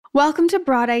Welcome to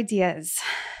Broad Ideas.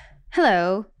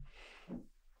 Hello.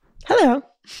 Hello.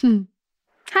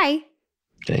 Hi.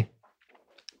 Okay.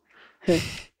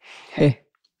 Hey.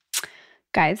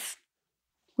 Guys,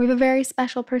 we have a very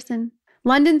special person.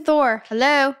 London Thor,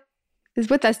 hello, is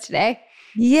with us today.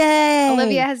 Yay.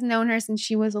 Olivia has known her since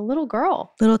she was a little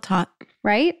girl. Little tot.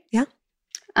 Right? Yeah.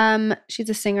 She's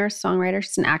a singer, songwriter.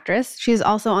 She's an actress. She's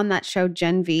also on that show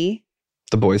Gen V.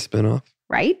 The Boys spinoff.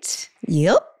 Right?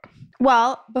 Yep.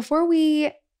 Well, before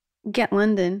we get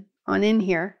London on in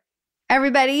here,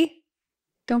 everybody,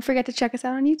 don't forget to check us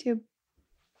out on YouTube.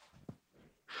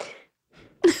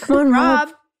 Come on,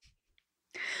 Rob.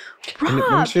 Why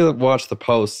don't you watch the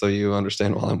post so you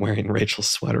understand why I'm wearing Rachel's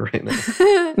sweater right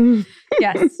now?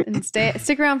 Yes, and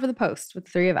stick around for the post with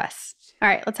the three of us. All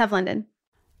right, let's have London.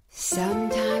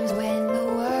 Sometimes when the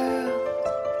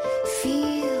world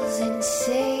feels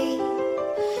insane,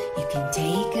 you can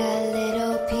take a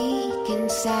little peek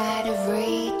inside of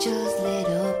Rachel's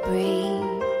little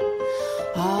brain.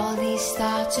 All these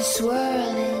thoughts are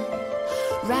swirling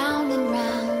round and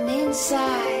round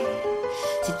inside.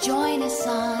 To join us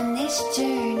on this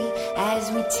journey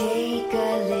as we take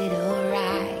a little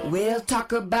ride. We'll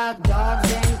talk about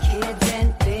dogs and kids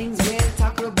and things. We'll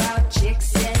talk about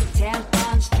chicks and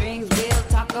tampon strings. We'll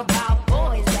talk about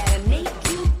boys that make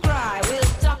you cry. We'll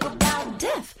talk about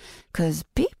death, 'cause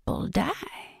people die.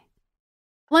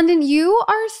 London, you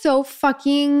are so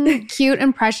fucking cute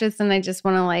and precious, and I just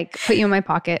want to put you in my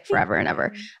pocket forever and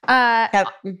ever. Yep.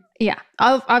 Yeah,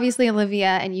 obviously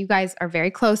Olivia and you guys are very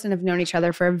close and have known each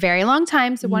other for a very long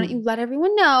time. So why don't you let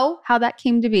everyone know how that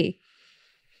came to be?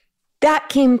 That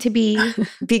came to be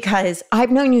because I've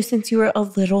known you since you were a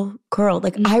little girl.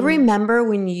 I remember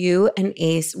when you and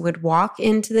Ace would walk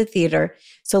into the theater.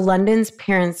 So London's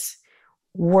parents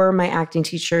were my acting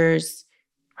teachers.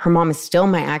 Her mom is still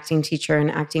my acting teacher and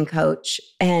acting coach.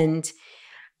 And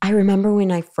I remember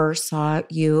when I first saw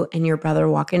you and your brother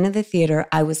walk into the theater,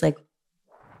 I was like,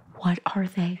 what are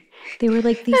they? They were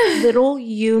like these little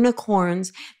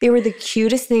unicorns. They were the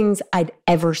cutest things I'd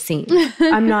ever seen.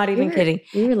 I'm not even kidding.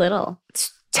 We were little.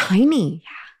 It's tiny.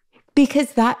 Yeah.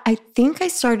 Because I think I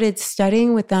started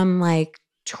studying with them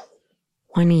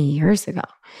 20 years ago.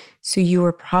 So you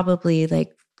were probably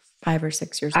 5 or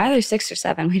 6 years old. Either 6 or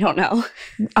 7. We don't know.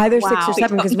 Either 6 or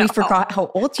 7 because we forgot how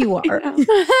old you are.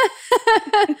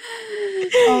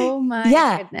 Oh my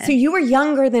goodness. So you were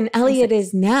younger than Elliot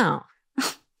is now.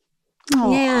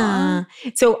 Aww. Yeah.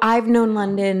 So I've known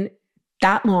London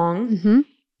that long. Mm-hmm.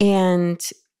 And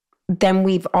then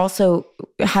we've also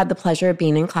had the pleasure of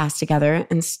being in class together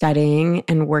and studying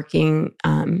and working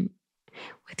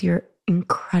with your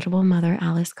incredible mother,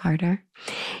 Alice Carter.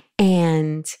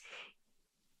 And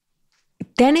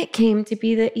then it came to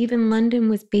be that even London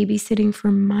was babysitting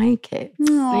for my kids.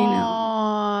 Aww.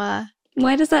 I know.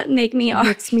 Why does that make me It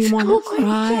makes me want to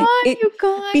cry. God, you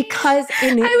guys. Because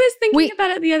I was thinking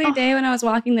about it the other day when I was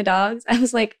walking the dogs. I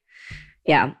was like,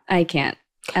 yeah, I can't.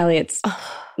 Elliot's,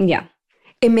 yeah.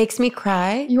 It makes me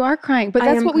cry. You are crying, but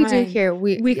that's what we do here.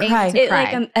 We cry.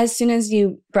 cry. As soon as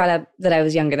you brought up that I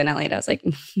was younger than Elliot, I was like,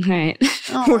 all right.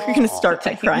 We're going to start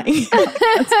by crying.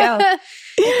 Let's go.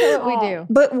 That's what we do.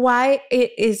 But why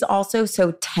it is also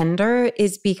so tender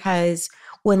is because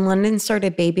when London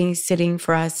started babysitting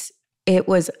for us,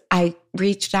 I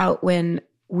reached out when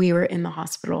we were in the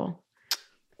hospital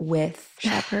with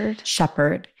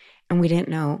Shepherd, and we didn't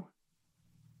know.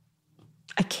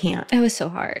 I can't. It was so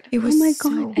hard. It was my so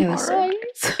God, it was so hard.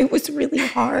 It was really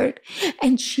hard.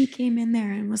 And she came in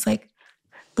there and was like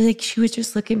she would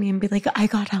just look at me and be like, I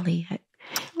got Elliot.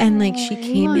 And she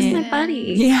came He's in. my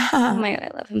buddy. Yeah. Oh my God,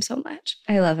 I love him so much.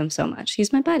 I love him so much.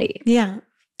 He's my buddy. Yeah.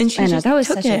 And she I know just that was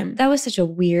took him. that was such a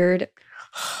weird,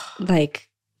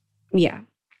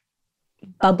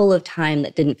 bubble of time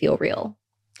that didn't feel real.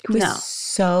 It was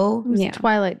so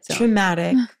Twilight Zone.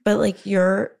 traumatic, but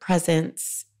your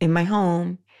presence in my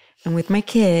home and with my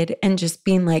kid and just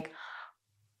being like,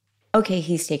 okay,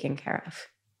 he's taken care of.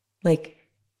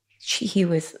 She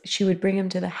would bring him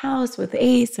to the house with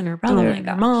Ace and her brother and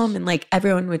her mom, and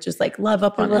everyone would just love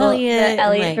up on Elliot. The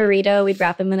Elliot burrito, we'd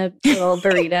wrap him in a little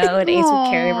burrito and Ace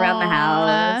would carry him around the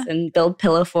house and build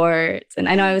pillow forts. And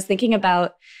I know I was thinking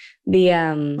about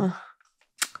the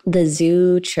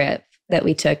zoo trip that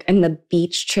we took and the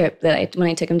beach trip that when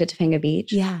I took him to Topanga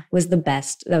Beach. Yeah. Was the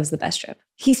best. That was the best trip.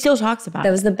 He still talks about it.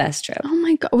 That was the best trip. Oh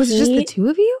my God. Was it just the two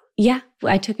of you? Yeah.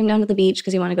 I took him down to the beach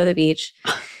because he wanted to go to the beach.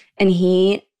 And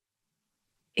he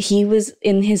was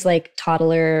in his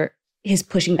toddler, his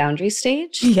pushing boundaries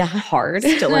stage. Yeah. Hard.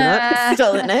 Still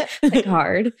in it.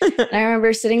 Hard. And I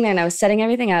remember sitting there and I was setting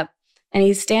everything up. And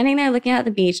he's standing there looking at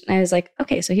the beach. And I was like,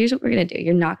 okay, so here's what we're going to do.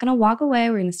 You're not going to walk away.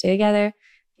 We're going to stay together.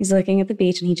 He's looking at the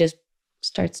beach and he just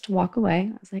starts to walk away.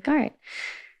 I was like, all right.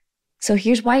 So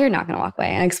here's why you're not going to walk away.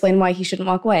 And I explained why he shouldn't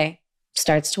walk away.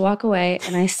 Starts to walk away.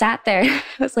 And I sat there. I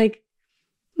was like,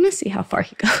 I'm going to see how far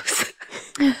he goes.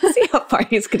 See how far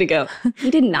he's going to go.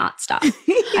 He did not stop.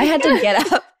 I had to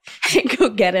get up and go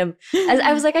get him.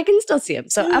 I was like, I can still see him.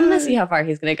 So I'm going to see how far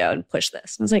he's going to go and push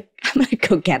this. I was like, I'm going to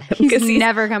go get him. He's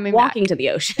never coming walking back. to the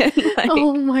ocean. Like,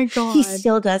 oh my God. He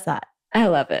still does that. I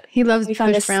love it. He loves We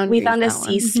found a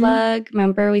sea slug.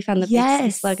 Remember, we found the big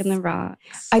sea slug in the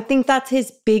rocks. I think that's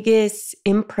his biggest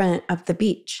imprint of the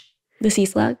beach. The sea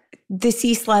slug? The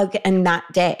sea slug and that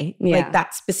day. Yeah. Like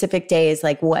that specific day is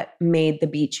like what made the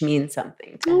beach mean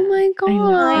something to Oh him. my God.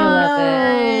 I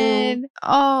love it.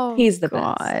 Oh, He's the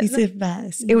God. best. He's the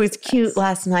best. It was cute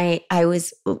last night. I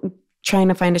was trying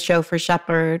to find a show for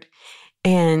Shepherd,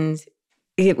 and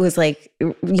it was like,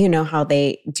 you know how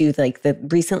they do like the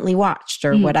recently watched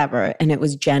or whatever, and it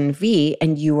was Gen V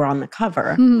and you were on the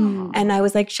cover. And I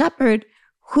was like, Shepherd,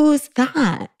 who's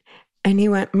that? And he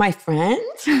went, my friend?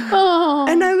 Oh.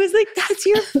 And I was like, that's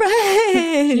your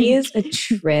friend. He is a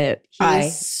trip. He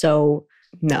is so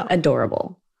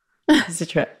adorable. It's a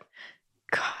trip.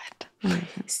 God.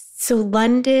 So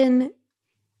London,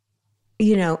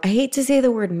 you know, I hate to say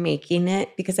the word making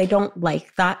it because I don't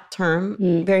like that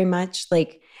term very much.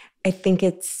 Like, I think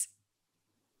it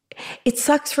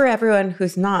sucks for everyone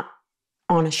who's not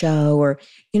on a show or,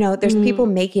 you know, there's people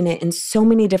making it in so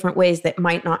many different ways that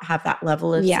might not have that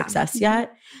level of success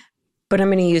yet. But I'm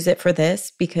going to use it for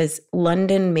this because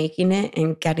London making it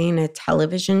and getting a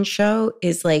television show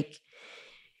is like,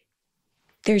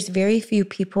 there's very few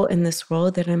people in this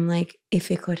world that I'm like, if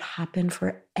it could happen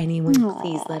for anyone,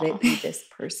 please let it be this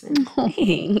person.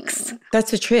 Thanks.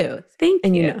 That's the truth. Thank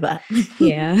and you. you know that.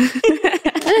 Yeah.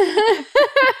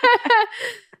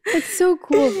 It's so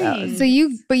cool though. So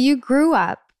you grew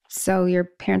up, so your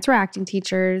parents were acting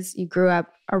teachers, you grew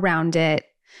up around it.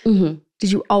 Mm-hmm.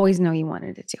 Did you always know you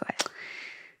wanted to do it?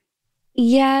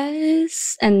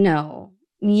 Yes and no.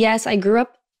 Yes, I grew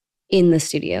up in the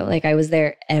studio. Like I was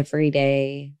there every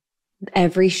day.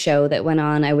 Every show that went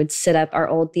on, I would sit up. Our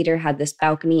old theater had this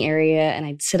balcony area and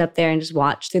I'd sit up there and just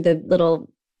watch through the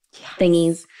little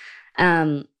thingies.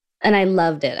 And I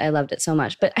loved it. I loved it so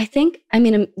much. But I think, I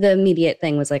mean, the immediate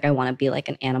thing was like, I want to be like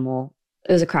an animal.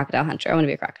 It was a crocodile hunter. I want to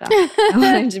be a crocodile. I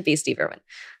wanted to be Steve Irwin.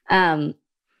 And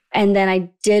then I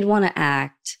did want to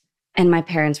act. And my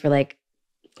parents were like,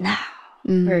 no,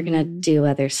 we're going to do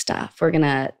other stuff. We're going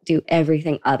to do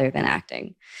everything other than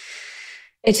acting.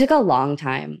 It took a long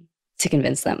time to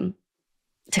convince them.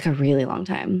 It took a really long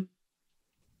time.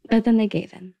 But then they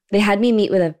gave in. They had me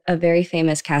meet with a very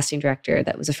famous casting director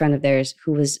that was a friend of theirs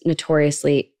who was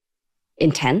notoriously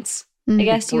intense, I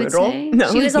guess you would say.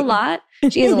 No. She was a lot.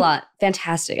 She is a lot.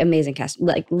 Fantastic, amazing cast,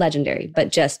 like legendary,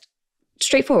 but just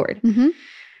straightforward. Mm-hmm.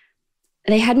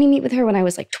 They had me meet with her when I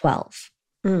was like 12.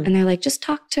 And they're like, just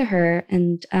talk to her.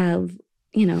 And,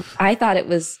 you know, I thought it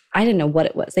was, I didn't know what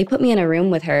it was. They put me in a room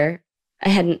with her.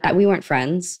 We weren't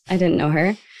friends. I didn't know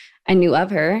her. I knew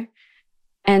of her.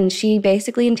 And she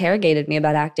basically interrogated me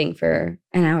about acting for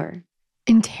an hour.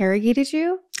 Interrogated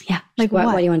you? Yeah. Like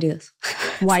why do you want to do this?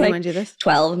 Why do you want to do this?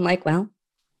 12. I'm like, well,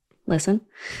 listen.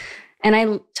 And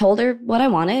I told her what I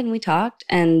wanted and we talked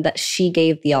and that she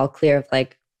gave the all clear of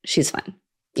like, she's fine.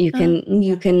 You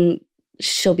can,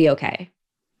 she'll be okay.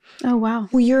 Oh, wow.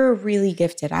 Well, you're a really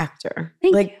gifted actor.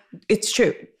 Thank you. It's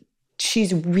true.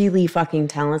 She's really fucking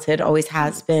talented, always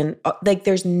has been. Like,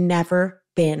 there's never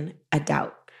been a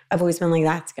doubt. I've always been like,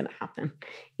 that's going to happen,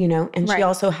 you know? And she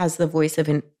also has the voice of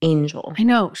an angel. I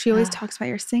know. She always talks about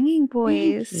your singing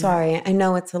voice. Sorry. I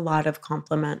know it's a lot of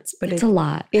compliments, but it's a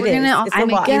lot. We're going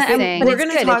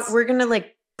to talk. We're going to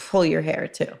like pull your hair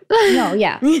too. No,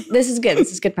 yeah. This is good.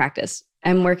 This is good practice.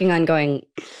 I'm working on going,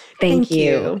 thank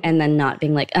you. And then not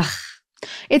being like, ugh.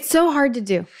 It's so hard to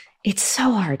do. It's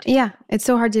so hard. Yeah. It's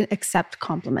so hard to accept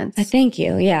compliments. Thank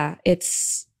you. Yeah.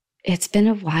 It's been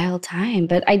a wild time,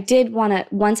 but I did want to,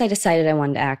 once I decided I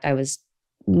wanted to act,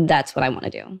 that's what I want to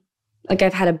do. Like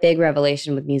I've had a big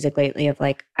revelation with music lately of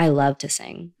like, I love to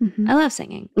sing. Mm-hmm. I love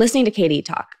singing. Listening to Katie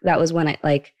talk. That was when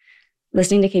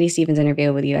listening to Katie Stevens'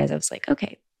 interview with you guys, I was like,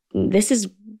 okay, this is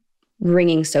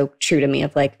ringing so true to me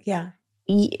of like,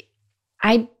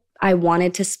 I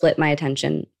wanted to split my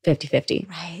attention 50-50.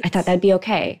 Right. I thought that'd be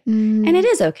okay. Mm. And it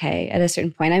is okay at a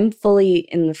certain point. I'm fully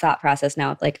in the thought process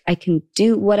now of like, I can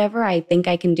do whatever I think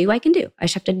I can do. I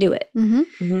just have to do it. Mm-hmm.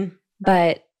 Mm-hmm.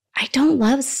 But I don't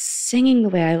love singing the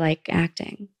way I like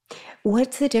acting.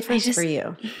 What's the difference for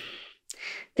you?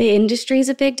 The industry is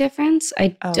a big difference.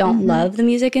 I don't love the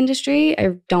music industry.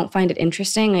 I don't find it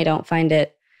interesting. I don't find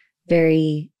it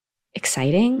very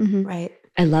exciting. Right.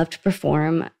 I love to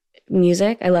perform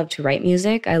music. I love to write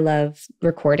music. I love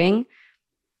recording.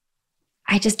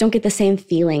 I just don't get the same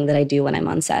feeling that I do when I'm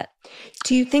on set.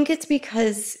 Do you think it's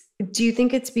because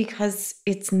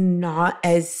it's not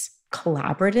as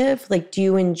collaborative? Like, do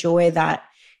you enjoy that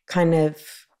kind of?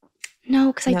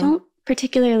 No, because I don't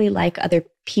particularly like other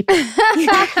people.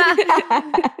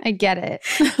 I get it.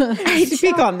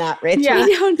 Speak on that, Rachel. Yeah, I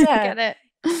don't get it.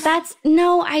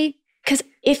 Because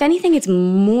if anything, it's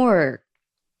more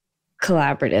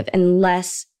collaborative and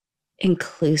less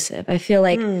inclusive. I feel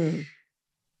like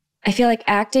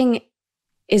acting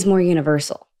is more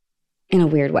universal in a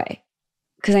weird way.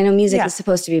 Because I know music is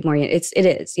supposed to be more, it is,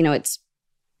 it's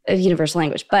a universal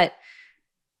language. But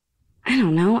I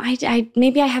don't know. I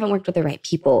maybe I haven't worked with the right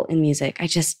people in music. I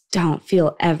just don't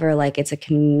feel ever like it's a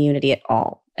community at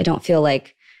all. I feel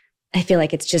like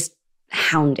it's just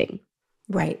hounding.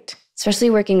 Right. Especially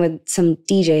working with some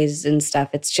DJs and stuff.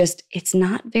 It's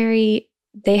not very,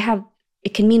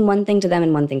 it can mean one thing to them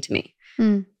and one thing to me.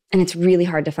 And it's really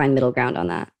hard to find middle ground on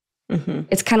that.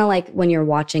 It's kind of like when you're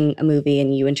watching a movie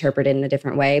and you interpret it in a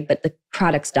different way, but the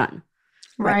product's done.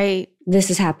 Right. This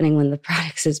is happening when the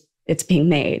product it's being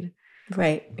made.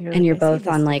 Right. And you're both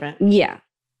on different. And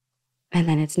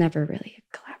then it's never really a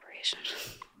collaboration.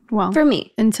 Well, for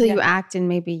me. Until you act and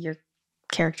maybe your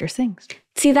character sings.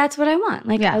 See, that's what I want.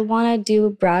 Like, I want to do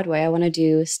Broadway. I want to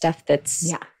do stuff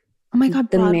that's oh my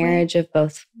God, the Broadway. Marriage of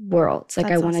both worlds. Like,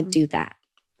 That's I want to awesome. do that.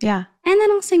 Yeah. And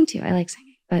then I'll sing too. I like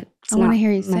singing, but I want to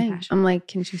hear you my sing. passion. I'm like,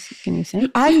 can you sing?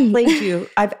 I've played you.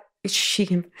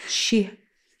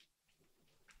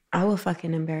 I will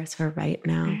fucking embarrass her right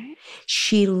now. Right.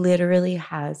 She literally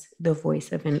has the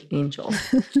voice of an angel.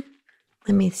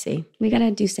 Let me see. We got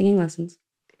to do singing lessons.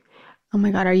 Oh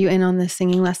my God, are you in on this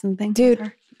singing lesson thing?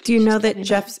 Dude, do you know that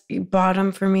Jeff's bought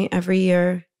them for me every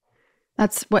year?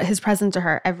 That's what his present to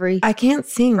her every I can't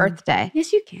sing. birthday.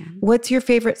 Yes, you can. What's your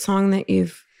favorite song that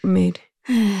you've made?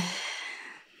 I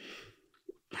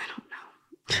don't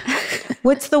know.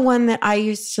 What's the one that I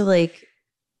used to like?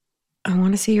 I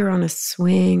want to say you're on a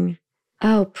swing.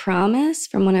 Oh, Promise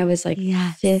from when I was like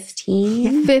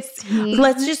 15. 15.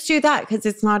 Let's just do that because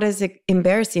it's not as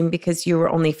embarrassing because you were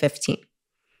only 15.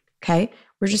 Okay?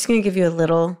 We're just going to give you a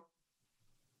little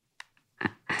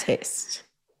taste.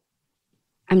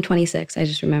 I'm 26. I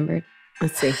just remembered.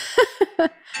 Let's see.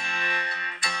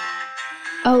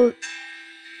 Oh,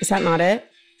 Is that not it?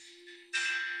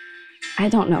 I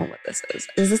don't know what this is.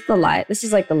 Is this the live? This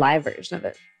is like the live version of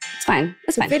it. It's fine. It's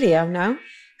It's a fine. video, no?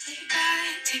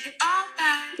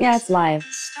 Yeah, it's live.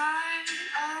 oh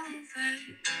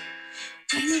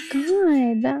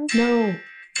my God. No.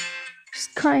 She's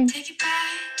crying. Take you back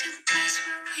to the place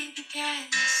where we began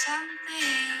something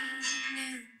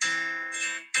new.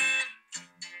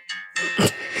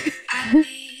 I'd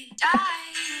be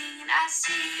dying and I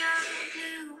see your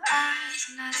blue eyes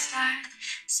and I start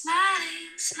smiling.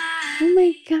 Oh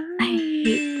my God. I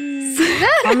hate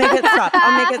this. I'll make it stop.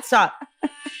 I'll make it stop.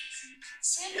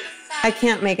 I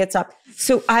can't make it stop.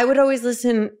 So I would always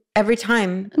listen every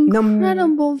time.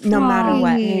 Incredible No matter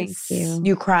what. voice. Thank you.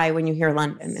 You cry when you hear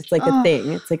London. It's like a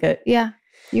thing. It's like a... Yeah,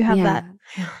 you have that.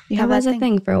 You have that was that a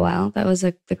thing for a while. That was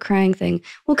the crying thing.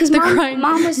 Well, because crying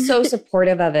mom was so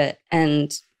supportive of it.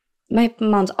 And my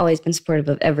mom's always been supportive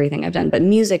of everything I've done. But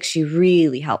music, she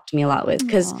really helped me a lot with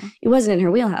because it wasn't in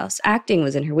her wheelhouse. Acting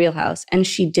was in her wheelhouse. And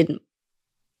she didn't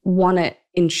want to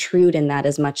intrude in that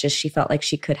as much as she felt like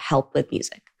she could help with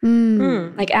music.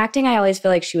 Like acting, I always feel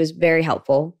like she was very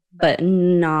helpful, but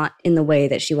not in the way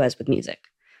that she was with music.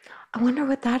 I wonder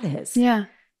what that is. Yeah.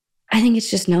 I think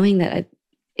it's just knowing that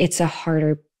it's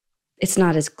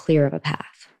not as clear of a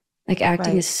path. Like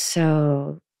acting is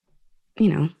so, I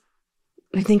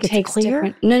think it's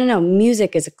clear. No.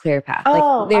 Music is a clear path.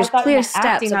 Like there's clear steps.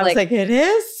 Acting, Of I was like, it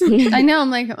is? I know.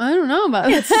 I'm like, I don't know about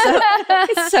this.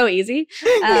 it's so easy.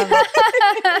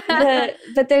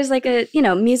 But there's like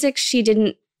music she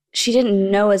didn't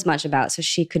know as much about. So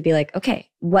she could be like, okay,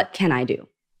 what can I do?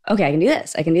 Okay, I can do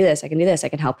this. I can do this. I can do this. I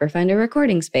can help her find a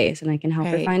recording space and I can help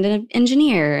her find an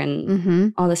engineer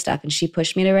and all this stuff. And she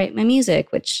pushed me to write my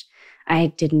music, which I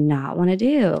did not want to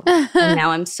do. And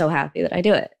now I'm so happy that I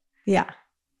do it. Yeah.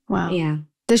 Wow. Yeah.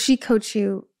 Does she coach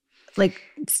you like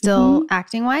still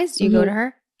acting wise? Do you go to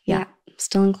her? Yeah.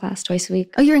 Still in class twice a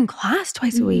week. Oh, you're in class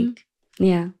twice a week?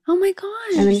 Yeah. Oh my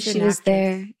gosh. And then She's she an was actress.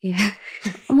 there. Yeah.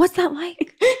 And what's that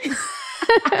like?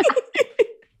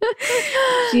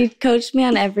 She coached me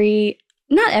on every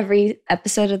not every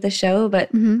episode of the show,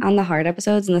 but on the hard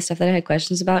episodes and the stuff that I had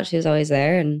questions about, she was always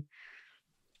there. And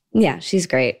yeah, she's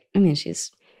great. I mean,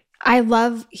 I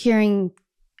love hearing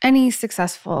any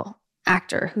successful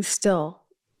actor who still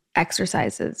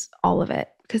exercises all of it,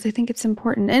 because I think it's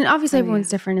important. And obviously everyone's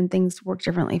different and things work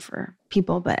differently for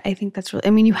people, but I think that's really, I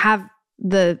mean, you have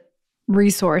the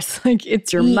resource, like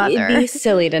it's your mother. It'd be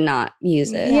silly to not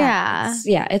use it. Yeah.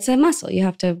 It's a muscle. You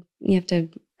have to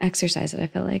exercise it, I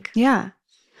feel like. Yeah.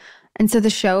 And so the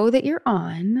show that you're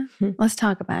on, let's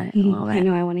talk about it a little bit. I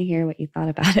know, I want to hear what you thought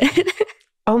about it.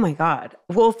 Oh my God.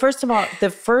 Well, first of all, the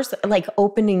first like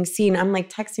opening scene, I'm like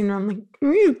texting her, I'm like,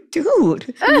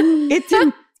 dude,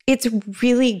 it's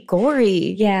really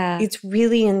gory. Yeah. It's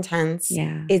really intense.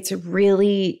 Yeah. It's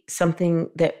really something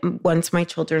that once my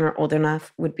children are old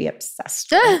enough would be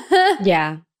obsessed with.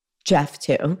 Yeah. Jeff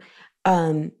too.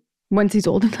 Once he's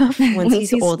old enough. Once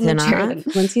he's old enough.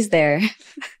 Once he's there.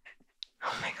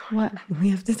 Oh my God. What? We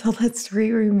have to tell that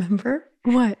story, remember?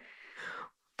 What?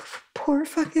 Poor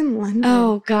fucking London.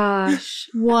 Oh gosh.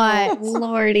 What?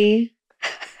 Lordy.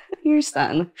 Your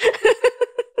son.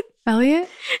 Elliot?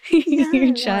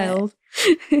 Your child.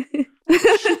 She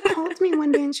called me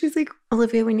one day and she was like,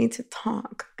 Olivia, we need to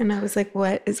talk. And I was like,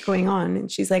 what is going on?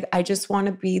 And she's like, I just want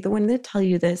to be the one to tell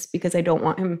you this because I don't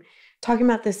want him talking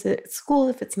about this at school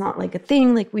if it's not like a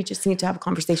thing. Like, we just need to have a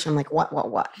conversation. I'm like,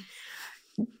 what?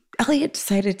 Elliot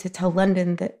decided to tell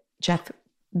London that Jeff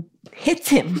hits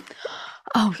him.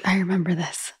 Oh, I remember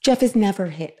this. Jeff has never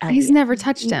hit Elliot. He's never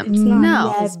touched him.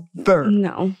 No. Never.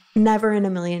 No. Never in a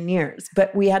million years.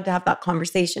 But we had to have that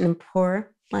conversation, and poor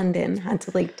London had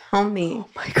to like tell me. Oh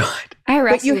my God. I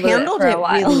wrestled But you handled it, it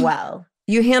really well.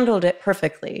 You handled it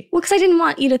perfectly. Well, because I didn't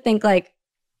want you to think like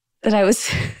that I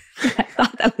was... I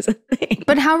thought that was a thing.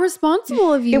 But how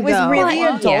responsible of you, It was really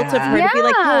adult of her to be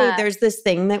like, hey, there's this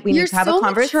thing that we need to have a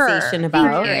conversation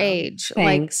about. At your age.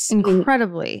 Thanks. Like,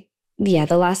 incredibly. Yeah,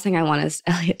 the last thing I want is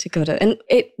Elliot to go to... And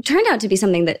it turned out to be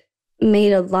something that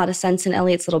made a lot of sense in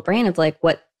Elliot's little brain of like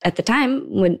what, at the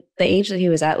time, when the age that he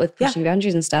was at with pushing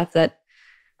boundaries and stuff, that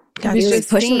he was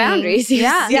pushing boundaries. He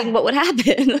was seeing what would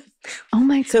happen. Oh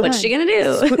my God. What's she going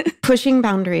to do? Pushing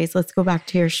boundaries. Let's go back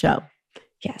to your show.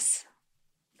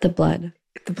 The blood.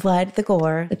 The blood, the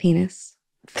gore. The penis.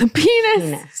 The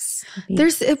penis.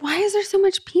 Why is there so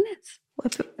much penis?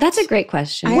 That's a great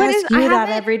question. I ask you that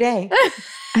every day.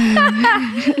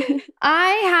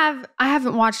 I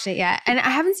haven't watched it yet, and I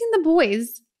haven't seen The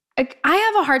Boys. I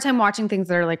have a hard time watching things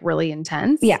that are like really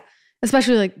intense. Yeah,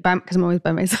 especially like because I'm always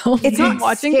by myself. It's not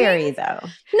watching scary things. though.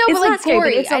 No, it's but like not scary,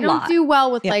 gory. but it's a I don't lot. do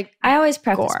well with like. I always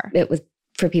preface gore. it with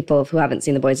for people who haven't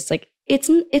seen The Boys. It's like it's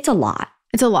a lot.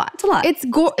 It's a lot. It's a lot. It's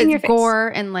gore. In your It's face. gore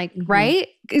and like right.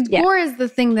 Gore is the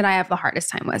thing that I have the hardest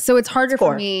time with. So it's harder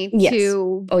for me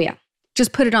to. Oh yeah.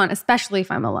 Just put it on, especially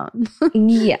if I'm alone.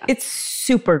 Yeah. It's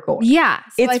super gore. Yeah.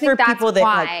 So it's for people that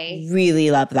like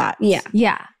really love that. Yeah.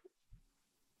 Yeah.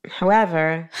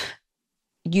 However,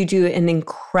 you do an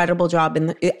incredible job.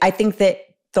 I think that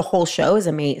the whole show is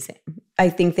amazing. I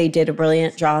think they did a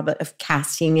brilliant job of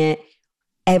casting it.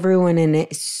 Everyone in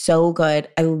it is so good.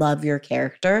 I love your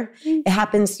character. It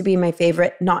happens to be my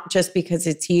favorite, not just because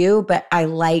it's you, but I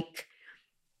like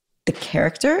the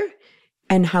character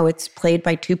and how it's played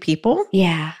by two people.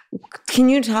 Yeah. Can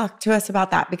you talk to us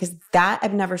about that? Because that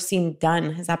I've never seen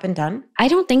done. Has that been done? I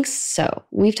don't think so.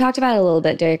 We've talked about it a little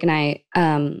bit, Derek and I.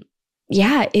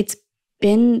 Yeah, it's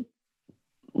been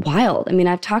wild. I mean,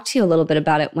 I've talked to you a little bit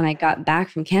about it when I got back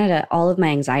from Canada, all of my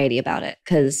anxiety about it,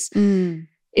 because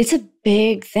it's a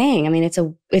big thing. I mean,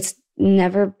 it's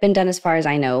never been done as far as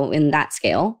I know in that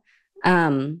scale.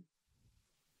 But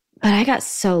I got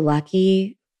so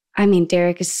lucky. I mean,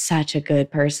 Derek is such a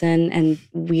good person, and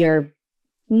we are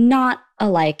not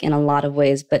alike in a lot of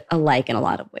ways, but alike in a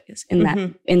lot of ways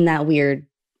in that weird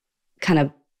kind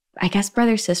of, I guess,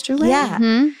 brother-sister way. Yeah.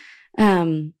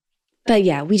 Mm-hmm. But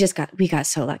yeah, we got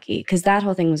so lucky because that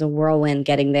whole thing was a whirlwind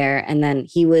getting there. And then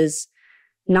he was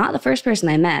not the first person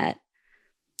I met.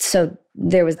 So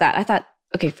there was that. I thought,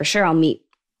 okay, for sure I'll meet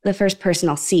the first person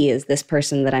I'll see is this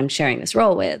person that I'm sharing this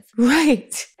role with.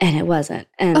 Right. And it wasn't.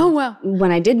 And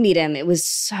when I did meet him, he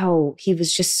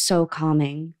was just so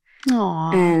calming.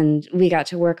 Aww. And we got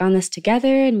to work on this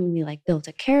together, and we like built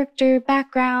a character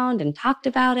background and talked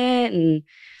about it. And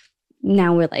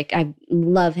now we're like, I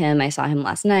love him. I saw him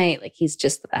last night. Like, he's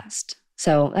just the best.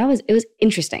 So it was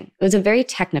interesting. It was a very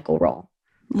technical role.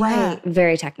 Right.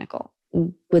 Very technical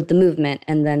with the movement.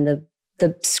 And then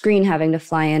the screen having to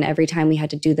fly in every time we had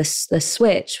to do the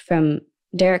switch from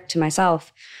Derek to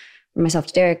myself, from myself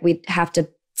to Derek, we'd have to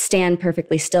stand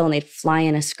perfectly still and they'd fly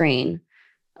in a screen,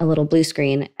 a little blue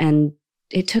screen, and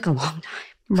it took a long time.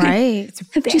 Right. It's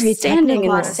just standing in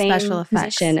the same special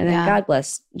effects. position. And then God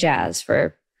bless Jazz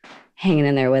for hanging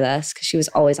in there with us because she was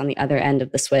always on the other end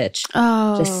of the switch.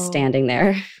 Oh. Just standing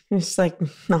there. It's like,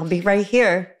 I'll be right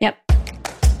here. Yep.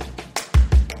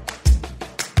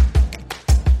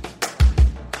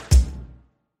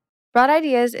 Broad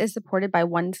Ideas is supported by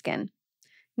OneSkin.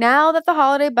 Now that the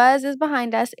holiday buzz is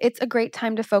behind us, it's a great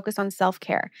time to focus on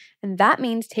self-care. And that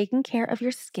means taking care of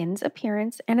your skin's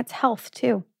appearance and its health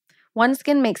too.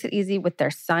 OneSkin makes it easy with their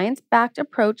science-backed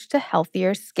approach to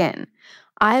healthier skin.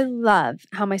 I love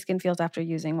how my skin feels after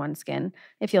using OneSkin.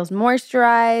 It feels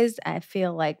moisturized. I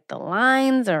feel like the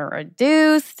lines are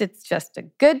reduced. It's just a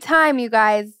good time, you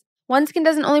guys. OneSkin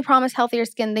doesn't only promise healthier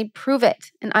skin, they prove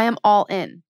it, and I am all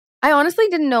in. I honestly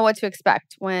didn't know what to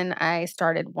expect when I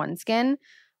started OneSkin.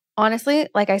 Honestly,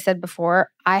 like I said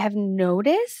before, I have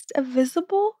noticed a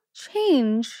visible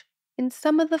change in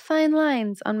some of the fine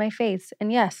lines on my face.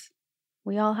 And yes,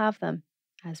 we all have them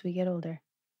as we get older.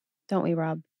 Don't we,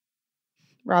 Rob?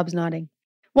 Rob's nodding.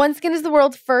 OneSkin is the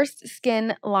world's first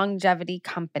skin longevity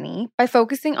company. By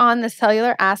focusing on the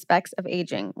cellular aspects of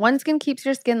aging, OneSkin keeps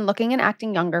your skin looking and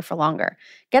acting younger for longer.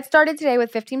 Get started today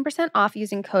with 15% off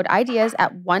using code IDEAS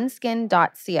at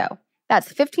oneskin.co.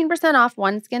 That's 15% off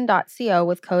oneskin.co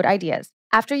with code IDEAS.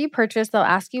 After you purchase, they'll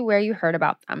ask you where you heard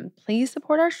about them. Please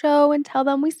support our show and tell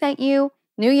them we sent you.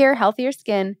 New year, healthier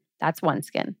skin. That's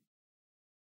OneSkin.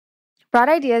 Broad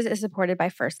Ideas is supported by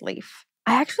First Leaf.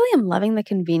 I actually am loving the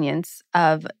convenience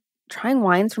of trying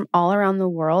wines from all around the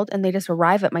world, and they just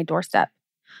arrive at my doorstep.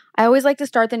 I always like to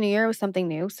start the new year with something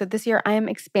new, so this year I am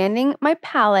expanding my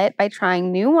palette by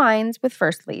trying new wines with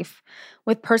First Leaf.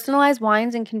 With personalized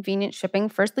wines and convenient shipping,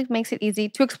 First Leaf makes it easy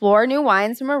to explore new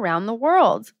wines from around the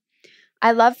world.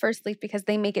 I love First Leaf because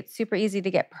they make it super easy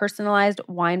to get personalized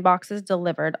wine boxes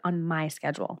delivered on my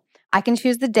schedule. I can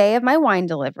choose the day of my wine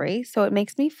delivery, so it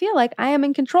makes me feel like I am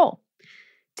in control.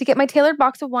 To get my tailored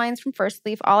box of wines from First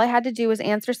Leaf, all I had to do was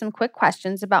answer some quick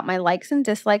questions about my likes and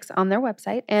dislikes on their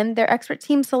website, and their expert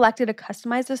team selected a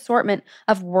customized assortment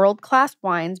of world-class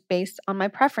wines based on my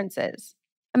preferences.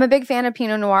 I'm a big fan of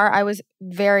Pinot Noir. I was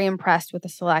very impressed with the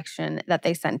selection that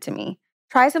they sent to me.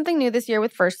 Try something new this year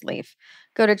with First Leaf.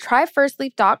 Go to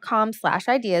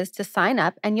tryfirstleaf.com/ideas to sign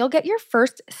up, and you'll get your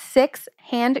first 6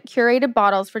 hand-curated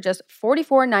bottles for just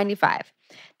 $44.95.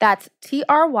 That's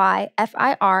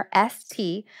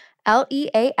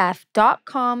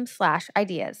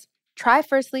tryfirstleaf.com/ideas.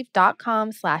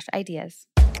 Tryfirstleaf.com/ideas.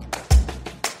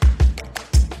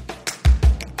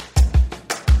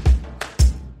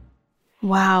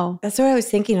 Wow. That's what I was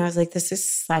thinking. I was like, this is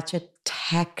such a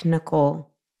technical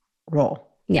role.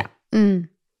 Yeah.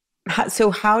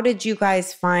 So how did you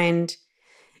guys find,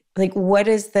 like, what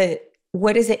does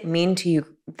it mean to you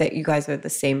that you guys are the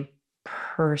same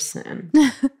person?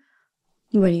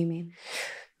 What do you mean?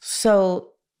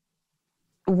 So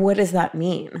what does that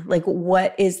mean? Like,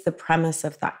 what is the premise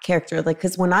of that character? Like,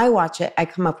 because when I watch it, I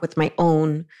come up with my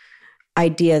own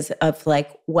ideas of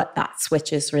like what that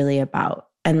switch is really about,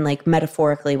 and like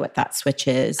metaphorically what that switch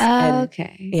is.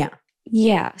 Okay. Yeah.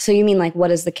 Yeah. So you mean like, what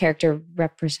does the character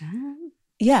represent?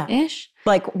 Yeah. Ish?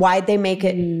 Like, why'd they make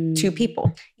it 2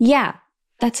 people? Yeah.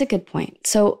 That's a good point.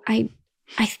 So I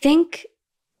think,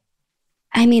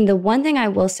 I mean, the one thing I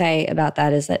will say about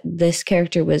that is that this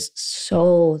character was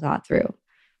so thought through,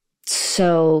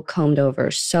 so combed over,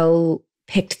 so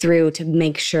picked through to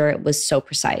make sure it was so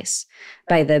precise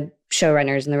by the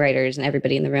showrunners and the writers and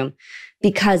everybody in the room,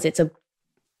 because it's a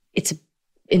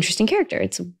interesting character.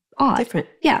 It's odd. Different.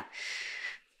 Yeah.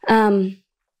 And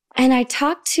I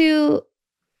talked to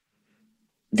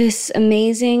this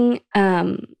amazing,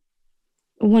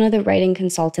 one of the writing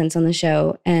consultants on the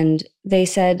show, and they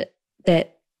said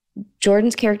that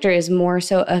Jordan's character is more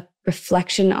so a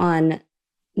reflection on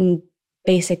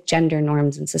basic gender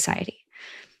norms in society.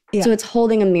 Yeah. So it's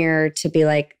holding a mirror to be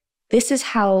like, this is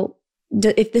how,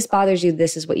 if this bothers you,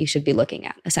 this is what you should be looking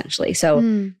at, essentially. So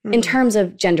in terms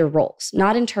of gender roles,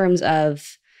 not in terms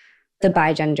of the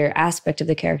bigender aspect of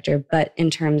the character, but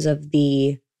in terms of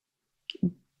the,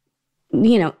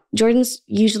 Jordan's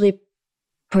usually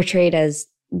portrayed as,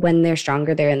 when they're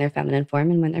stronger, they're in their feminine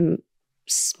form, and when they're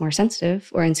more sensitive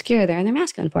or insecure, they're in their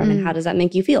masculine form. And how does that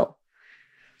make you feel?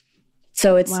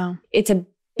 So it's a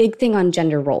big thing on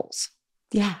gender roles.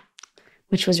 Yeah.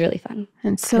 Which was really fun.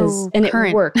 And so and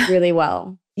it worked really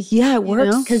well. Yeah, it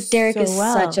works. Because Derek so is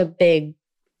such a big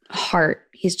heart.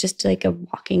 He's just like a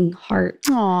walking heart.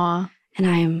 Aw. And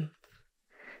I am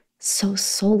so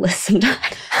soulless sometimes.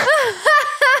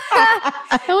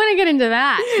 I want to get into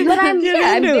that. But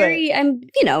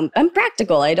I'm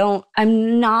practical.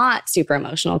 I'm not super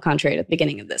emotional, contrary to the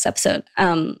beginning of this episode.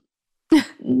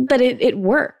 But it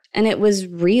worked and it was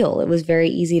real. It was very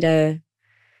easy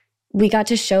we got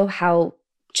to show how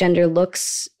gender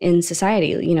looks in society.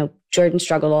 You know, Jordan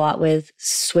struggled a lot with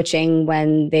switching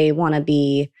when they want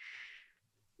to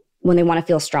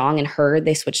feel strong and heard,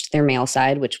 they switch to their male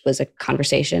side, which was a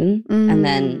conversation. And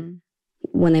then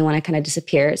when they want to kind of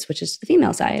disappear, it switches to the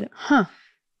female side,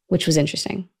 which was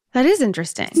interesting. That is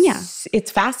interesting. Yeah.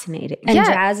 It's fascinating. And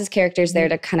Jazz's character is there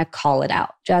to kind of call it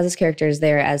out. Jazz's character is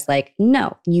there as like,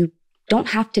 no, you don't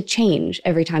have to change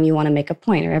every time you want to make a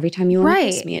point or every time you want to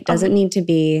kiss me. It doesn't need to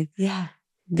be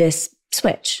this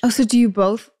switch. Oh, so do you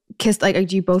both kiss, like,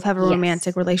 do you both have a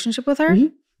romantic relationship with her? Mm-hmm.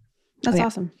 That's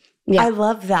awesome. Yeah. I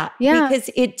love that. Yeah. Because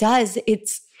it does.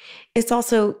 It's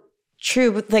also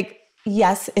true. Like,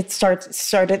 yes,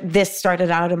 this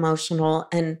started out emotional,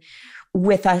 and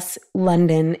with us,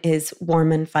 London is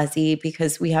warm and fuzzy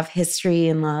because we have history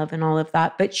and love and all of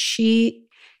that. But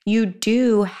you're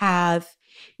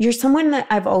someone that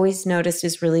I've always noticed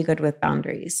is really good with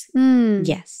boundaries.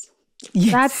 Yes.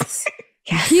 That's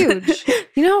huge.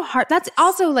 You know, hard. That's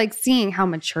also like seeing how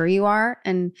mature you are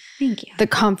and thank you. The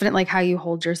confident, like how you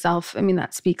hold yourself. I mean,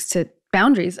 that speaks to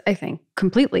boundaries, I think,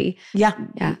 completely. Yeah.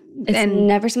 Yeah. It's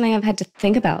never something I've had to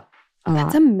think about a lot.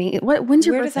 That's amazing. When's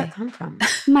your birthday? Where does that come from?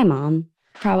 My mom,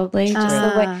 probably. Just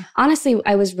the way. Honestly,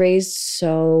 I was raised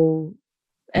so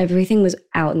everything was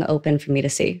out in the open for me to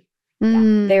see.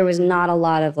 Yeah. There was not a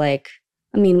lot of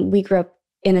we grew up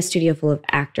in a studio full of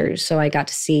actors, so I got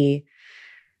to see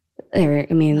they're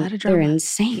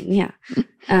insane. Yeah.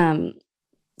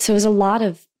 So it was a lot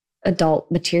of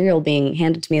adult material being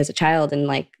handed to me as a child, and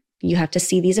like, you have to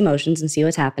see these emotions and see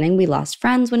what's happening. We lost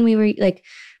friends when we were like,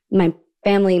 my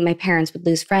parents would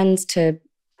lose friends to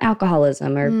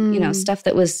alcoholism or, stuff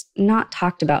that was not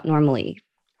talked about normally.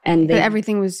 But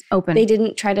everything was open. They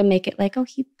didn't try to make it like, oh,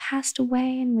 he passed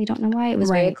away and we don't know why. It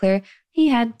was very clear. He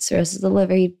had cirrhosis of the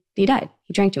liver. He died.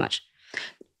 He drank too much.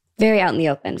 Very out in the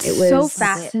open. It was so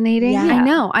fascinating.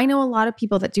 Yeah. I know a lot of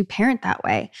people that do parent that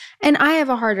way. And I have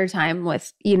a harder time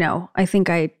with, I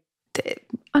think I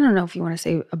don't know if you want to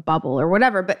say a bubble or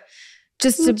whatever, but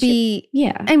just to be,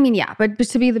 but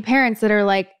to be the parents that are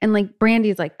like, and like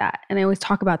Brandy's like that. And I always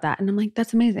talk about that. And I'm like,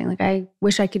 that's amazing. Like, I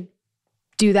wish I could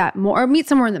do that more or meet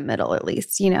somewhere in the middle at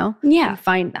least, Yeah. And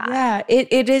find that. Yeah.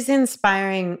 It is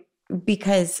inspiring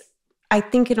because I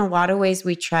think in a lot of ways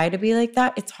we try to be like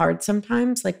that. It's hard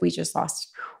sometimes. Like, we just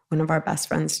lost one of our best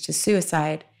friends to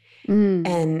suicide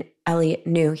and Elliot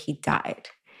knew he died.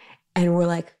 And we're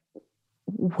like,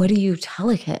 what do you tell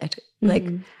a kid? Like,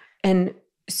 and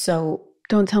so.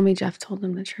 Don't tell me Jeff told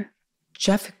him the truth.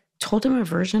 Jeff told him a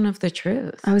version of the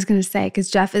truth. I was going to say, because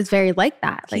Jeff is very like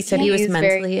that. Like, he said he was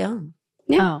mentally ill.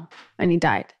 Yeah. Oh, and he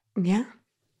died. Yeah.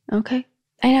 Okay.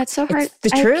 I know, it's so hard. It's the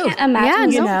truth. I can't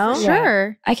imagine,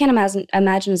 sure. I can't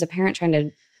imagine as a parent trying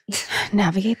to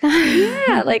navigate that.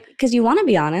 Yeah, like, because you want to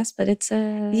be honest, but it's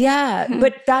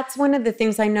but that's one of the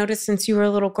things I noticed since you were a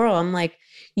little girl. I'm like,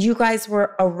 you guys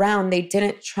were around. They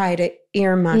didn't try to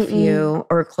earmuff you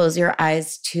or close your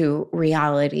eyes to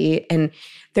reality. And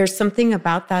there's something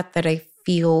about that I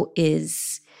feel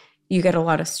is you get a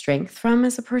lot of strength from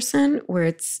as a person, where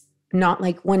it's not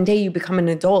like one day you become an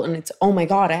adult and it's, oh my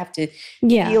God, I have to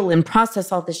feel and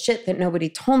process all this shit that nobody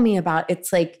told me about.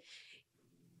 It's like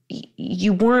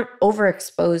you weren't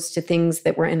overexposed to things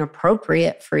that were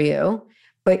inappropriate for you,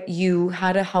 but you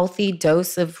had a healthy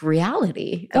dose of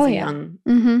reality as a young.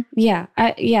 Mm-hmm. Yeah.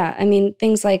 I mean,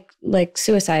 things like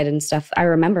suicide and stuff. I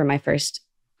remember my first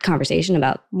conversation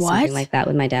about something like that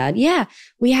with my dad. Yeah.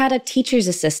 We had a teacher's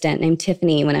assistant named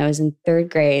Tiffany when I was in third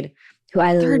grade, who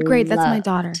I third grade, that's my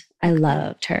daughter. I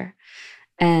loved her.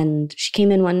 And she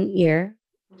came in one year,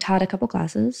 taught a couple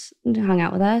classes, hung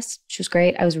out with us. She was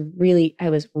great. I was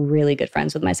really good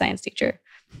friends with my science teacher.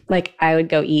 Like, I would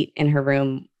go eat in her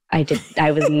room.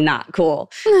 I was not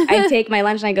cool. I'd take my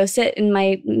lunch and I'd go sit in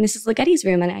my Mrs. Ligeti's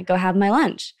room and I'd go have my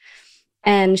lunch.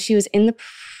 And she was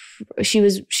she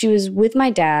was with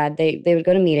my dad. They would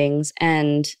go to meetings,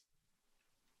 and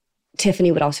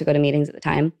Tiffany would also go to meetings at the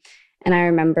time. And I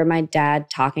remember my dad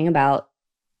talking about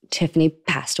Tiffany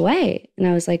passed away. And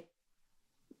I was like,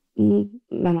 I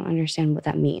don't understand what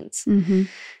that means.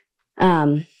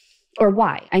 Mm-hmm. Or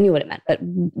why. I knew what it meant, but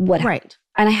what happened?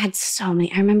 And I had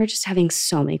I remember just having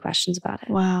so many questions about it.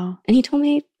 Wow. And he told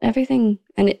me everything.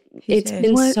 And it's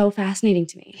been so fascinating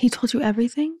to me. He told you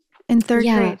everything in third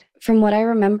grade? From what I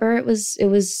remember, it was,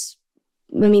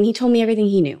 he told me everything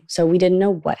he knew. So we didn't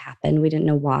know what happened. We didn't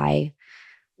know why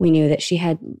we knew that she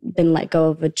had been let go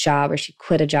of a job, or she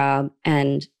quit a job,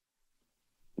 and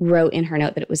wrote in her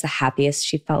note that it was the happiest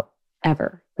she felt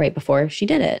ever right before she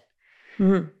did it.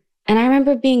 Mm-hmm. And I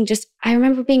remember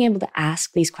being able to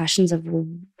ask these questions of,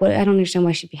 what, I don't understand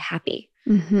why she'd be happy.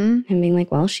 Mm-hmm. And being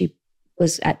like, well, she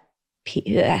was at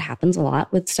peace. That happens a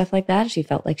lot with stuff like that. She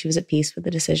felt like she was at peace with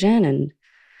the decision. And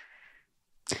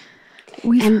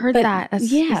we've heard that.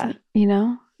 Yeah. You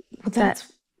know?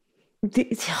 That's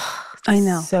I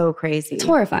know. So crazy. It's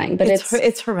horrifying, but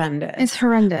it's horrendous. It's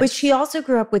horrendous. But she also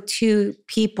grew up with two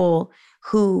people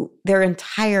who their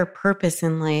entire purpose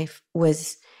in life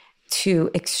was to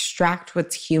extract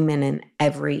what's human in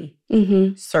every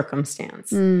circumstance.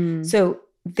 So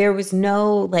there was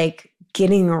no like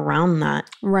getting around that.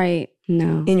 Right.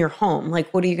 No. In your home.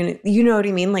 Like, what are you going to, you know what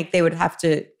I mean? Like they would have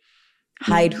to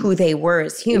hide who they were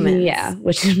as humans. Yeah.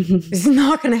 Which is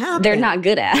not going to happen. They're not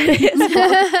good at it.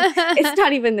 It's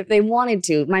not even if they wanted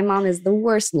to. My mom is the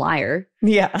worst liar.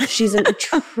 Yeah. She's an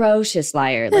atrocious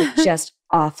liar, like just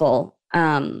awful.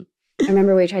 I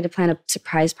remember we tried to plan a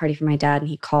surprise party for my dad, and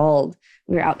he called.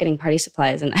 We were out getting party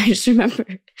supplies, and I just remember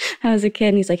I was a kid,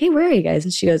 and he's like, "Hey, where are you guys?"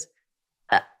 And she goes,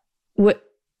 "What?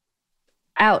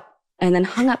 Out," and then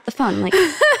hung up the phone. I'm like,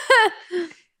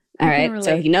 all right,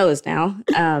 so he knows now.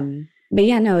 But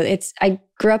yeah, no, I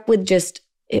grew up with just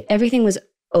everything was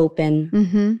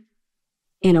open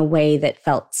in a way that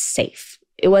felt safe.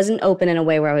 It wasn't open in a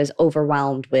way where I was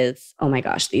overwhelmed with, oh my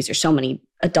gosh, these are so many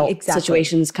adult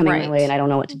situations coming my way and I don't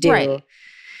know what to do. Right.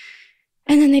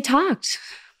 And then they talked.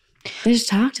 They just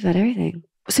talked about everything.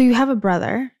 So you have a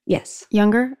brother. Yes.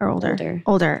 Younger or older?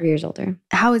 Older. 3 years older.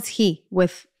 How is he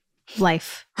with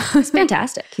life? He's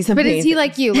fantastic. He's amazing. But is he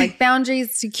like you? Like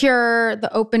boundaries, secure,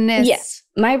 the openness? Yes.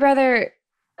 My brother,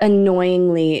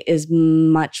 annoyingly, is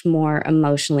much more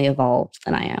emotionally evolved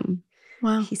than I am.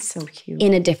 Wow. He's so cute.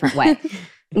 In a different way.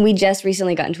 We just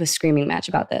recently got into a screaming match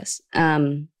about this.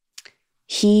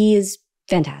 He is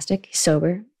fantastic. He's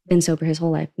sober. Been sober his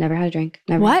whole life. Never had a drink.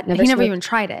 Never. What? Never He never smoked. even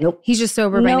tried it? Nope. He's just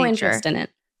sober by nature. No interest in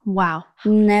it. Wow.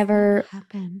 Never.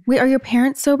 Wait, are your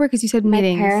parents sober? Because you said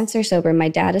meetings. My parents are sober. My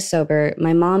dad is sober.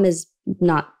 My mom is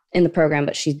not in the program,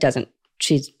 but she doesn't.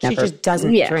 She just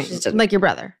doesn't drink. She doesn't. Like your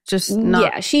brother. Just not.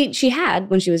 Yeah. She had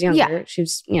when she was younger. Yeah. She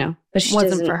was, but she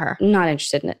wasn't for her. Not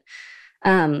interested in it.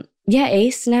 Yeah,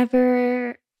 Ace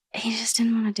never. He just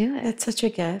didn't want to do it. That's such a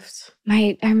gift.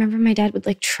 I remember my dad would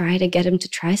like try to get him to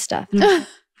try stuff. And I was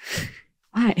like,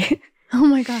 why? Oh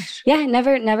my gosh. Yeah,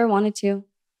 never wanted to.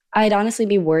 I'd honestly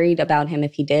be worried about him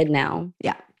if he did now.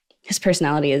 Yeah. His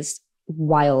personality is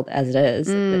wild as it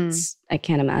is. I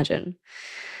can't imagine.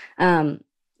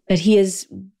 But he is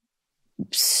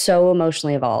so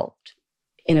emotionally evolved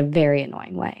in a very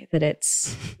annoying way that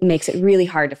makes it really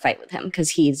hard to fight with him because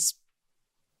he's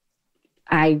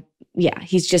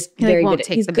just very good.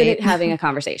 He's good at having a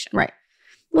conversation. Right.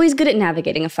 Well, he's good at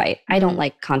navigating a fight. I don't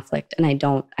like conflict, and I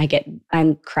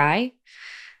cry.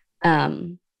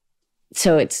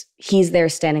 So he's there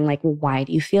standing like, well, why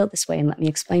do you feel this way? And let me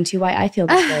explain to you why I feel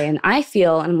this way. And I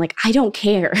feel, and I'm like, I don't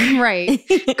care. Right.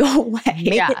 Go away.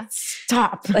 Make it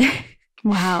stop.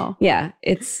 Wow. Yeah.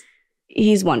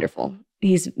 He's wonderful.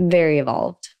 He's very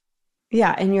evolved.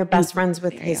 Yeah. And you're best friends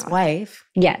with his wife.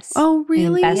 Yes. Oh,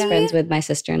 really? I'm best friends with my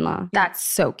sister-in-law. That's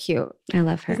so cute. I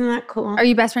love her. Isn't that cool? Are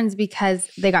you best friends because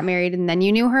they got married and then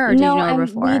you knew her, or did you know her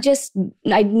before?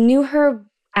 I knew her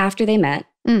after they met.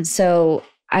 So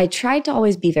I tried to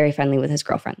always be very friendly with his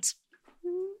girlfriends.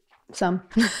 Some.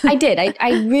 I did.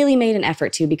 I really made an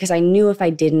effort to, because I knew if I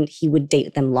didn't, he would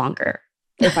date them longer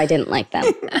if I didn't like them.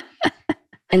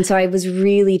 And so I was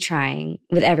really trying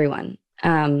with everyone.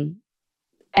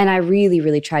 And I really,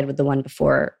 really tried with the one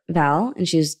before Val, and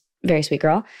she was a very sweet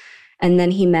girl. And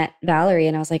then he met Valerie,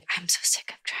 and I was like, I'm so sick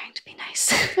of trying to be nice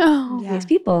to these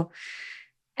people.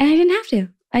 And I didn't have to.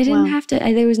 I didn't have to.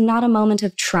 There was not a moment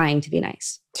of trying to be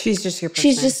nice. She's just your person.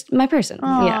 She's just my person.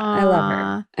 Aww. Yeah, I love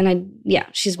her. And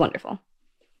she's wonderful.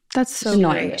 That's so she's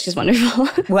annoying, but she's wonderful.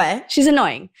 What? She's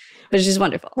annoying, but she's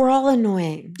wonderful. We're all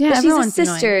annoying. Yeah, but she's a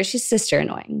sister. Annoying. She's sister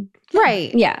annoying.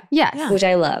 Right. Yeah. Yes. Yeah. Which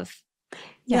I love.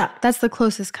 Yeah. That's the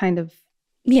closest kind of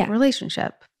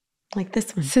relationship. Like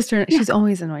this one. Sister, she's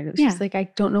always annoyed. She's Yeah. like, I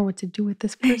don't know what to do with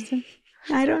this person.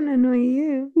 I don't annoy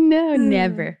you. No,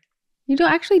 never. You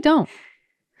don't.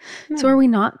 No. So are we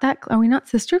not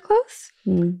sister close?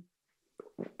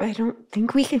 I don't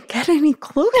think we can get any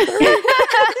closer.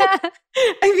 I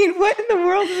mean, what in the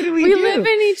world would we do? We live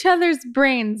in each other's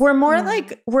brains. We're more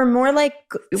like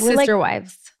sister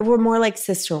wives. We're more like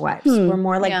sister wives. We're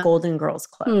more like Golden Girls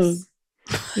close.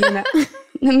 You know?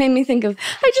 That made me think of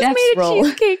I just Jeff's made a role.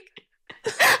 cheesecake.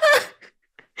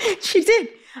 She did.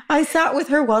 I sat with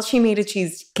her while she made a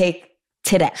cheesecake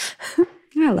today.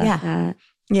 I love that.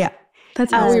 Yeah.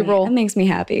 That's how we roll. That makes me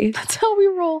happy. That's how we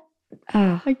roll.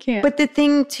 Oh. I can't. But the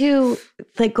thing too,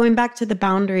 like going back to the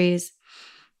boundaries,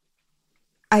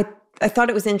 I thought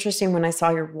it was interesting when I saw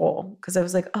your role because I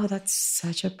was like, oh, that's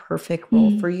such a perfect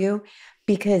role for you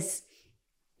because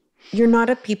you're not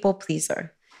a people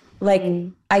pleaser. Like,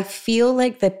 I feel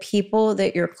like the people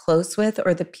that you're close with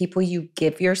or the people you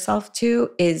give yourself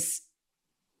to is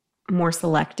more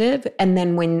selective. And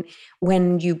then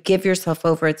when you give yourself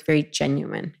over, it's very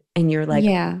genuine. And you're like,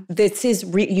 this is,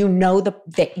 you know,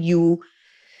 that you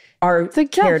are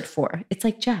cared for. It's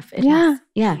like Jeff. Yeah.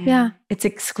 It's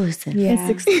exclusive. Yeah. It's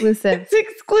exclusive. It's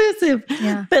exclusive.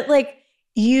 Yeah. But like,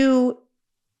 you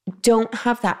don't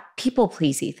have that people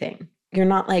pleasy thing. You're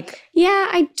not like... Yeah,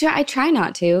 I try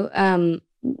not to.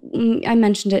 I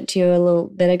mentioned it to you a little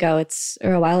bit ago.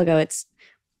 A while ago. It's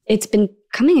been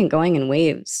coming and going in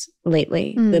waves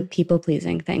lately, the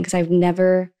people-pleasing thing. Because I've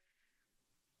never...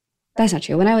 That's not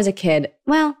true. When I was a kid...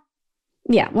 Well,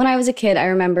 yeah. When I was a kid, I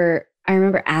remember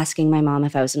asking my mom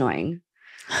if I was annoying.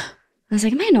 I was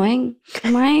like, am I annoying?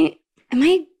 Am I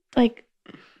like...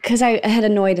 Because I had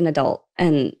annoyed an adult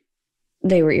and...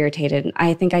 They were irritated. And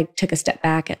I think I took a step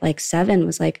back at like 7,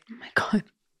 was like, oh my God,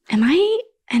 am I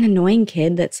an annoying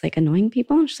kid that's like annoying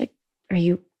people? And she's like,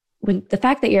 when the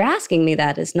fact that you're asking me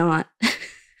that is not,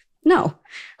 no,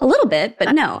 a little bit,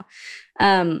 but no.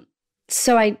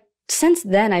 So since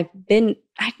then I'd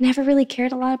never really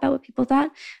cared a lot about what people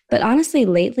thought. But honestly,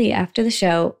 lately after the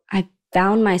show, I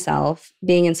found myself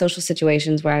being in social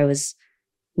situations where I was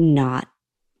not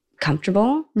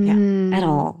comfortable at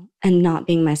all and not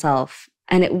being myself.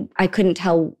 And I couldn't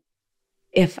tell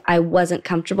if I wasn't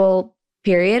comfortable,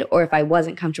 period, or if I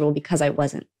wasn't comfortable because I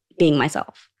wasn't being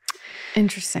myself.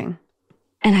 Interesting.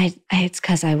 And it's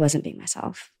because I wasn't being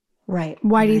myself. Right.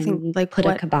 Why do you think, like, put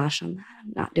a kibosh on that?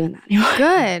 I'm not doing that anymore.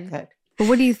 Good. But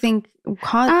what do you think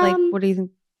caused, what do you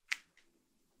think?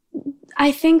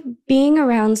 I think being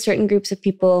around certain groups of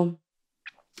people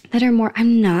that are more,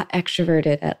 I'm not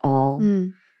extroverted at all.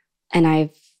 And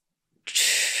I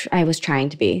was trying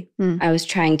to be. I was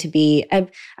trying to be.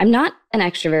 I'm not an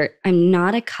extrovert. I'm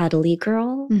not a cuddly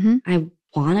girl. I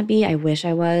want to be. I wish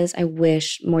I was. I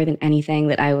wish more than anything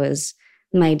that I was.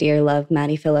 My dear love,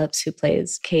 Maddie Phillips, who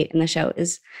plays Kate in the show,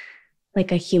 is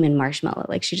like a human marshmallow.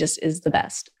 Like she just is the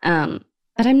best. But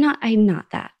I'm not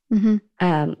that.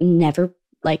 Never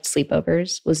liked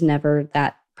sleepovers. Was never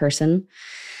that person.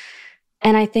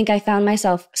 And I think I found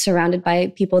myself surrounded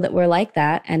by people that were like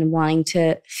that and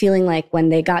feeling like when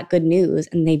they got good news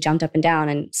and they jumped up and down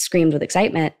and screamed with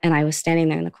excitement and I was standing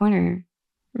there in the corner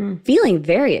feeling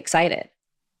very excited,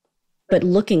 but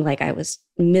looking like I was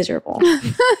miserable.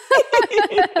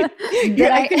 I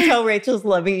can tell Rachel's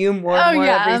loving you more and more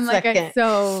every second.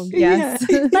 Yes.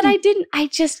 But I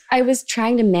was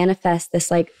trying to manifest this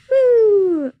like,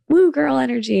 woo girl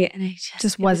energy. And I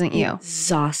just wasn't you.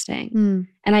 Exhausting.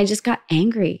 And I just got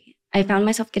angry. I found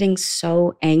myself getting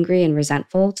so angry and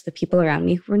resentful to the people around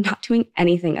me who were not doing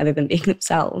anything other than being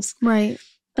themselves. Right.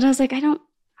 But I was like,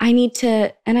 I need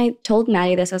to, and I told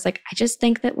Maddie this, I was like, I just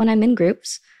think that when I'm in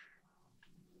groups,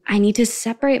 I need to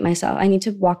separate myself. I need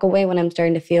to walk away when I'm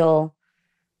starting to feel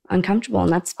uncomfortable,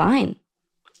 and that's fine.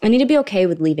 I need to be okay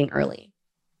with leaving early.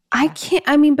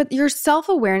 But your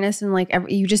self-awareness and like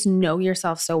you just know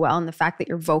yourself so well, and the fact that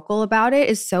you're vocal about it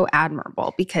is so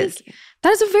admirable because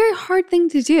that is a very hard thing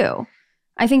to do,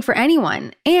 I think, for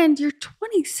anyone. And you're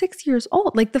 26 years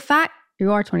old. Like the fact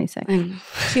you are 26.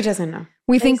 She doesn't know.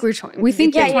 We think you're 20,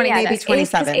 maybe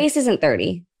 27. Ace isn't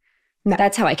 30. No.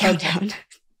 That's how I count down.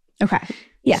 Okay.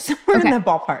 Yes. Somewhere in that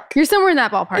ballpark. You're somewhere in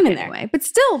that ballpark anyway.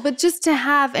 But just to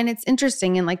have, and it's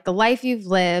interesting in like the life you've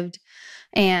lived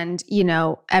and, you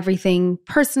know, everything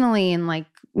personally and like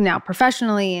now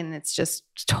professionally, and it's just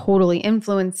totally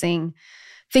influencing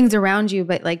things around you.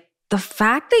 But like the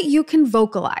fact that you can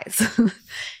vocalize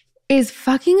is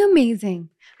fucking amazing.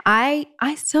 I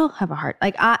still have a heart.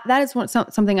 Like that is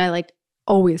something I like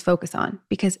always focus on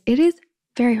because it is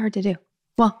very hard to do.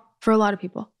 Well, for a lot of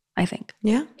people, I think.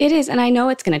 Yeah, it is. And I know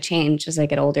it's going to change as I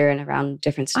get older and around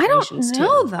different situations too. I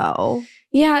don't know though.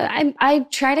 Yeah, I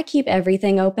try to keep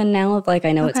everything open now of like,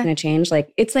 I know it's going to change.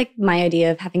 Like, it's like my idea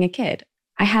of having a kid.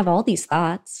 I have all these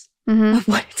thoughts of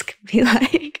what it's going to be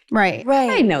like. Right.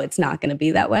 I know it's not going to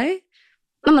be that way.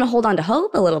 I'm going to hold on to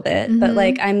hope a little bit, but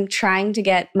like I'm trying to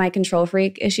get my control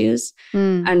freak issues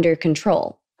under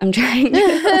control. I'm trying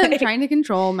to trying to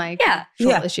control my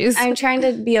control issues. I'm trying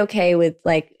to be okay with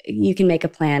like, you can make a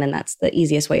plan and that's the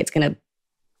easiest way it's going to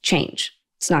change.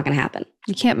 It's not going to happen.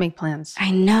 You can't make plans.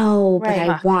 I know, but Right.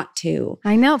 I want to.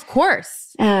 I know, of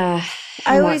course. I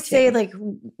always say, like,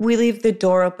 we leave the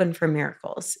door open for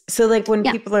miracles. So, like, when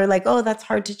people are like, oh, that's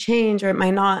hard to change or it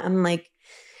might not, I'm like,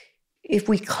 if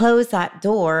we close that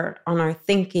door on our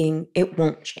thinking, it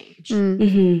won't change.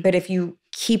 Mm-hmm. But if you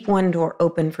keep one door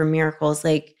open for miracles,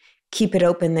 like, keep it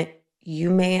open that you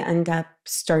may end up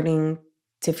starting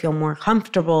to feel more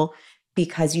comfortable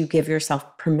because you give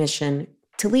yourself permission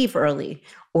to leave early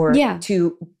or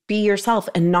to be yourself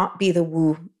and not be the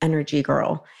woo energy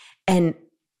girl. And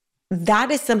that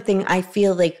is something I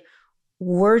feel like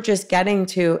we're just getting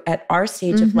to at our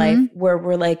stage of life where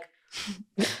we're like,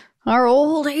 our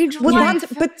old age of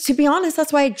life. But to be honest,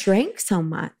 that's why I drank so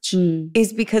much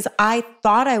is because I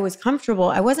thought I was comfortable.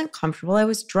 I wasn't comfortable. I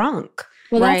was drunk.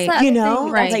 Well, that's Right. the You know?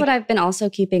 thing. That's Like- what I've been also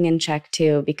keeping in check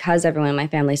too, because everyone in my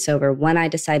family's sober. When I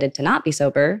decided to not be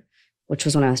sober, which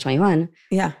was when I was 21,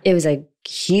 Yeah. it was a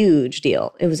huge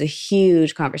deal. It was a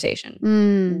huge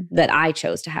conversation that I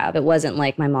chose to have. It wasn't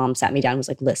like my mom sat me down and was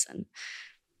like, listen.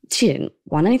 She didn't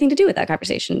want anything to do with that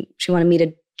conversation. She wanted me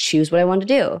to choose what I wanted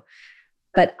to do.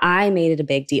 But I made it a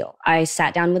big deal. I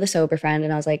sat down with a sober friend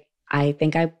and I was like, I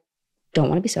think I don't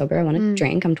want to be sober. I want to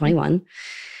drink. I'm 21.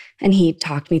 And he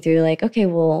talked me through like, okay,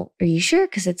 well, are you sure?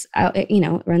 Because it's out, it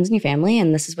runs in your family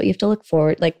and this is what you have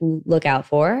to look out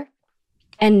for.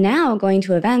 And now going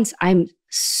to events, I'm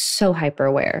so hyper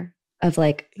aware of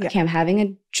like, okay, I'm having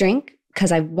a drink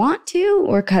because I want to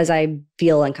or because I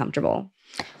feel uncomfortable.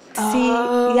 See,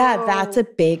 yeah, that's a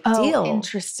big deal.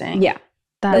 Interesting. Yeah.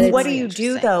 That's What do really you do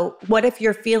interesting. though? What if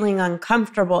you're feeling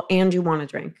uncomfortable and you want to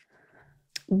drink?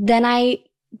 Then I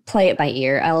play it by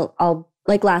ear. I'll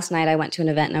like last night I went to an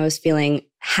event and I was feeling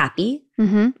happy.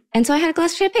 And so I had a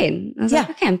glass of champagne. I was like,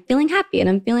 okay, I'm feeling happy and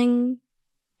I'm feeling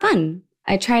fun.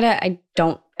 I try to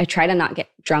not get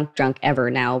drunk ever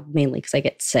now, mainly because I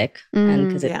get sick and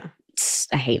because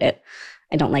I hate it.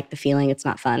 I don't like the feeling. It's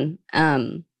not fun.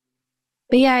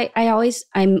 But yeah,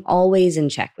 I'm always in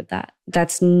check with that.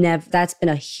 That's been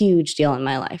a huge deal in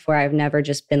my life where I've never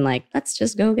just been like, let's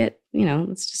just go get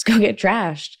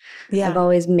trashed. Yeah. I've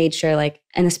always made sure like,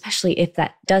 and especially if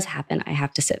that does happen, I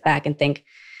have to sit back and think,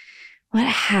 what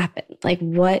happened? Like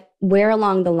where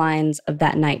along the lines of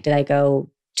that night did I go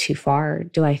too far?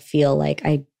 Do I feel like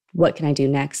what can I do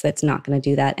next that's not going to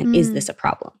do that? And is this a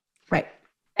problem? Right.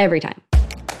 Every time.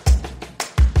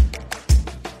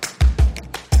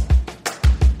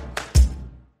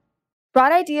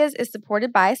 Broad Ideas is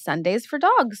supported by Sundays for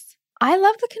Dogs. I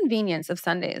love the convenience of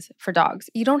Sundays for Dogs.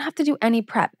 You don't have to do any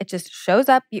prep. It just shows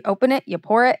up, you open it, you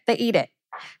pour it, they eat it.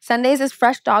 Sundays is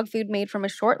fresh dog food made from a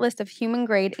short list of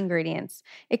human-grade ingredients.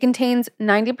 It contains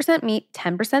 90% meat,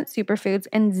 10% superfoods,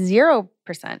 and 0%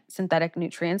 synthetic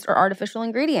nutrients or artificial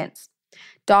ingredients.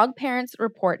 Dog parents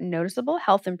report noticeable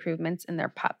health improvements in their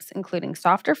pups, including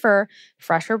softer fur,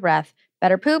 fresher breath,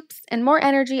 better poops, and more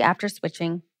energy after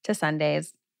switching to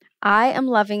Sundays. I am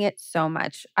loving it so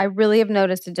much. I really have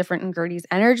noticed a difference in Gertie's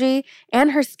energy and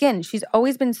her skin. She's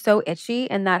always been so itchy,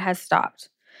 and that has stopped.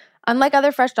 Unlike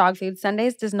other fresh dog food,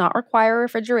 Sundays does not require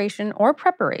refrigeration or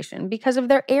preparation because of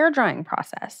their air drying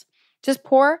process. Just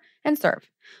pour and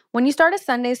serve. When you start a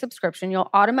Sunday subscription,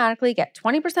 you'll automatically get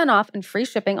 20% off and free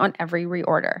shipping on every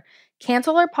reorder.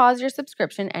 Cancel or pause your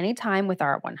subscription anytime with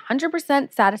our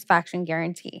 100% satisfaction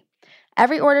guarantee.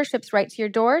 Every order ships right to your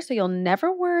door, so you'll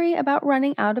never worry about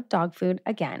running out of dog food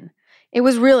again. It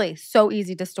was really so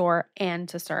easy to store and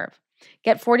to serve.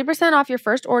 Get 40% off your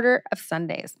first order of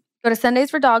Sundays. Go to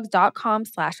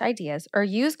sundaysfordogs.com/ideas or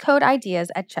use code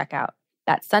IDEAS at checkout.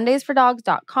 That's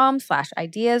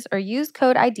sundaysfordogs.com/ideas or use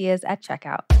code IDEAS at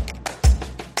checkout.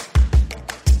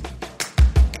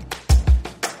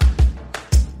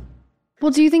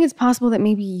 Well, do you think it's possible that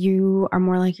maybe you are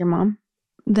more like your mom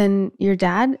than your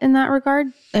dad in that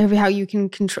regard? How you can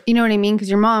control, you know what I mean? Because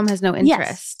your mom has no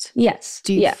interest. Yes.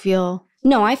 Do you feel?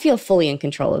 No, I feel fully in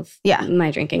control of my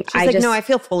drinking. I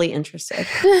feel fully interested.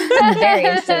 I'm very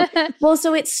interested. Well,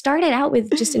 so it started out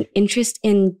with just an interest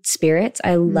in spirits.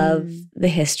 I love the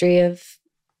history of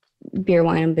beer,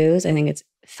 wine, and booze. I think it's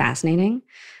fascinating.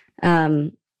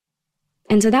 And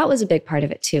so that was a big part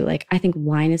of it too. Like, I think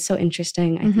wine is so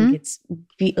interesting. I think it's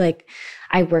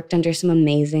I worked under some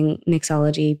amazing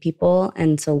mixology people.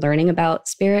 And so learning about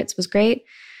spirits was great.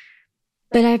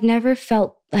 But I've never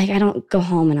felt like I don't go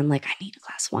home and I'm like, I need a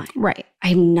glass of wine. Right.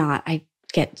 I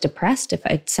get depressed if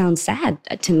it sounds sad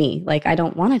to me. Like, I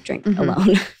don't want to drink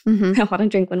alone. I want to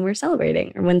drink when we're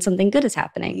celebrating or when something good is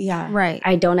happening. Yeah. Right.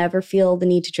 I don't ever feel the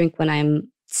need to drink when I'm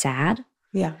sad.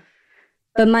 Yeah.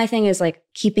 But my thing is like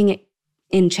keeping it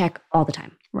in check all the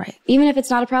time. Right. Even if it's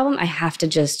not a problem, I have to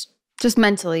just Just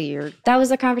mentally, that was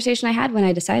the conversation I had when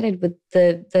I decided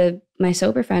with my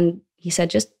sober friend. He said,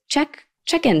 just check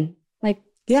in. Like,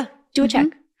 do a check.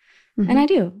 And I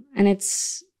do. And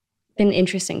it's been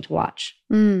interesting to watch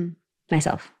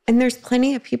myself. And there's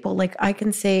plenty of people, like I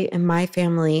can say in my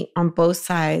family on both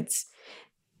sides,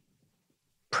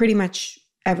 pretty much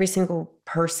every single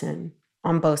person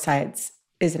on both sides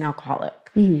is an alcoholic.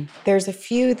 There's a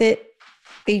few that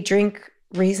they drink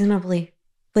reasonably,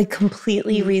 like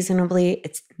completely reasonably.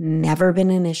 It's never been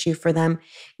an issue for them.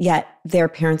 Yet their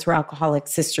parents were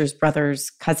alcoholics, sisters, brothers,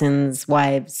 cousins,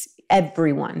 wives,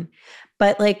 everyone.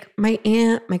 But like my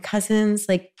aunt, my cousins,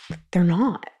 like they're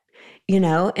not, you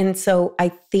know? And so I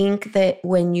think that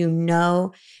when you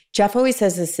know, Jeff always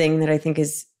says this thing that I think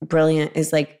is brilliant,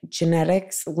 is like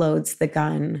genetics loads the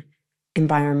gun,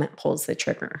 environment pulls the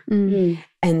trigger.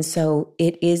 And so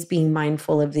it is being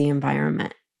mindful of the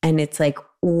environment. And it's like,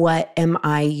 what am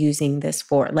I using this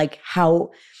for? Like how,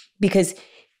 because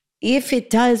if it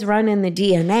does run in the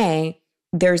DNA,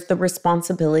 there's the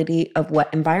responsibility of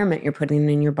what environment you're putting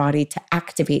in your body to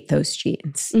activate those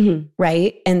genes,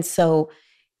 right? And so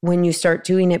when you start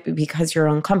doing it because you're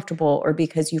uncomfortable or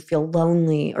because you feel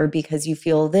lonely or because you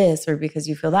feel this or because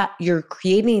you feel that, you're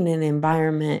creating an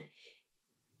environment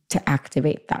to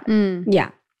activate that.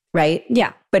 Yeah. Right?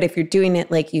 Yeah. But if you're doing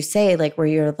it like you say, like where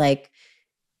you're like,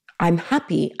 I'm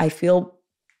happy, I feel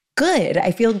good,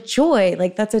 I feel joy,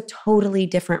 like that's a totally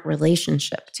different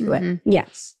relationship to it.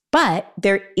 Yes. But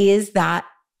there is that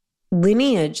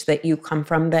lineage that you come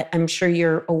from that I'm sure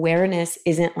your awareness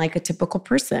isn't like a typical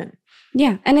person.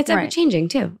 Yeah. And it's ever changing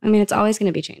too. I mean, it's always going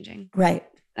to be changing. Right.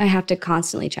 I have to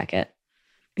constantly check it.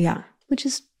 Yeah. Which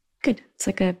is good. It's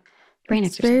like a brain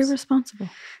exercise. very responsible.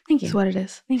 Thank you. That's what it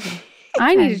is. Thank you.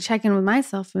 I need to check in with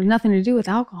myself. It has nothing to do with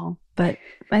alcohol, but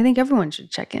I think everyone should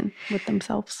check in with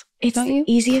themselves. It's don't the you?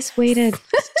 easiest way to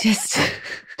just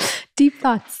deep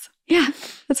thoughts. Yeah.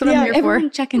 That's what I'm here everyone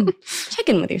for. check in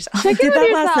with yourself. I did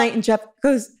that last night and Jeff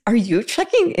goes, are you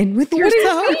checking in with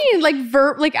yourself? What do you mean?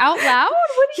 Like out loud?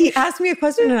 He asked me a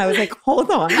question and I was like,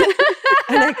 hold on.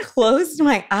 And I closed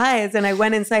my eyes and I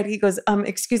went inside. He goes,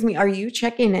 excuse me, are you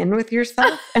checking in with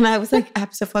yourself? And I was like,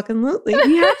 abso-fucking-lutely.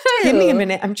 You have to. Give me a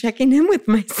minute. I'm checking in with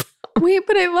myself. Wait,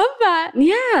 but I love that.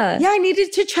 Yeah. Yeah, I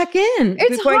needed to check in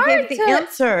It's before I hard gave the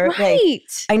answer. Right. Like,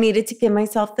 I needed to give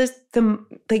myself the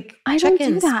I don't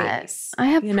check-in do that. space. I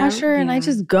have you know? pressure and I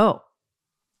just go.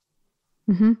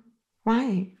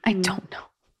 Why? I don't know.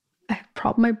 I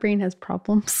have my brain has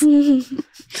problems.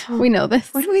 We know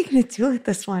this. What are we going to do with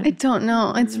this one? I don't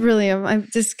know. It's really, I'm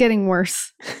just getting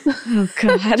worse. Oh,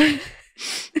 God.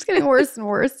 It's getting worse and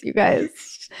worse, you guys.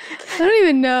 I don't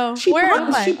even know. She Where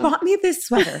am I? bought me this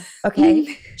sweater,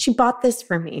 okay? She bought this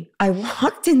for me. I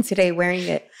walked in today wearing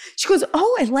it. She goes,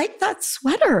 oh, I like that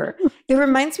sweater. It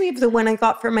reminds me of the one I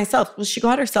got for myself. Well, she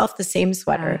got herself the same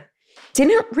sweater.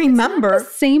 Didn't remember. It's not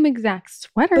the same exact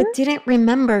sweater. But didn't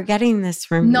remember getting this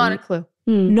for me. Not a clue.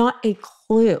 Not a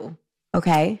clue,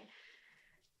 okay?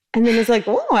 And then it's like,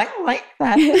 oh, I like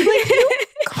that. I'm like, you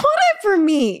got it for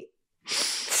me.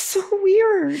 So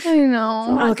weird. I know.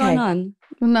 What's Okay. going on?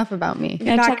 Enough about me.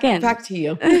 Yeah, check in. Back to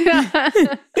you.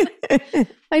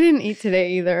 I didn't eat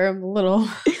today either. I'm a little.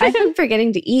 I've been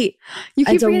forgetting to eat. You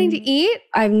keep It's a- forgetting to eat?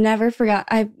 I've never forgot.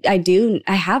 I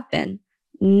have been.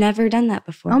 Never done that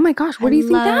before. Oh my gosh. What do you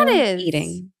think that is?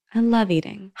 Eating. I love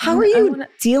eating. How are you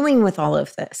dealing with all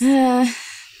of this?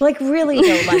 Like really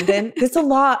though, London? It's a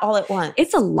lot all at once.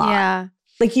 It's a lot. Yeah.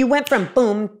 Like you went from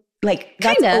boom, like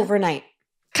that's Kinda. overnight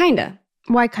Kinda.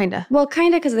 Why kinda? Well,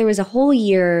 kinda because there was a whole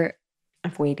year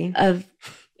of waiting.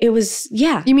 it was,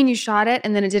 yeah. You mean you shot it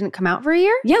and then it didn't come out for a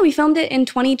year? Yeah, we filmed it in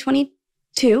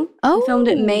 2022. Oh. We filmed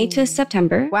it May to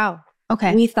September. Wow.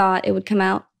 Okay. We thought it would come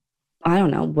out, I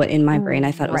don't know what in my brain.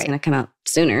 I thought it was Right. going to come out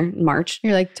sooner, March.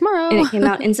 You're like, tomorrow. And it came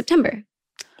out in September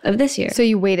of this year. So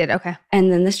you waited. Okay.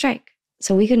 And then the strike.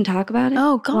 So we couldn't talk about it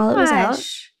Oh, gosh. while it was out,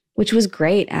 which was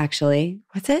great, actually.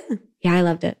 What's it? Yeah, I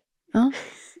loved it. Oh.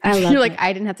 I loved You're like, it.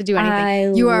 I didn't have to do anything.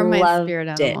 I You are my loved spirit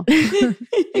it. animal.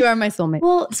 You are my soulmate.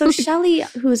 Well, so Shelly,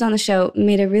 who was on the show,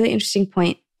 made a really interesting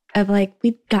point of like,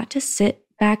 we got to sit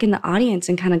back in the audience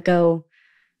and kind of go,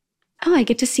 oh, I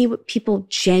get to see what people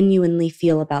genuinely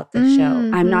feel about this show.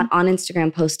 I'm not on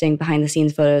Instagram posting behind the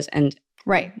scenes photos and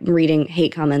Right. reading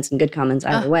hate comments and good comments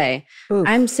either way. Oof.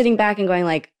 I'm sitting back and going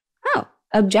like, oh,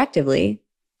 objectively,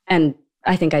 and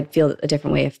I think I'd feel a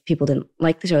different way if people didn't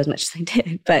like the show as much as I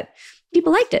did, but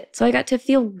people liked it. So I got to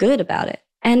feel good about it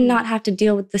and not have to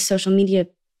deal with the social media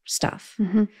stuff.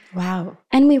 Mm-hmm. Wow.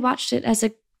 And we watched it as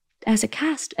a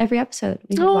cast every episode.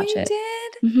 We would Oh, watch you it.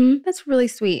 did? Mm-hmm. That's really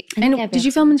sweet. I think And every did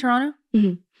you film in Toronto?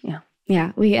 Mm-hmm. Yeah.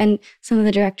 Yeah. And some of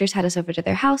the directors had us over to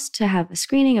their house to have a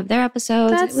screening of their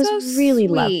episodes. That's it was so really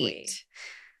sweet. lovely.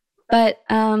 But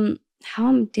how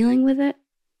I'm dealing with it,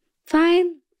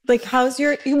 fine. Like, how's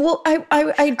your? Well, I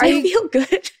I feel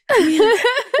good.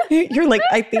 You're like,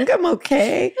 I think I'm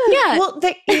okay. Yeah. Well,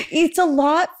 it's a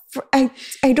lot. I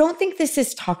don't think this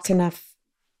is talked enough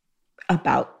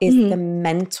about is the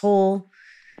mental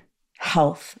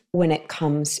health when it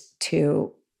comes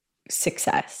to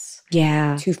success.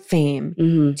 Yeah. To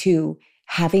fame, to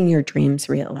having your dreams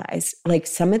realized. Like,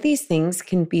 some of these things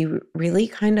can be really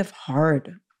kind of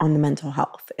hard on the mental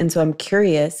health. And so I'm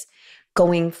curious,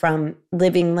 going from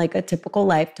living like a typical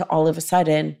life to all of a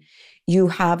sudden you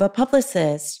have a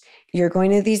publicist, you're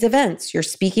going to these events, you're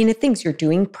speaking at things, you're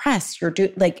doing press, you're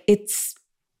doing like, it's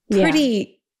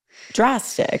pretty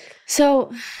drastic.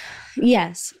 So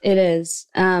yes, it is.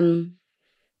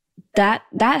 That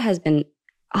has been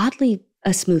oddly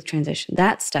a smooth transition.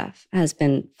 That stuff has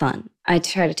been fun. I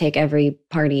try to take every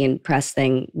party and press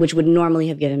thing, which would normally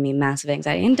have given me massive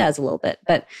anxiety and does a little bit,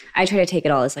 but I try to take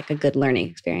it all as like a good learning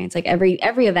experience. Like every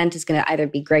event is going to either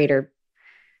be great or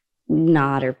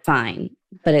not or fine,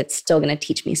 but it's still going to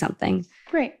teach me something.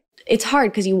 Right. It's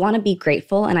hard because you want to be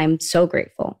grateful, and I'm so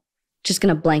grateful. Just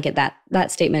going to blanket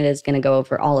that statement is going to go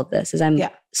over all of this, is I'm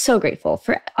so grateful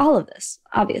for all of this,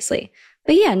 obviously.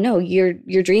 But yeah, no, your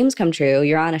dreams come true.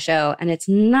 You're on a show, and it's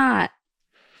not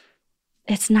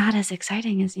as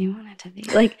exciting as you want it to be.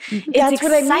 Like, that's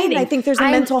what I mean. I think there's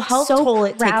a mental health toll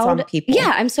it takes on people.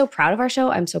 Yeah, I'm so proud of our show.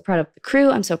 I'm so proud of the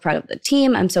crew. I'm so proud of the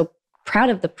team. I'm so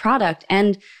proud of the product,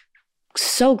 and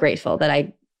so grateful that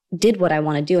I did what I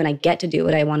want to do, and I get to do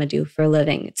what I want to do for a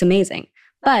living. It's amazing.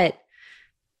 But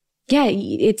yeah,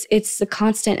 it's the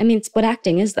constant, I mean, it's what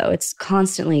acting is, though. It's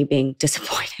constantly being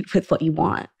disappointed with what you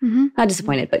want. Not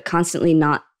disappointed, but constantly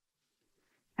not.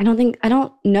 I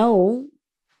don't know,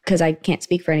 because I can't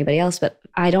speak for anybody else, but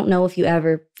I don't know if you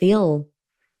ever feel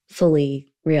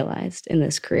fully realized in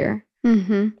this career,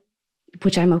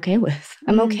 which I'm okay with.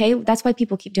 I'm okay. That's why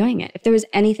people keep doing it. If there was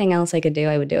anything else I could do,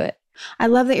 I would do it. I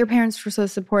love that your parents were so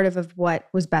supportive of what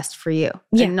was best for you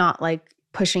and not like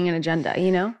pushing an agenda,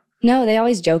 you know? No, they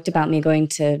always joked about me going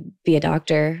to be a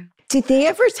doctor. Did they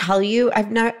ever tell you,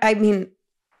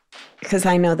 because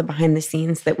I know the behind the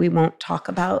scenes that we won't talk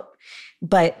about,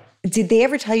 but did they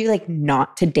ever tell you like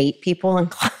not to date people in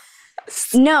class?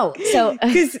 No. So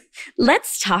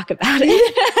let's talk about it.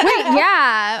 Wait,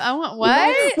 yeah. I want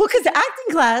what? Well, because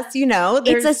acting class, you know,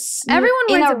 everyone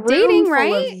winds up dating,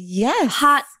 right? Yes.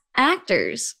 Hot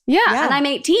actors. Yeah. And I'm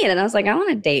 18 and I was like, I want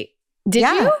to date. Did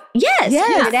you? Yes.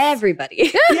 Did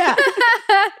everybody. Yeah.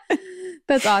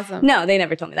 That's awesome. No, they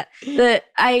never told me that.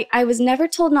 I was never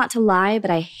told not to lie,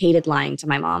 but I hated lying to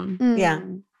my mom. Yeah.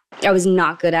 I was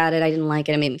not good at it. I didn't like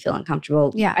it. It made me feel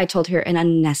uncomfortable. Yeah. I told her an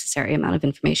unnecessary amount of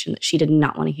information that she did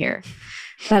not want to hear.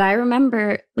 But I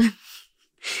remember the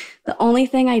only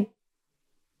thing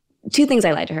two things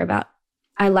I lied to her about.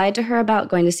 I lied to her about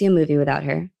going to see a movie without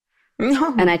her.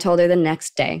 And I told her the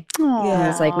next day. I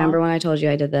was like, remember when I told you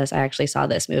I did this? I actually saw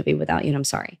this movie without you, and I'm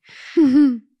sorry.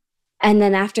 And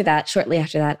then after that, shortly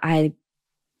after that, I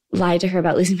lied to her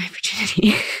about losing my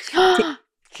virginity.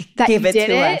 That Give it did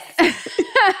to it?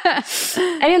 us.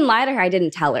 I didn't lie to her. I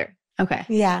didn't tell her. Okay.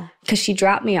 Yeah. Because she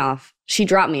dropped me off. She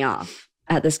dropped me off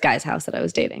at this guy's house that I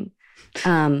was dating.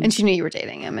 And she knew you were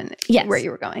dating him and where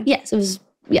you were going. Yes, it was,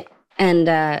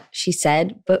 And she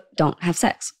said, but don't have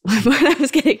sex. When I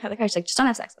was getting out of the car, she's like, just don't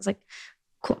have sex. I was like,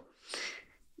 cool.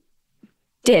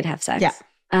 Did have sex. Yeah.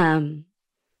 And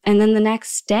then the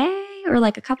next day, or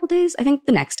like a couple days, I think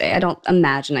the next day, I don't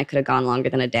imagine I could have gone longer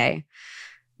than a day.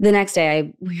 The next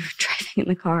day, we were driving in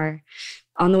the car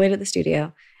on the way to the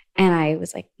studio. And I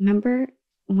was like, remember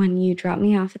when you dropped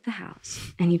me off at the house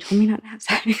and you told me not to have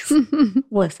sex?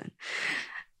 Listen,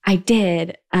 I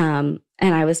did. And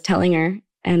I was telling her,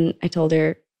 and I told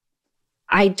her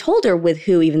with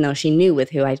who, even though she knew with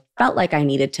who. I felt like I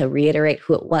needed to reiterate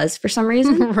who it was for some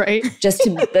reason. Right. Just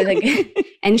to, like,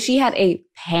 and she had a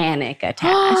panic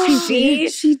attack.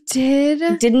 She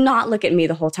did not look at me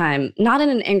the whole time. Not in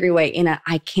an angry way,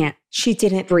 She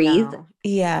didn't breathe. know.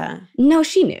 Yeah. No,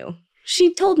 she knew.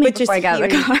 She told me before I got out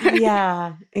of the car.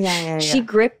 Yeah. She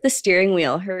gripped the steering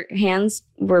wheel. Her hands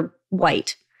were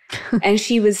white. And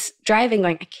she was driving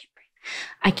going,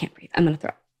 I can't breathe. I'm going to throw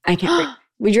up. I can't breathe.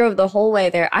 We drove the whole way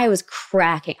there. I was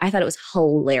cracking. I thought it was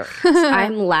hilarious.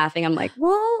 I'm laughing. I'm like,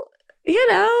 well,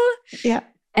 you know. Yeah.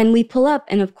 And we pull up,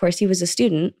 and of course, he was a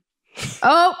student.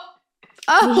 Oh,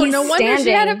 no wonder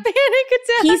she had a panic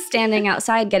attack. He's standing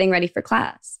outside getting ready for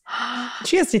class.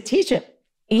 She has to teach it.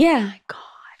 Yeah. Oh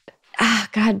my God.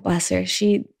 God bless her.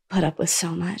 She put up with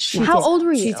so much. How old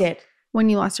were you? She did. when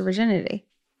you lost your virginity?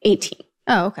 18.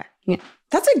 Oh, okay. Yeah.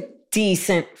 That's a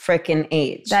decent freaking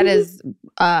age. That is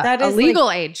That a is legal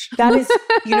like- age. That is,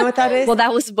 you know what that is? Well,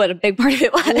 that was what a big part of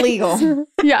it was. legal.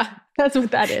 Yeah, that's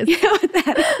what that is. You know what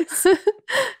that is?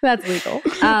 That's legal.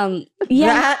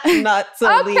 Yeah. That, not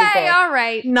so Okay, legal. all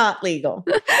right. Not legal.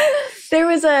 There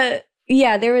was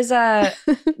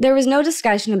no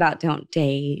discussion about don't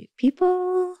date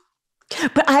people.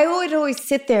 But I would always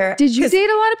sit there. Did you 'cause date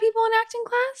a lot of people in acting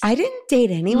class? I didn't date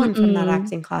anyone from that Mm-mm.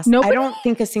 acting class. Nobody? I don't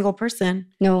think a single person.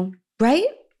 No. Right?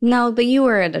 No, but you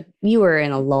were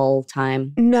in a lull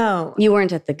time. No. You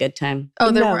weren't at the good time.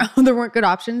 Oh, there, No. there weren't good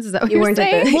options? Is that what You you're weren't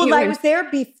at saying? the- Well, You I were- was there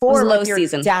before It was low with your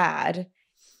season. dad.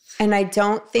 And I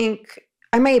don't think,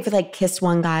 I might have like kissed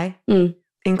one guy Mm.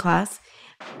 in class.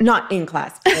 Not in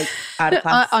class, but like out of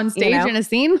class. On stage in a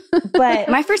scene? But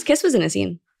My first kiss was in a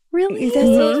scene. Really? that's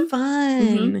so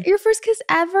fun. Your first kiss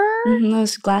ever? Mhm, that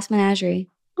was Glass Menagerie.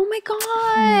 Oh my gosh.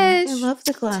 I love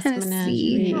the glass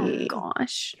Tennessee. menagerie. Oh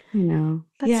gosh. I know.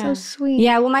 That's Yeah. so sweet.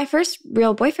 Yeah, well, my first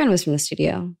real boyfriend was from the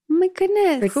studio Oh my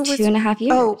goodness. for 2.5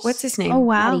 years. Oh, what's his name? Oh,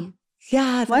 wow. Maddie.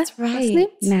 Yeah, What? that's What's right. his name?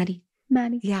 Maddie.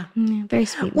 Maddie. Yeah. Yeah, very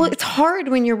sweet. Well, man. it's hard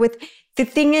when you're with, the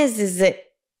thing is that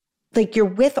like you're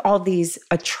with all these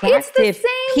attractive It's the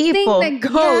same people. thing that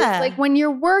goes. Yeah. Like when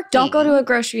you're working. Don't go to a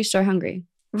grocery store hungry.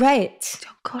 Right.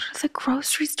 Don't go to the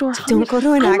grocery store. Don't go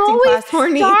to an I'm acting always class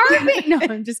horny. starving. No,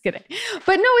 I'm just kidding.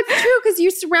 But no, it's true because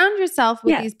you surround yourself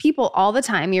with Yeah. these people all the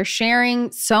time. You're sharing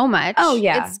so much. Oh,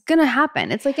 yeah. It's going to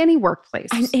happen. It's like any workplace.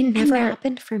 It never there-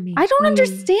 happened for me. I don't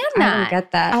understand I that. don't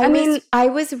get that. I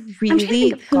was trying to really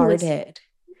think of who was- guarded.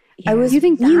 Yeah. I was You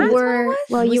think really- that's you what it were was?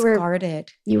 well, I you was were guarded.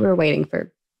 you were waiting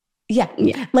for Yeah.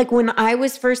 yeah. Like when I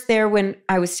was first there, when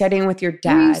I was studying with your Were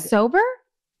you dad, sober?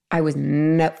 I was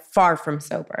far from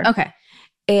sober. Okay.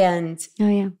 And Oh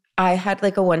yeah. I had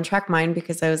like a one-track mind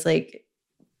because I was like,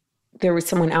 there was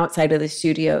someone outside of the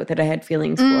studio that I had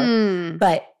feelings for. Mm.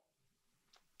 But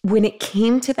when it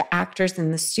came to the actors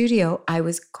in the studio, I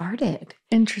was guarded.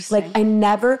 Interesting. Like I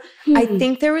never, I Hmm.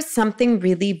 think there was something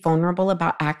really vulnerable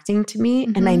about acting to me.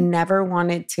 And I never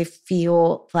wanted to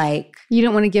feel like, you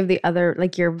don't want to give the other,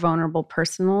 like your vulnerable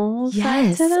personal side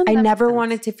yes, to them? I That never makes sense.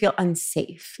 wanted to feel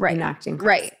unsafe Right. in acting class.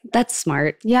 Right. That's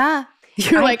smart. Yeah.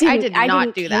 You're like, I did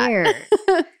not do that.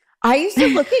 I used to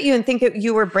look at you and think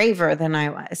you were braver than I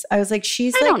was. I was like,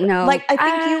 she's I like, don't know. like, I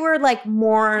think you were like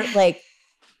more like,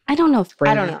 I don't know if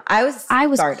I don't know. I was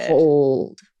guarded.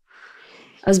 cold.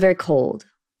 I was very cold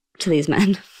to these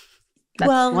men. That's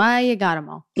Well- why you got them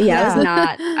all. Yeah, I Yeah.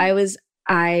 was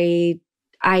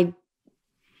not.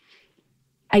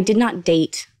 I did not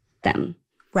date them.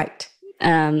 Right.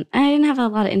 I didn't have a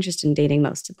lot of interest in dating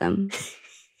most of them.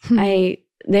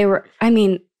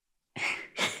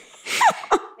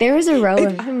 There was a row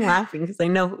of I'm laughing because I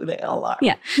know who they all are.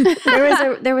 Yeah.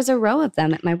 there was a row of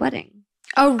them at my wedding.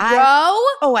 A row?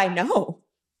 Oh, I know.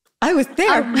 I was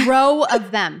there. A row of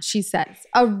them, she says.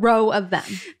 A row of them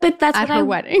But that's at what her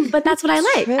wedding. But that's what I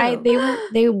like. True.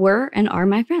 They were and are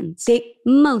my friends. They,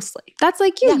 Mostly. That's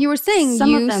like you. Yeah. You were saying Some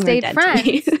you of them stayed are dead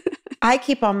to me. friends. I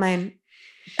keep all mine.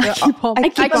 I keep all, I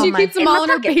keep all she mine keeps them in all my in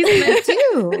her pocket. basement. I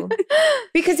do.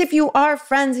 Because if you are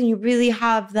friends and you really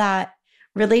have that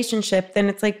relationship, then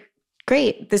it's like,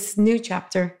 great, this new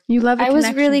chapter. You love a I was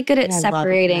connection. really good at Yeah, I love a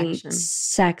separating connection.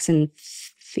 sex and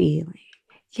feeling.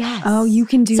 Yes. Oh, you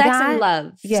can do Sex that? and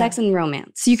love. Yeah. Sex and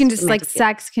romance. So you can just like Romantic feeling.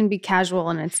 sex can be casual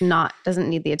and it's not, doesn't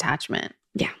need the attachment.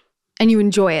 Yeah. And you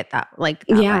enjoy it that way.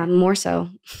 Yeah, more so.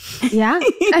 Yeah.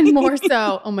 And more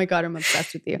so. Oh my God, I'm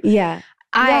obsessed with you. Yeah.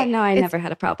 I it's- never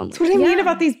had a problem with That's what I mean Yeah.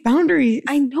 about these boundaries.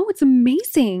 I know it's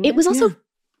amazing. It was also, Yeah.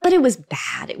 but it was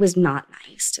bad. It was not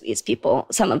nice to these people,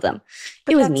 some of them.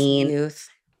 But it was that's mean. Youth.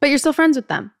 But you're still friends with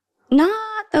them.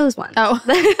 Not those ones. Oh.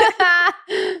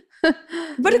 But,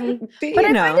 But you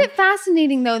I know, find it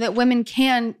fascinating though that women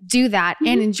can do that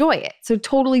and enjoy it. So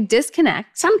totally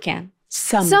disconnect. Some can.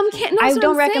 some can't. No, I that's what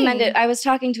don't I'm recommend saying. it. I was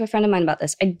talking to a friend of mine about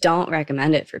this. I don't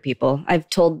recommend it for people. I've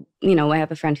told, I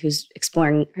have a friend who's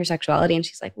exploring her sexuality and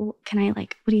she's like, well, can I what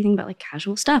do you think about like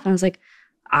casual stuff? And I was like,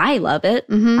 I love it.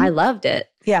 Mhm. I loved it.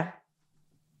 Yeah.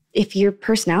 If your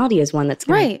personality is one that's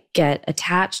going Right. to get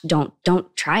attached, don't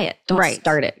try it. Don't Right.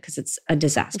 start it because it's a If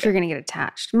disaster. you're gonna get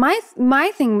attached.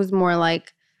 My thing was more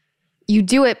like you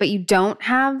do it, but you don't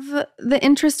have the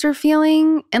interest or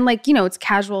feeling, and it's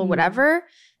casual, whatever.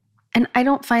 And I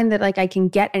don't find that like I can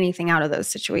get anything out of those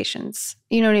situations.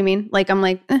 You know what I mean? Like I'm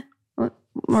like, well,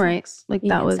 all right, like You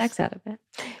that get was sex out of it.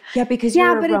 Yeah, because Yeah,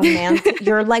 you're a but it- romantic.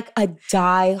 You're like a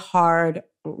die-hard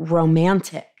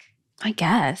romantic. I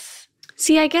guess.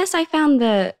 See, I guess I found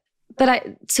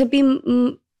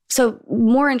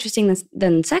more interesting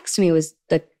than sex to me was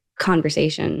the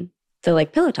conversation, the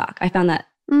like pillow talk. I found that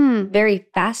very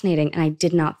fascinating, and I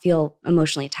did not feel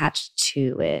emotionally attached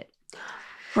to it.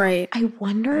 Right. I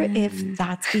wonder if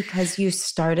that's because you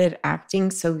started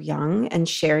acting so young and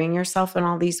sharing yourself in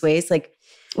all these ways. Like,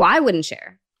 well, I wouldn't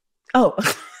share. Oh.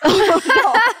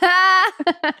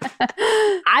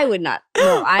 I would not.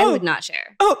 No, I would not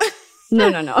share. Oh. No.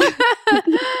 No,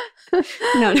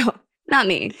 not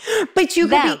me. But you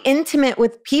could be intimate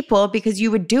with people because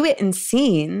you would do it in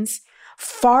scenes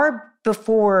far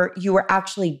before you were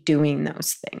actually doing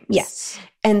those things. Yes.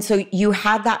 And so you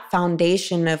had that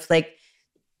foundation of like,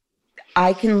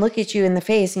 I can look at you in the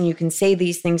face and you can say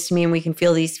these things to me and we can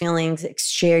feel these feelings,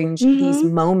 exchange these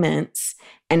moments,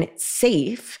 and it's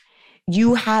safe.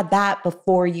 You had that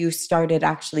before you started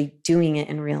actually doing it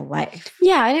in real life.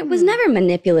 Yeah, and it was never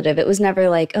manipulative. It was never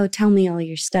like, oh, tell me all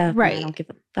your stuff. Right. I don't give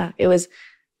a fuck. It was,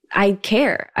 I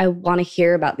care. I want to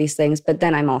hear about these things, but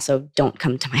then I'm also, don't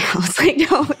come to my house. Like,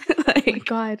 don't. Like, Oh my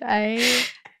God,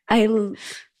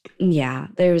 yeah,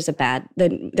 there was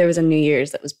a New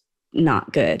Year's that was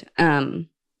not good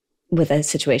with a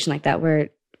situation like that where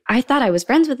I thought I was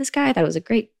friends with this guy. I thought it was a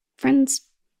great friends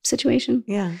situation.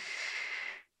 Yeah.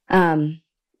 And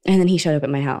then he showed up at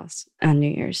my house on New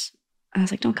Year's. I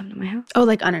was like, don't come to my house. Oh,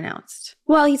 like unannounced.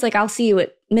 Well, he's like, I'll see you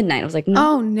at midnight. I was like,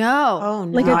 no. Oh no. Oh,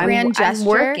 no. Like a grand gesture. I'm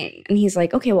working. And he's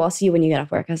like, okay, well, I'll see you when you get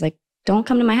off work. I was like, don't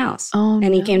come to my house. Oh,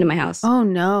 and he no. came to my house. Oh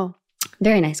no.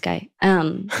 Very nice guy.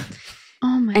 Oh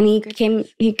my. And goodness.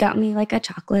 he got me like a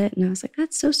chocolate, and I was like,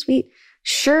 that's so sweet.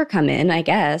 Sure, come in, I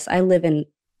guess. I lived in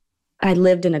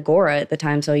Agora at the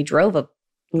time, so he drove a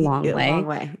long way. Long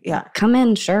way, yeah. Come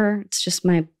in, sure. It's just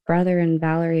my brother and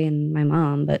Valerie and my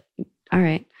mom, but all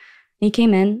right. He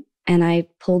came in, and I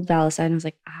pulled Val aside, and I was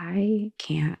like, I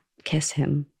can't kiss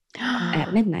him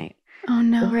at midnight. Oh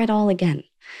no. Or at all again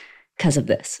because of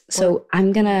this. So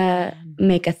I'm going to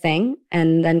make a thing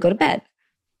and then go to bed.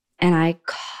 And I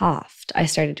coughed. I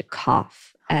started to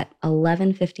cough at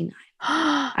 11:59.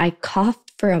 I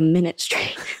coughed for a minute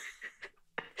straight.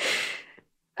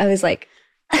 I was like,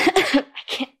 I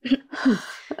can't.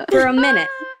 For a minute.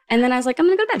 And then I was like, I'm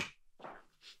going to go to bed.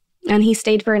 And he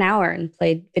stayed for an hour and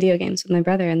played video games with my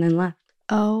brother and then left.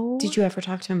 Oh. Did you ever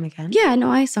talk to him again? Yeah, no,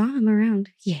 I saw him around.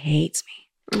 He hates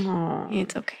me. Oh,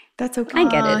 It's okay. that's okay. I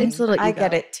get it. It's a little I ego.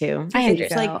 get it too. I It's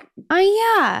understand. like,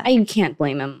 Yeah. I can't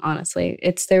blame him, honestly.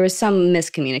 There was some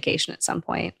miscommunication at some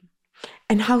point.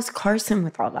 and how's Carson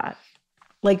with all that?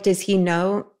 Like, does he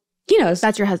know? He knows.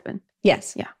 That's your husband.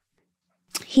 Yes. Yeah.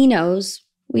 He knows.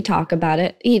 We talk about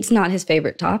it. It's not his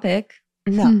favorite topic.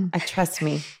 No, I trust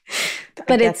me.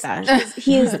 But I it's get that.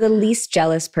 he is the least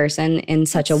jealous person in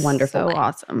such a wonderful So way.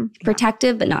 awesome.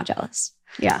 Protective, but not jealous.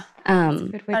 Yeah.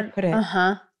 Good way to put it.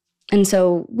 Uh-huh. And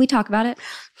so we talk about it.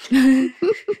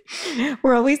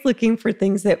 We're always looking for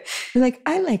things that we're like,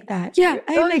 I like that. Yeah.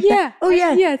 I Oh, like yeah. that. Oh,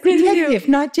 yeah. Yes, me too. Protective,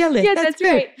 not jealous. Yeah, that's that's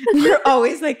good. We're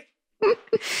always like,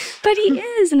 But he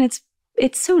is, and it's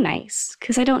so nice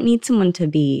because I don't need someone to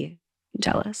be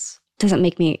jealous. It doesn't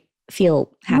make me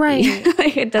feel happy. Right.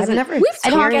 Like, it doesn't. never I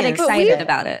don't get experienced excited it.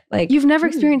 about it. Like You've never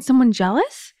experienced someone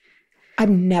jealous? I've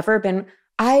never been.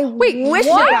 I Wait, wish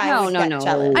what? that I would No, get no.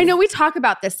 jealous. I know we talk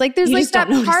about this. Like, there's You like just don't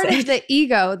that part notice of the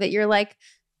ego that you're like,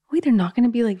 wait, they're not going to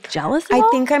be like jealous at I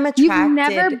all? think I'm You've attracted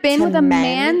never been to with a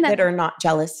men man that- are not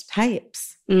jealous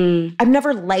types. Mm. I've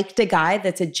never liked a guy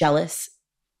that's a jealous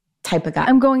type of guy.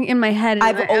 I'm going in my head. and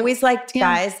I've I'm- always liked yeah.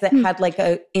 guys that had like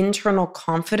a internal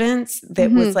confidence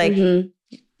that was like, Mhm.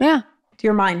 Yeah.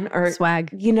 you're mine, or Swag.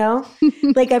 you know,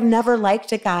 like I've never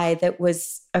liked a guy that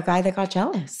was a guy that got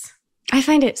jealous. I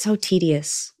find it so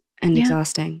tedious and Yeah.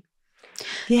 exhausting.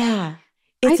 Yeah,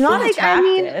 it's I feel not like,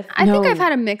 attractive. I think No. I've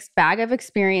had a mixed bag. I've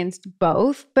experienced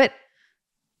both, but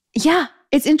yeah,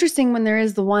 it's interesting when there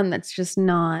is the one that's just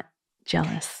not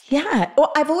jealous. Yeah.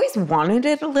 Well, I've always wanted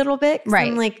it a little bit. 'Cause Right.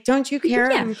 I'm like, don't you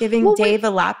care? Yeah. I'm giving Well, Dave a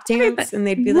lap dance. And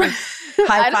they'd be like, I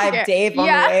high don't five care. Dave on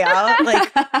Yeah. the way out.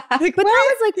 Like, But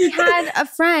that was like, we had a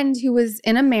friend who was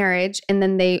in a marriage and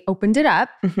then they opened it up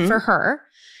Mhm. for her.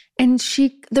 And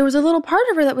there was a little part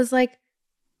of her that was like,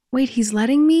 wait, he's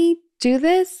letting me do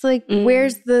this? Like, Mm.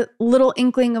 where's the little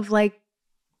inkling of like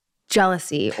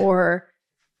jealousy or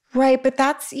right. But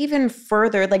that's even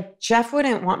further. Like, Jeff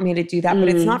wouldn't want me to do that, but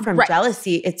it's not from Right.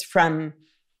 jealousy. It's from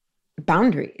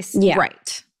boundaries. Yeah.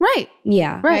 right. Right.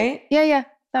 Yeah. Right. Right? Yeah, yeah.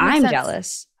 That makes I'm sense.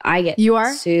 jealous. I get You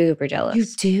are? super jealous. You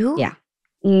do? Yeah.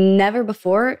 Never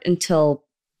before until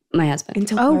my husband.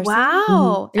 Until Oh, Carson?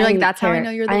 wow. You're I like, didn't that's how I care- know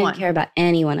you're the I didn't one. care about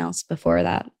anyone else before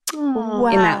that.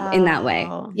 Aw. In that way.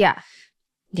 Wow. Yeah.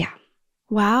 Yeah.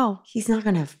 Wow. He's not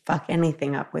going to fuck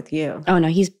anything up with you. Oh no,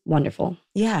 he's wonderful.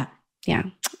 Yeah. Yeah.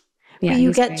 Yeah, you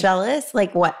he's get great. jealous?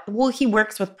 Like what? Well, he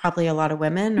works with probably a lot of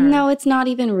women. Or? No, it's not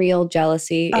even real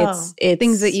jealousy. Oh. It's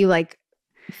Things that you like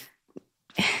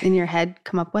in your head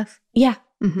come up with. Yeah.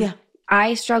 Mhm. Yeah.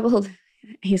 I struggled.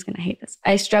 He's going to hate this.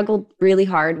 I struggled really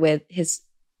hard with his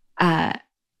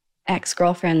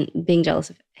ex-girlfriend being jealous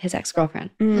of his ex-girlfriend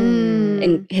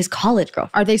and his college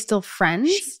girlfriend. Are they still friends?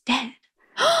 She's dead.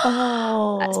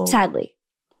 Oh. Sadly.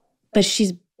 But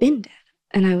she's been dead.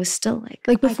 And I was still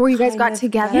like before you guys got kind of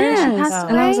together, get she it. passed So-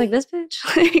 and I was away? like, this bitch.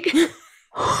 Like,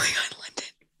 oh my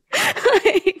God,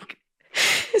 London. like,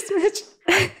 This bitch.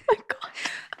 Oh my God.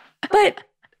 but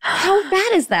how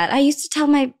bad is that?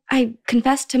 I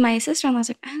confessed to my sister and I was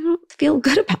like, I don't feel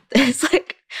good about this.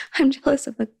 Like, I'm jealous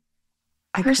of the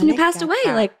I person who kinda passed get away.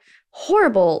 that. Like,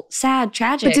 horrible, sad,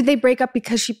 tragic. But did they break up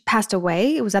because she passed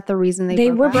away? Was that the reason They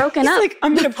they were broke up? broken He's up. like,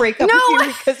 I'm going to break up No. with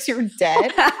you because you're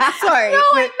dead. Sorry. No,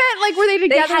 I but- meant like were they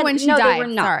together had- when she no, they died? were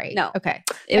not. Sorry. No. Okay.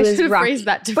 It I was should have rocky. phrased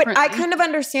that differently. But I kind of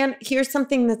understand. Here's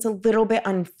something that's a little bit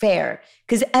unfair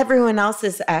because everyone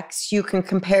else's ex, you can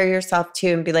compare yourself to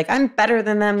and be like, I'm better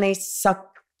than them. They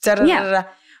suck. Da, da, Yeah. da, da.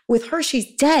 With her, she's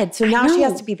dead. So I now she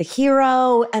has know. to be the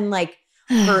hero and like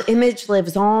her image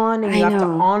lives on and I you have to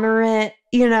know. honor it,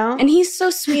 you know? And he's so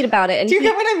sweet about it. And do you he-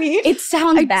 get what I mean? it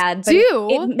sounds I bad, but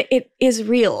do. it is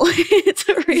real. It's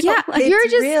a real. yeah, life. you're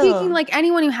It's just real. speaking like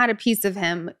anyone who had a piece of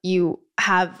him, you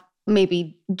have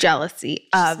maybe jealousy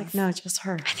She's of. like, no, just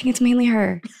her. I think it's mainly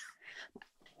her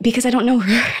because I don't know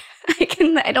her.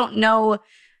 I don't know.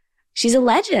 She's a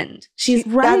legend. She's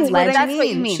Right. That's what I That's what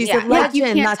you mean. She's Yeah. a Yeah, you legend.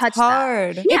 can't That's touch that.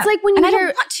 hard. Yeah. It's like when you and I hear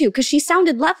don't want to because she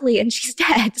sounded lovely and she's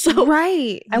dead. So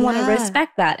right. I want to Yeah.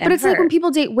 respect that. But and it's like when her.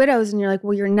 people date widows and you're like,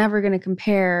 well, you're never going to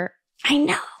compare I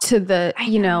know. to the,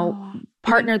 I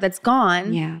partner that's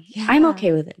gone. Yeah. Yeah. I'm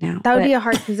okay with it now. That would but- be a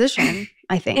hard position,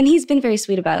 I think. And he's been very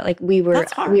sweet about it. Like we were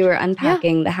That's hard.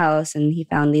 unpacking the house and he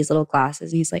found these little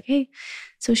glasses and he's like, hey,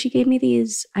 so she gave me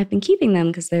these. I've been keeping them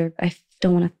because I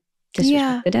don't want to disrespect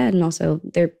Yeah. the dead. And also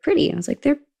they're pretty. And I was like,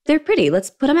 they're pretty. Let's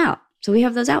put them out. So we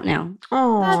have those out now.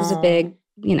 Oh, Which was a big,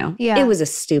 Yeah. it was a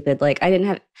stupid, like I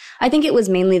think it was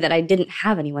mainly that I didn't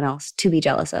have anyone else to be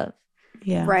jealous of.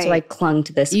 yeah. Right. So I clung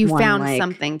to this you one, found like,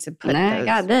 something to put I those-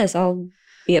 got this. I'll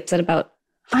be upset about.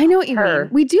 I know what you her.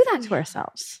 mean. We do that to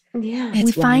ourselves. Yeah.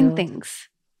 It's we find wild. things.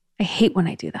 I hate when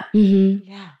I do that. Mm-hmm.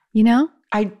 Yeah. You know?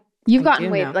 I You've I gotten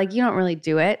do way, know. like you don't really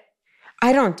do it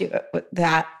don't do it with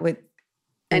that with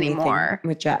anything anymore.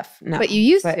 with Jeff. No. But you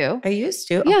used But to. I used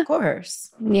to, Yeah. of course.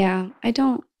 Yeah,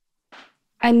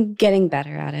 I'm getting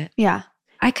better at it. Yeah.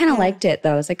 I kind of Yeah. liked it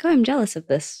though. I was like, oh, I'm jealous of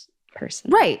this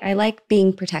person. Right. I like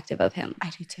being protective of him. I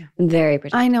do too. I'm very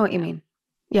protective. I know what you of him. mean.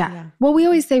 Yeah. Yeah. Well, we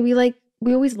always say we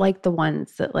always like the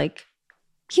ones that like,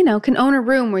 can own a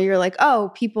room where you're like,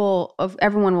 oh,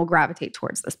 everyone will gravitate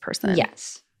towards this person.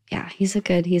 Yes. Yeah, he's good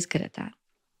at that. He's good at that.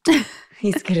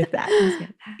 He's good at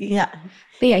that. Yeah.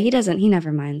 But yeah, he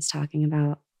never minds talking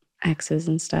about exes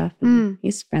and stuff. And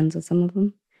he's friends with some of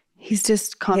them. He's just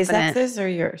His confident. exes or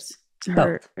yours?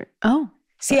 Her- Oh.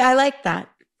 See, I like that.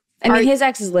 I mean, his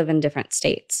exes live in different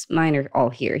states. Mine are all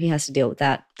here. He has to deal with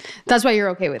that. That's why you're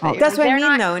okay with it. You're That's like, what I "They're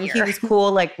mean, not though. And he here." was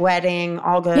cool, like wedding,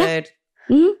 all good.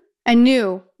 I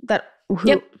knew that.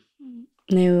 Yep.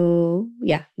 New.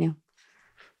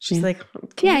 She's Yeah.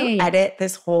 like, can you Yeah. edit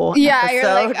this whole Yeah, episode? you're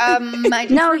like, I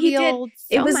just No, he did. revealed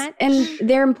It so was, much. and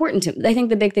they're important to me. I think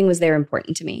the big thing was they're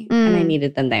important to me, and I Mm.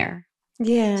 needed them there.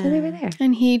 Yeah. So they were there.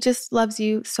 And he just loves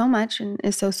you so much and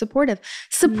is so supportive.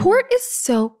 Support is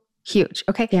so huge.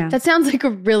 Okay. Yeah. That sounds like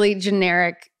a really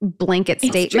generic blanket It's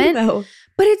statement, true, though.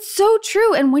 but it's so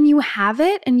true. And when you have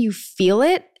it and you feel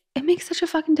it, it makes such a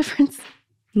fucking difference.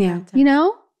 Yeah. You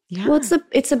know? Yeah. Well,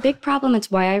 it's a big problem.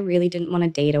 It's why I really didn't want to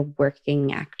date a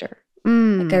working actor.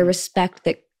 Mm. Like I respect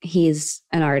that he's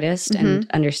an artist and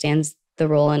understands the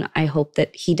role, and I hope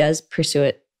that he does pursue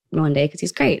it one day because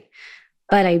he's great.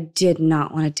 But I did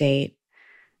not want to date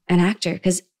an actor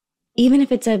because even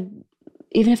if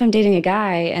I'm dating a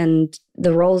guy and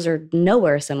the roles are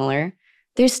nowhere similar,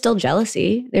 there's still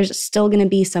jealousy. There's still going to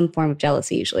be some form of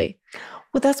jealousy usually.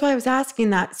 Well, that's why I was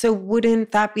asking that. So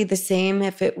wouldn't that be the same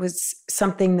if it was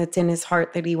something that's in his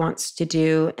heart that he wants to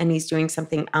do and he's doing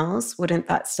something else? Wouldn't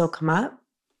that still come up?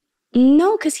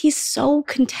 No, because he's so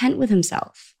content with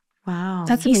himself. Wow.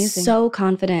 That's He's amazing. so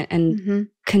confident and Mhm.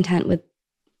 content with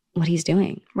what he's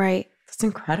doing. Right. That's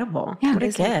incredible. Yeah, what a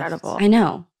It's gift. incredible. I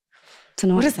know. It's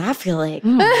annoying. What does that feel like?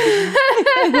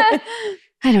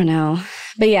 I don't know.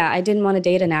 But yeah, I didn't want to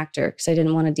date an actor because I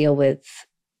didn't want to deal with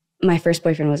my first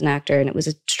boyfriend was an actor and it was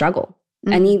a struggle.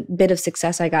 Mhm. Any bit of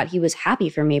success I got, he was happy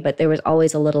for me, but there was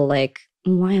always a little like,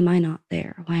 why am I not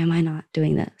there? Why am I not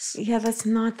doing this? Yeah, that's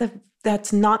not the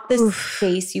that's not the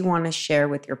space you want to share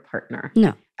with your partner.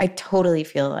 No. I totally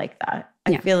feel like that.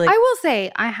 I feel like I will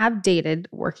say I have dated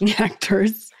working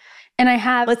actors and I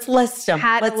have let's list them.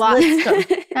 Let's list them.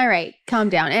 All right, calm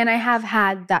down. And I have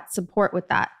had that support with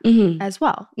that as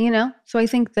well, you know? So I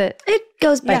think that it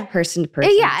goes by person to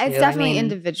person. Yeah, it's definitely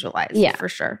individualized for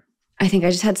sure. I think I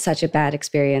just had such a bad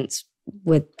experience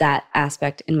with that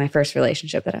aspect in my first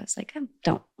relationship that I was like, I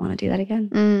don't want to do that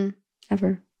again.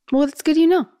 Ever. Well, it's good you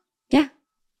know. Yeah.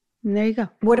 And there you go.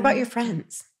 What about your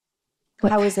friends?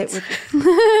 How is it with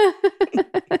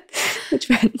which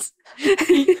friends?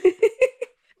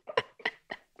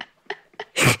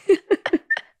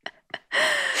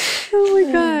 Oh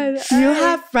my God. You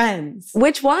have friends.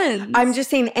 Which ones? I'm just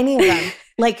saying any of them.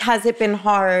 Like, has it been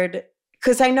hard?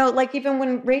 Because I know, like, even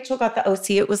when Rachel got the OC,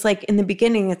 it was like in the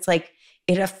beginning, it's like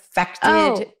it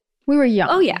affected. We were young.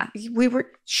 Oh, yeah.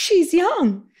 She's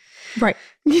young. Right.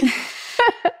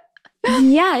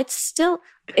 Yeah, it's still,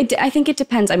 I think it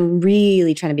depends. I'm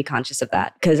really trying to be conscious of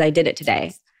that because I did it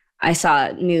today. I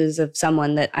saw news of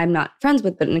someone that I'm not friends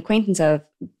with, but an acquaintance of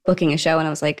booking a show. And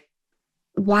I was like,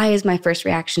 why is my first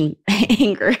reaction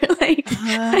anger? Like,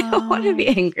 I don't want to be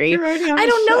angry. I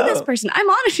don't know this person. I'm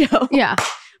on a show. Yeah.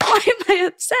 Why am I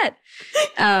upset?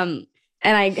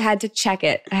 And I had to check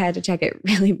it. I had to check it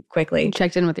really quickly. You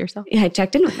checked in with yourself? Yeah, I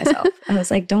checked in with myself. I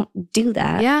was like, don't do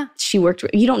that. Yeah. She worked,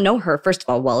 you don't know her, first of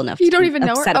all, well enough. You don't even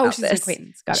know her? Oh, she's an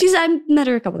acquaintance. Got it. I met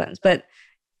her a couple times, but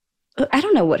I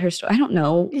don't know what her story, I don't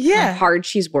know how hard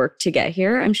she's worked to get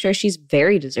here. I'm sure she's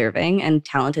very deserving and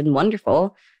talented and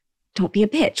wonderful. Don't be a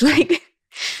bitch. Like,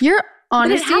 your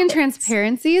honesty and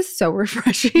transparency is so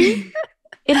refreshing.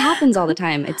 It happens all the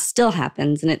time. It still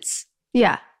happens. And it's,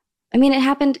 I mean,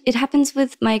 it happens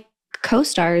with my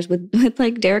co-stars with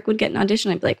like Derek would get an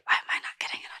audition. I'd be like, why am I not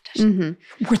getting an audition?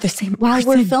 We're the same while person.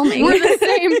 We're filming. We're the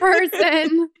same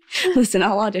person. Listen,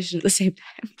 I'll audition at the same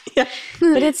time. Yeah.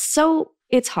 But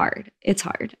it's hard. It's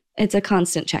hard. It's a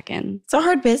constant check-in. It's a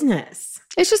hard business.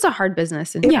 It's just a hard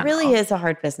business. It really is a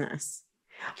hard business.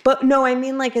 But no, I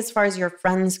mean, like, as far as your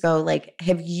friends go, like,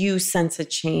 have you sensed a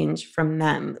change from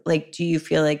them? Like, do you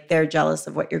feel like they're jealous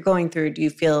of what you're going through? Do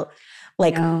you feel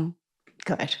like, no.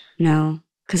 Good. No,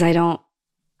 because I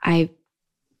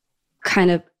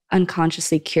kind of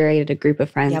unconsciously curated a group of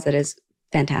friends that is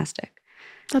fantastic.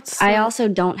 I also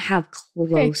don't have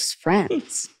close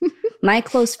friends. My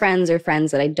close friends are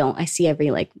friends that I see every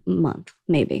like month,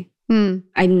 maybe. I'm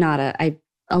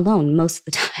alone most of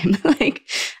the time. Like,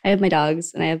 I have my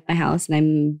dogs and I have my house and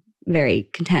I'm very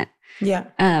content. Yeah.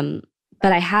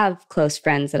 But I have close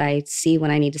friends that I see when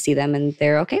I need to see them and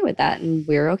they're okay with that and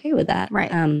we're okay with that.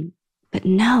 Right. But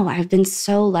no, I've been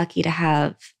so lucky to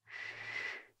have,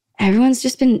 everyone's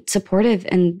just been supportive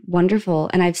and wonderful.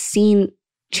 And I've seen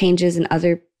changes in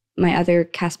my other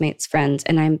castmates' friends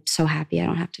and I'm so happy I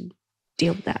don't have to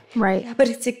deal with that. Right. Yeah, but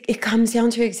it comes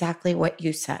down to exactly what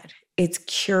you said. It's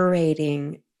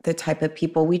curating the type of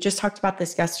people. We just talked about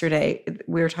this yesterday.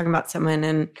 We were talking about someone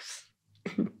and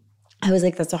I was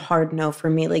like, that's a hard no for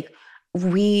me. Like,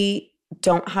 we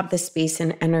don't have the space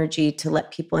and energy to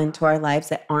let people into our lives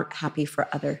that aren't happy for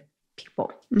other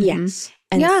people. Yes.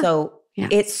 And so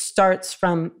it starts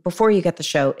from before you get the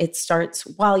show. It starts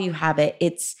while you have it.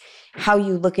 It's how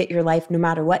you look at your life, no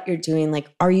matter what you're doing.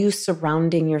 Like, are you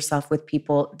surrounding yourself with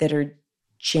people that are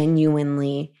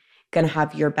genuinely going to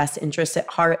have your best interests at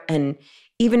heart? And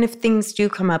even if things do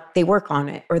come up, they work on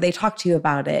it or they talk to you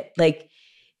about it. Like,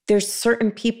 there's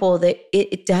certain people that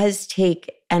it does take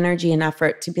energy and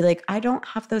effort to be like, I don't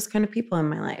have those kind of people in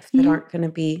my life that aren't going to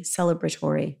be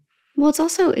celebratory. Well,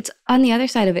 it's on the other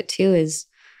side of it too, is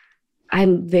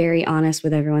I'm very honest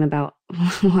with everyone about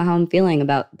how I'm feeling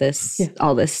about this,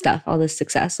 all this stuff, all this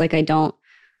success. Like, what's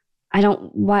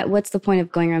the point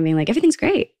of going around being like, everything's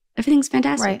great. Everything's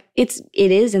fantastic. Right.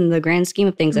 It is in the grand scheme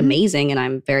of things amazing. And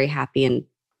I'm very happy and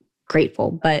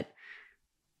grateful, but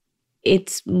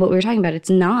it's what we were talking about. It's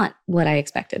not what I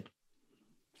expected.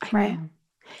 Right.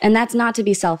 And that's not to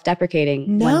be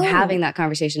self-deprecating when having that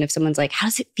conversation. If someone's like, how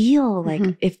does it feel?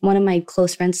 Like, if one of my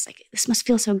close friends is like, this must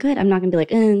feel so good. I'm not going to be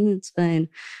like, it's fine.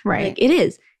 Right. Like, it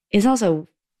is. It's also,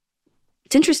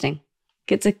 it's interesting.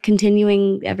 It's a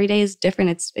continuing, every day is different.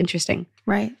 It's interesting.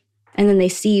 Right. And then they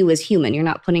see you as human. You're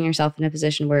not putting yourself in a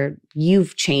position where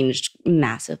you've changed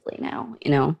massively now,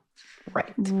 you know?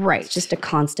 Right. Right. It's just a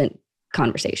constant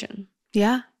conversation.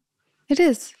 Yeah, it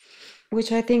is.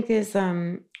 Which I think is,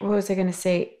 what was I going to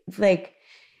say? Like,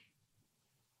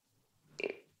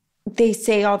 they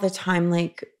say all the time,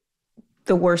 like,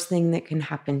 the worst thing that can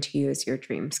happen to you is your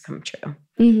dreams come true.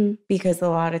 Mm-hmm. Because a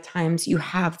lot of times you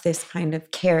have this kind of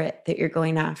carrot that you're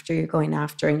going after,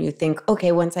 and you think,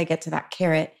 okay, once I get to that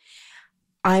carrot,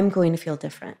 I'm going to feel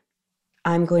different.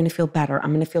 I'm going to feel better.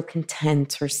 I'm going to feel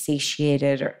content or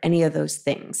satiated or any of those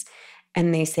things.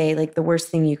 And they say, like, the worst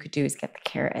thing you could do is get the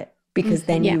carrot, because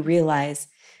then you realize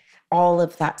all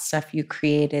of that stuff you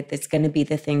created that's going to be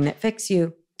the thing that fixes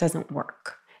you doesn't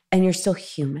work. And you're still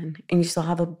human, and you still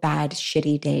have a bad,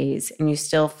 shitty days, and you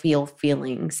still feel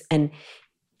feelings. And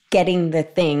getting the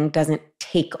thing doesn't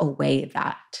take away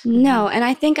that. No, and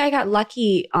I think I got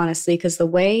lucky, honestly, because the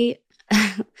way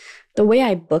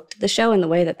I booked the show and the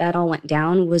way that all went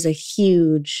down was a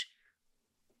huge,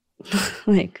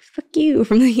 like, fuck you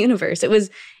from the universe.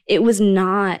 It was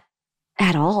not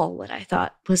at all what I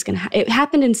thought was going to happen. It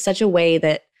happened in such a way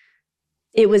that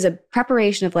it was a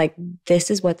preparation of, like,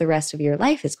 this is what the rest of your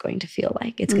life is going to feel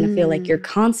like. It's going to feel like you're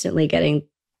constantly getting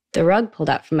the rug pulled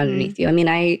out from underneath you. I mean,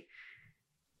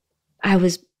 I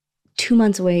was 2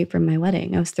 months away from my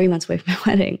wedding. I was 3 months away from my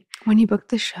wedding. When you booked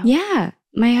the show? Yeah.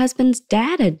 My husband's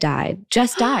dad had died,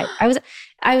 just died. I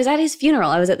was at his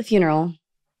funeral. I was at the funeral.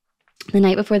 The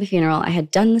night before the funeral, I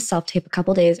had done the self-tape a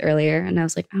couple days earlier, and I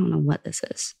was like, I don't know what this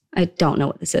is. I don't know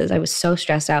what this is. I was so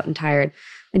stressed out and tired.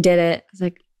 I did it. I was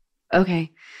like,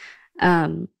 okay.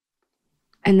 And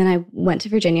then I went to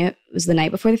Virginia. It was the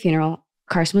night before the funeral.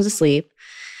 Carson was asleep.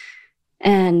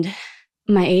 And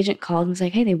my agent called and was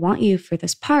like, hey, they want you for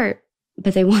this part,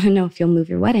 but they want to know if you'll move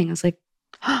your wedding. I was like,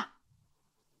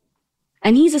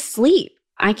 and he's asleep.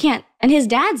 I can't. And his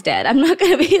dad's dead. I'm not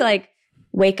going to be like,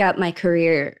 wake up my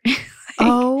career.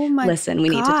 Oh my Listen, we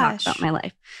need to talk about my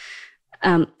life.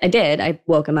 I did. I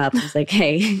woke him up. I was like,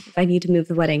 hey, if I need to move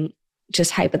the wedding,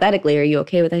 just hypothetically, are you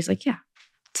okay with that? He's like, yeah,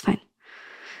 it's fine.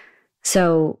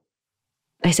 So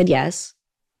I said yes.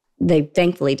 They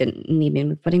thankfully didn't need me to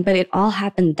move the wedding, but it all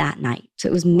happened that night. So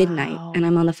it was midnight and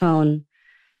I'm on the phone.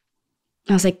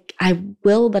 I was like, I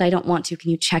will, but I don't want to. Can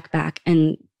you check back?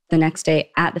 And the next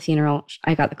day at the funeral,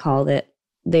 I got the call that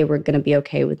they were going to be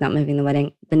okay with not moving the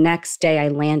wedding. The next day I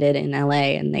landed in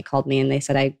LA and they called me and they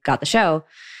said I got the show.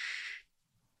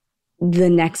 The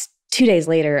next 2 days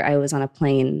later, I was on a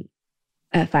plane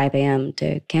at 5 a.m.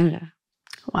 to Canada.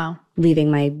 Wow.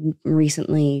 Leaving my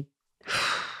recently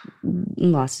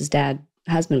lost his dad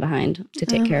husband behind to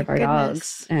take care of our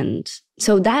dogs. And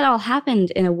so that all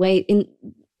happened in a way,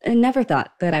 I never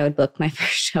thought that I would book my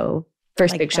first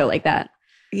big show like that.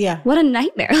 Yeah. What a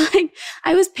nightmare. Like,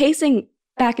 I was pacing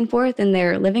back and forth in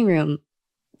their living room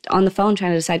on the phone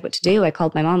trying to decide what to do. I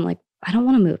called my mom, like, I don't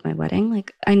want to move my wedding.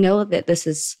 Like, I know that this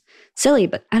is silly,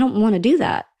 but I don't want to do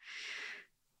that.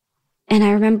 And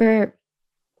I remember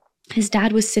his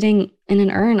dad was sitting in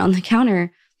an urn on the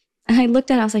counter. And I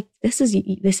looked at it, I was like, this is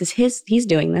he's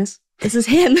doing this. This is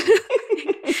him.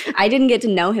 I didn't get to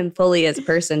know him fully as a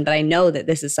person, but I know that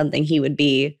this is something he would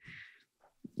be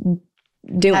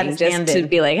doing just to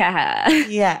be like, haha.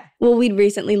 Yeah. Well, we'd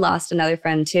recently lost another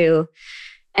friend too.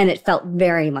 And it felt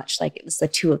very much like it was the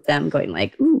two of them going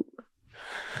like, ooh,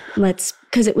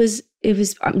 because it was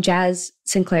Jazz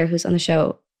Sinclair, who's on the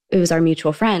show. It was our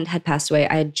mutual friend, had passed away.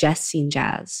 I had just seen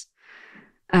Jazz.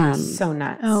 So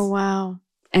nuts. Oh, wow.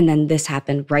 And then this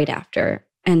happened right after.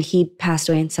 And he passed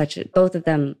away in both of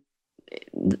them,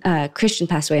 Christian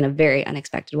passed away in a very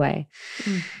unexpected way.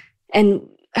 Mm. And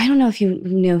I don't know if you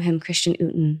know him, Christian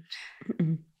Uten.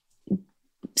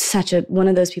 Mm-mm. One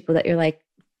of those people that you're like,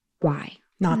 why?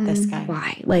 Not this guy.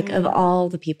 Why? Like, of all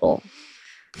the people.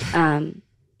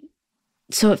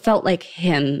 So it felt like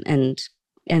him and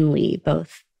Lee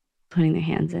both putting their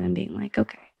hands in and being like,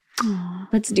 okay,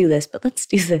 let's do this, but let's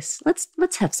do this.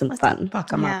 Let's have some fun. Fuck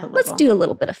them up a little. Let's do a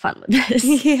little bit of fun with this.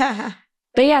 Yeah.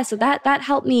 But yeah, so that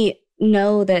helped me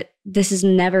know that this is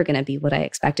never going to be what I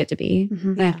expect it to be.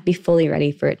 Mm-hmm. I have to be fully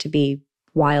ready for it to be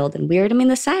wild and weird. I mean,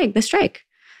 the strike.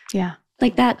 Yeah.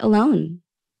 Like, that alone.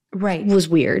 Right. Was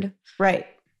weird. Right.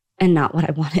 And not what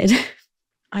I wanted.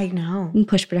 I know. And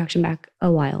pushed production back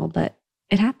a while, but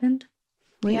it happened.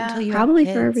 Wait until you probably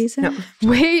have for a kids. reason. No.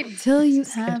 Wait till you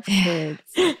have kids.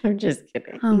 I'm just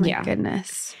kidding. Oh my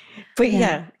goodness. But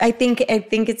yeah, I think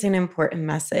it's an important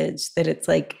message that it's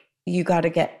like, you got to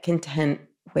get content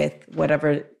with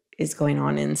whatever is going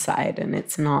on inside, and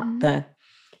it's not the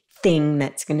thing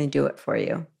that's going to do it for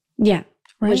you. Yeah.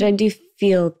 Right. Which I do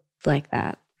feel like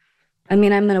that. I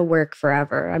mean, I'm going to work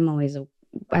forever.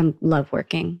 I love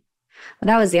working. But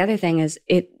that was the other thing is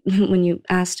when you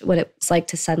asked what it's like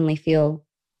to suddenly feel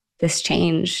this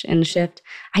change and shift,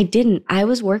 I didn't. I've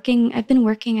been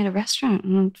working at a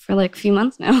restaurant for like a few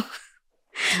months now.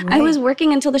 Right. I was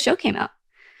working until the show came out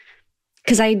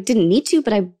because I didn't need to,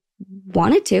 but I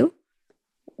wanted to.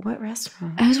 What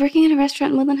restaurant? I was working at a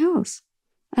restaurant in Woodland Hills.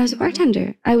 I was a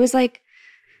bartender. I was like,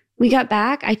 we got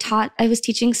back. I was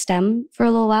teaching STEM for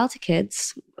a little while to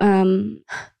kids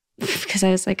because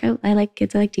I was like, oh, I like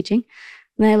kids. I like teaching.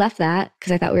 And then I left that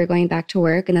because I thought we were going back to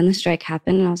work. And then the strike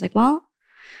happened. And I was like, well,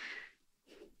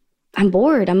 I'm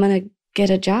bored. I'm going to get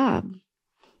a job.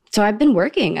 So I've been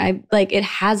working. It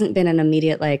hasn't been an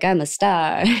immediate, like, I'm a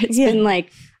star. It's been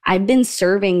like, I've been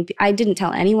serving. I didn't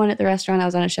tell anyone at the restaurant I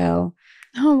was on a show.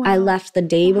 Oh, wow. I left the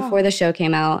day before the show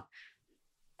came out.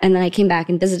 And then I came back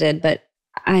and visited. But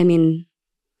I mean,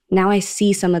 now I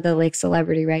see some of the like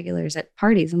celebrity regulars at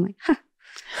parties. I'm like, huh.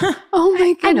 Oh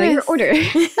my goodness. I know your order.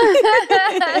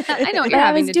 I know what you're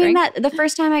having to drink. That. The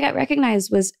first time I got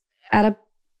recognized was at a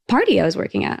party I was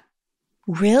working at.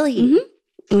 Really? Mm-hmm.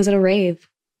 It was at a rave.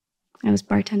 I was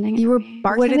bartending. You were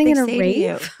bartending in a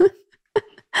rave?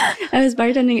 I was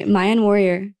bartending at Mayan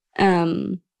Warrior.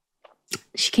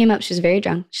 She came up. She was very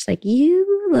drunk. She's like,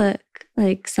 you look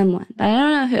like someone, but I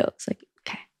don't know who. It's like,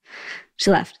 okay.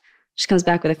 She left. She comes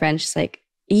back with a friend. She's like,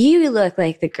 you look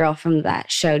like the girl from that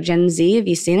show, Gen Z. Have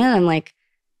you seen it? I'm like,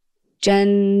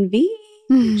 Gen V?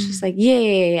 She's like,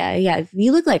 yeah.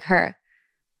 You look like her.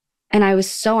 And I was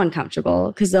so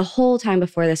uncomfortable because the whole time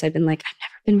before this, I'd been like, I've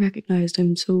never been recognized.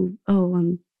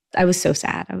 I was so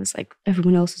sad. I was like,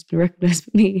 everyone else has been recognized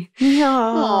but me.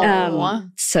 No.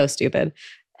 So stupid.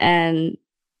 And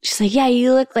she's like, yeah,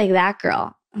 you look like that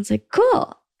girl. I was like,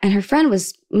 cool. And her friend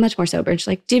was much more sober. And she's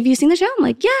like, have you seen the show? I'm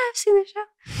like, yeah, I've seen the show.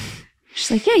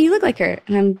 She's like, yeah, you look like her.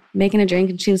 And I'm making a drink.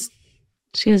 And she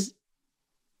goes,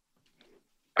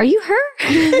 are you her?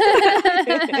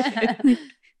 Like,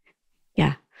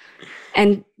 yeah.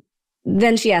 And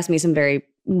then she asked me some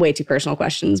way too personal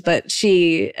questions. But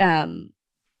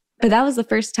but that was the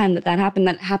first time that happened.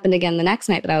 That happened again the next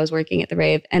night that I was working at the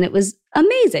rave. And it was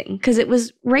amazing because it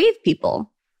was rave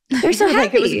people. They're so happy.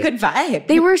 Like it was a good vibe.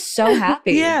 They were so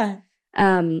happy. Yeah.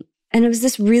 And it was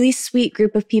this really sweet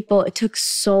group of people. It took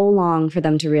so long for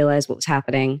them to realize what was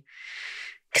happening.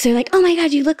 Because they're like, oh my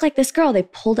God, you look like this girl. They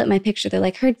pulled up my picture. They're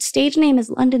like, her stage name is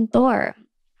London Thor.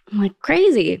 I'm like,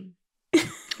 crazy.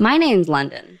 My name's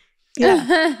London. Yeah.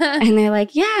 And they're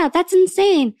like, yeah, that's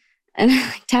insane. And I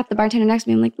like, tapped the bartender next to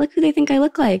me. I'm like, look who they think I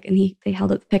look like. And they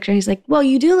held up the picture. And he's like, well,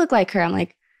 you do look like her. I'm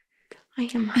like, I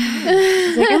am.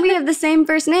 He's like, and we have the same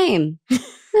first name.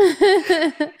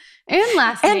 And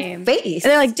last name. And face.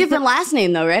 And they're like, different last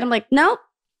name though, right? I'm like, nope.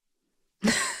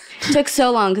 Took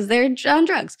so long because they're on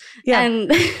drugs. Yeah.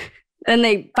 And then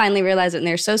they finally realized it and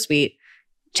they're so sweet.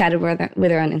 Chatted with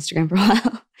her on Instagram for a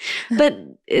while. But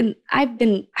I've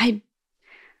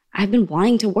been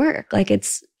wanting to work. Like it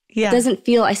doesn't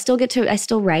feel, I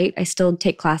still write, I still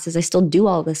take classes, I still do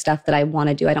all the stuff that I want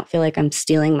to do. I don't feel like I'm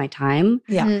stealing my time.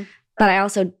 Yeah. Mm-hmm. But I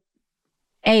also,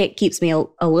 it keeps me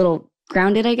a little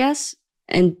grounded, I guess.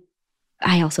 And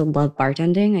I also love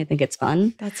bartending. I think it's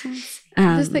fun. That's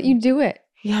insane. Just that you do it.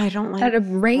 Yeah, I don't like at a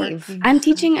rave. I'm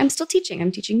still teaching.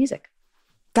 I'm teaching music.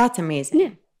 That's amazing. Yeah.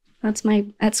 That's my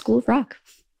at School of Rock.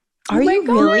 Are you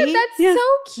really? That's Yeah.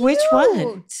 so cute. Which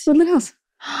one? Woodland Hills.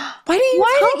 Why didn't you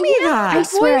tell me that? I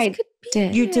swear I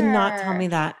did. You did not tell me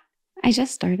that. I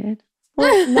just started.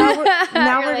 Well, now we're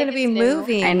You're going to like, be it's new.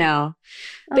 moving. I know.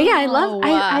 But yeah,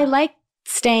 I like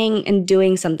staying and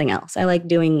doing something else. I like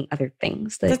doing other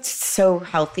things. That's so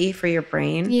healthy for your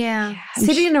brain. Yeah.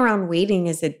 Sitting around waiting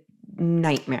is a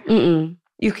nightmare. Mm-mm.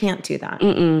 You can't do that.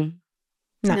 Mm-mm.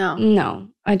 No. No,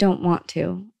 I don't want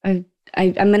to. I'm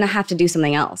going to have to do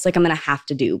something else. Like I'm going to have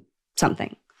to do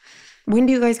something. When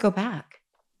do you guys go back?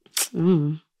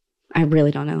 I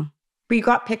really don't know. But you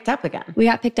got picked up again. We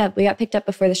got picked up. We got picked up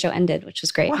before the show ended, which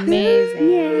was great. Wow. Amazing.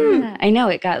 Yeah. I know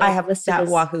it got. I have listed that as-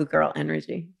 Wahoo girl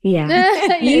energy.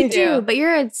 Yeah. You do, but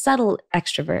you're a subtle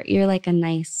extrovert. You're like a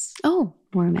nice, Oh,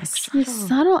 warm extrovert. you're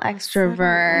subtle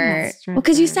extrovert. Well,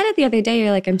 because you said it the other day,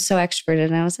 you're like, I'm so extroverted.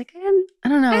 And I was like, I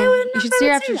don't know. I wouldn't know You should if I see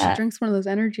her would after say she that. drinks one of those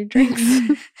energy drinks.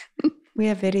 We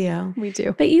have video. We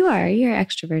do. But you're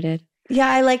extroverted. Yeah,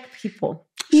 I like people.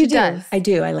 She do. does. I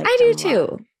do. I like I do them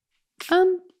a lot.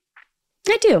 too.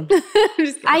 I do.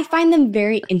 I find them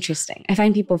very interesting. I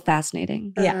find people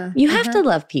fascinating. Yeah. You have to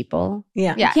love people.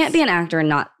 Yeah. Yeah. You can't be an actor and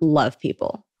not love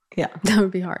people. Yeah. That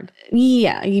would be hard.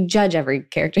 Yeah, you judge every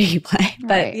character you play. But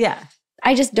Right. Yeah.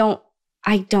 I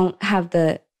don't have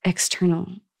the external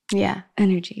Yeah.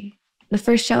 energy. The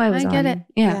first show I was on. I get it.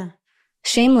 Yeah.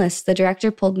 Shameless, the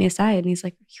director pulled me aside and he's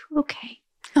like, are you okay?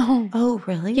 Oh. Oh,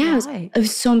 really? Yeah, Why? it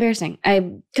was so embarrassing.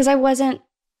 Because I wasn't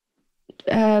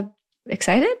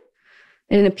excited.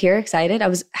 I didn't appear excited. I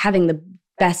was having the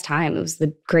best time. It was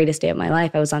the greatest day of my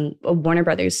life. I was on a Warner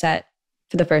Brothers set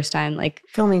for the first time. Like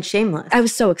filming Shameless. I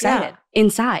was so excited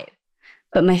inside,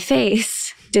 but my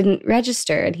face didn't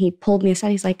register. And he pulled me aside.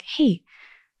 He's like, hey,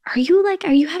 are you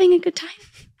having a good time?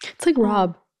 It's like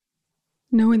Rob.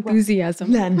 No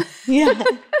enthusiasm. Then. Yeah.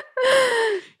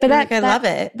 But I love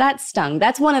it. That stung.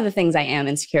 That's one of the things I am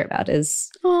insecure about is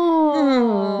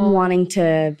wanting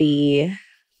to be.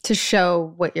 To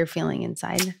show what you're feeling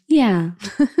inside. Yeah.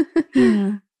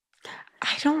 Yeah.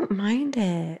 I don't mind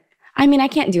it. I mean, I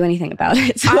can't do anything about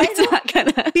it, so it's not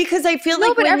gonna. Because I feel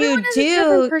like but when everyone you has do, a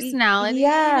different personality,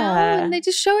 yeah, and they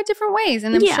just show it different ways.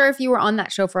 And I'm sure if you were on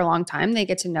that show for a long time, they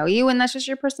get to know you, and that's just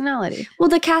your personality. Well,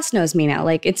 the cast knows me now.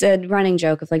 Like, it's a running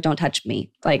joke of like, don't touch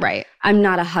me. Like, I'm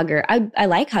not a hugger. I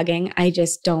like hugging. I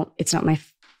just don't. It's not my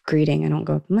greeting. I don't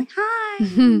go up. I'm like,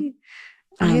 hi.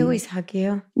 I always hug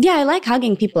you. Yeah, I like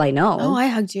hugging people I know. Oh, I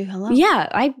hugged you. Hello. Yeah,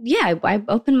 I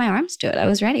opened my arms to it. I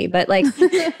was ready, but like,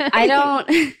 I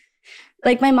don't.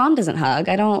 Like, my mom doesn't hug.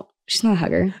 She's not a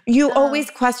hugger. You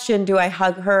always question, do I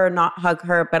hug her or not hug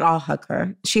her? But I'll hug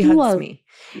her. She hugs me,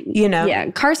 you know? Yeah,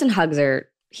 Carson hugs her.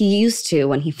 He used to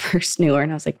when he first knew her.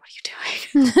 And I was like, what are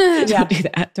you doing? Don't do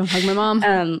that. Don't hug my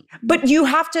mom. But you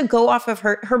have to go off of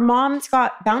her. Her mom's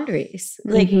got boundaries.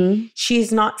 Like,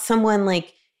 she's not someone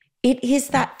like, it is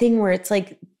that thing where it's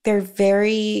like, they're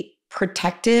very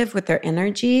protective with their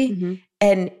energy.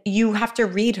 And you have to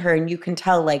read her and you can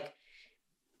tell, like,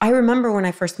 I remember when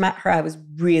I first met her, I was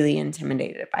really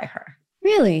intimidated by her.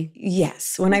 Really?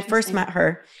 Yes. When I first met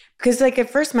her, because like I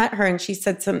first met her and she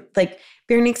said like,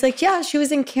 Veronique's like, yeah, she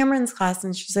was in Cameron's class.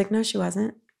 And she's like, no, she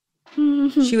wasn't.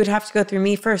 She would have to go through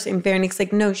me first. And Veronique's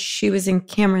like, no, she was in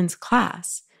Cameron's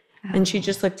class. And she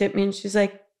just looked at me and she's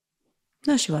like,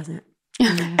 no, she wasn't.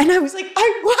 And I was like,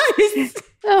 I was.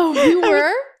 Oh, you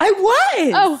were? I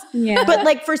was. Oh, yeah. But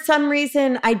like for some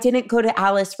reason, I didn't go to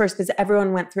Alice first because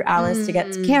everyone went through Alice to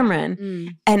get to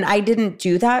Cameron. And I didn't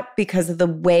do that because of the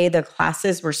way the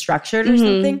classes were structured or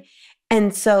something.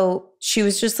 And so she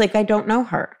was just like, I don't know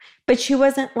her. But she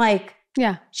wasn't like,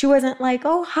 she wasn't like,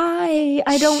 oh, hi,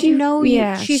 I don't know you.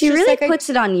 Yeah. She really like, puts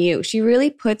it on you. She really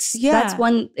puts, that's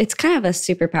one, it's kind of a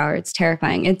superpower. It's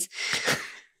terrifying.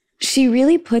 She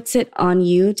really puts it on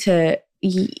you to,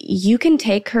 you can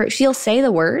take her, she'll say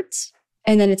the words,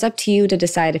 and then it's up to you to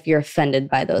decide if you're offended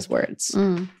by those words.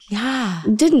 Yeah.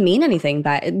 Didn't mean anything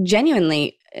by it,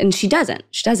 genuinely, and she doesn't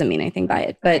mean anything by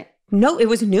it, but. No, it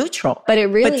was neutral. But it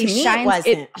really to me, shines,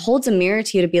 it holds a mirror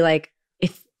to you to be like,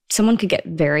 if someone could get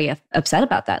very upset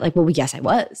about that, like, well, yes, I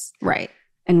was. Right.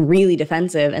 And really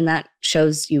defensive, and that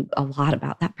shows you a lot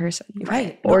about that person.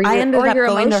 Right. Or I ended up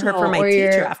going to her for my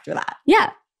teacher after that.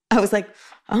 Yeah. I was like,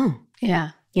 oh.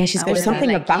 Yeah. Yeah, she's good. There's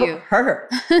something about her.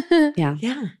 Yeah.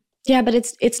 Yeah. Yeah, but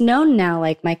it's known now,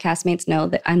 like my castmates know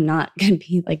that I'm not going to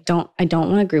be like, I don't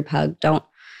want a group hug. I'm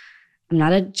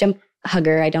not a jump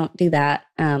hugger. I don't do that.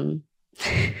 I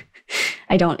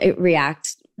don't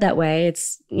react that way.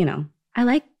 It's,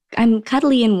 I'm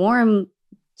cuddly and warm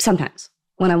sometimes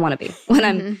when I want to be,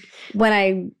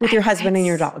 with your husband and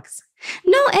your dogs.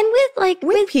 No, and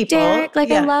with people. Derek,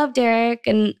 I love Derek,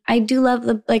 and I do love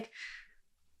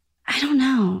I don't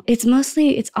know.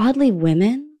 It's oddly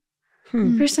women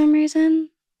for some reason.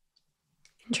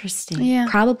 Interesting. Yeah.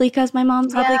 Probably because my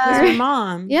mom's Probably because your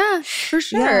mom. Yeah, for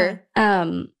sure.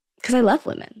 Because I love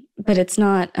women, but it's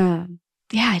not, I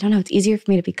don't know. It's easier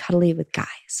for me to be cuddly with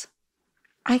guys.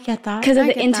 I get that. Because of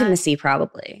the intimacy,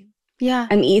 probably. Yeah.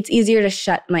 I mean, it's easier to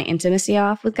shut my intimacy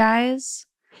off with guys.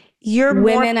 You're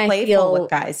women, more playful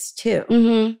with guys too.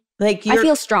 Mm-hmm. Like I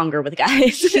feel stronger with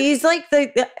guys. She's like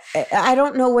I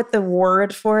don't know what the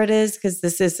word for it is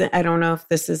because I don't know if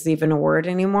this is even a word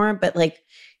anymore, but like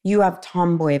you have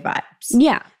tomboy vibes.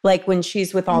 Yeah. Like when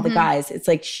she's with all the guys, it's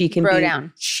like she can throw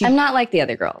down. I'm not like the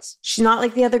other girls. She's not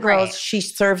like the other girls. Right. She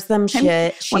serves them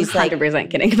shit. She's 100%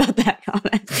 kidding about that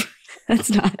comment.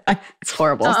 That's not, it's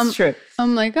horrible. It's true.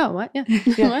 I'm like, oh, what? Yeah.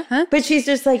 What? Huh? But she's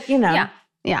just like, Yeah.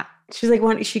 She's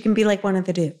like she can be like one of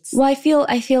the dudes. Well, I feel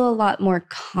a lot more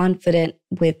confident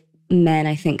with men,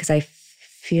 I think, because I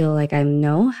feel like I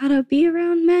know how to be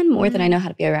around men more than I know how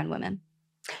to be around women.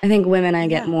 I think women, I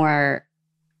get more,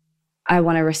 I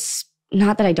want to,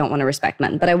 not that I don't want to respect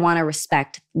men, but I want to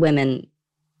respect women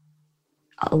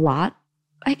a lot,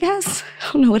 I guess.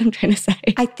 I don't know what I'm trying to say.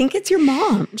 I think it's your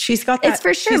mom. She's got that. It's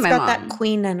for sure she's my got mom. That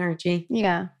queen energy.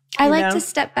 Yeah. I like to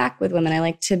step back with women. I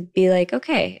like to be like,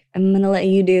 okay, I'm going to let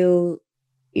you do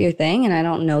your thing and I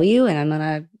don't know you and I'm going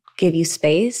to give you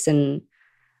space. And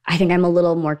I think I'm a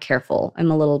little more careful. I'm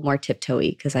a little more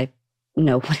tiptoey because I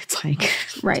know what it's like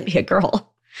to be a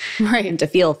girl. Right. And to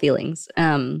feel feelings.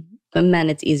 But men,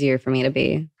 it's easier for me to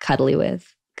be cuddly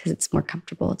with because it's more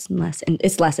comfortable. It's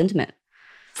less intimate.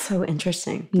 So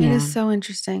interesting. It is so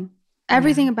interesting.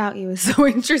 Everything about you is so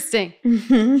interesting.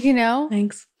 You know?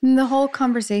 Thanks. And the whole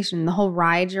conversation, the whole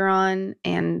ride you're on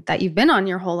and that you've been on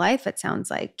your whole life, it sounds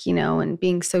like, you know, and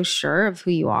being so sure of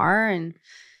who you are. And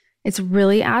it's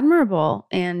really admirable.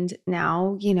 And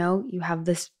now, you know, you have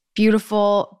this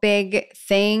beautiful, big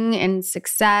thing and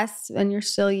success, and you're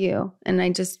still you. And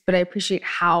but I appreciate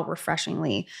how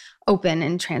refreshingly open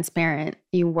and transparent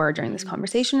you were during this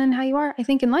conversation and how you are, I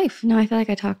think, in life. No, I feel like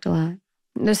I talked a lot.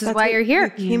 This is why you're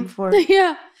here. You came for.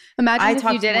 Yeah. Imagine I if you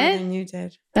talked more didn't. than you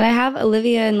did. But I have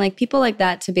Olivia and like people like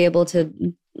that to be able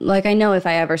to, like, I know if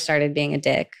I ever started being a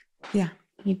dick,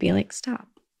 you'd be like, stop.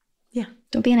 Yeah.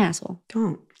 Don't be an asshole.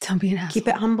 Don't be an asshole. keep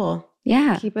it humble.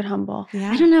 Yeah. Keep it humble.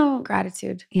 Yeah. I don't know.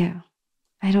 Gratitude. Yeah.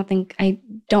 I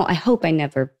hope I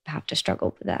never have to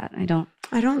struggle with that.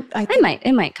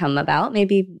 It might come about.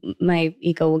 Maybe my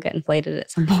ego will get inflated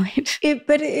at some point.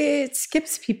 But it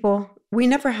skips people. We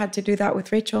never had to do that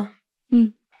with Rachel.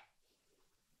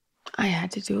 I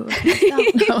had to do it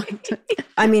with myself.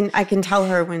 I mean, I can tell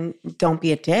her when don't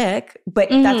be a dick, but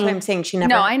that's what I'm saying. She never.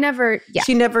 No, I never. Yeah.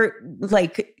 She never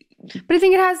like. But I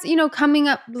think it has, you know, coming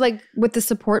up like with the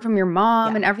support from your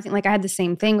mom and everything. Like I had the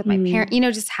same thing with my parents, you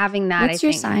know, just having that. What's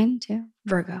your sign too?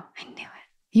 Virgo. I knew it.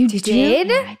 You did?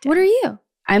 Yeah, I did. What are you?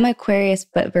 I'm Aquarius,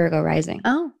 but Virgo rising.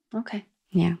 Oh, okay.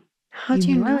 Yeah. How do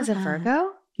you know I was a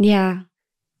Virgo? Yeah.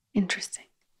 Interesting.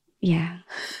 Yeah.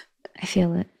 I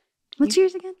feel it. What's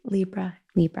yours again? Libra.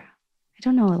 Libra. I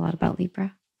don't know a lot about Libra.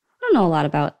 I don't know a lot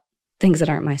about things that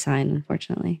aren't my sign,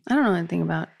 unfortunately. I don't know anything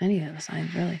about any of the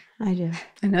signs, really. I do.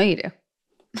 I know you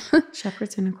do.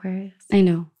 Shepherd's and Aquarius. I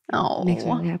know. Oh. Makes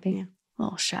me really happy. Yeah.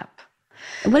 Little Shep.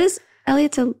 What is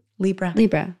Elliot's a Libra.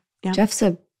 Libra. Yeah. Jeff's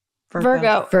a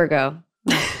Virgo. Virgo.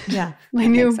 Yeah. I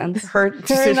knew Makes sense.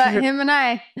 him and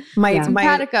I. My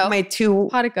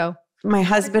Patico. my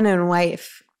husband and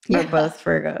wife are both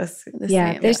Virgos.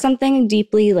 Yeah. There's something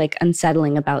deeply like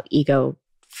unsettling about ego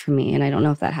for me. And I don't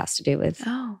know if that has to do with,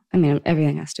 I mean,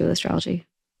 everything has to do with astrology.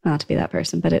 Not to be that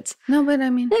person, but it's. No, but I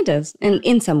mean. It does.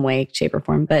 In some way, shape, or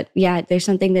form. But yeah, there's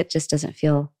something that just doesn't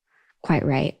feel quite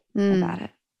right about it.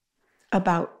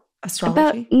 About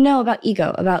astrology? About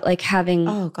ego. About like having.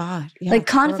 Oh, God. Yeah, like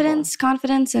confidence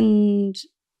and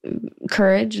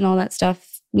courage and all that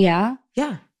stuff. Yeah.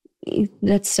 Yeah.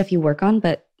 That's stuff you work on.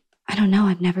 But I don't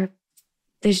know.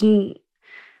 There's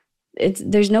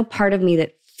no part of me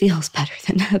that feels better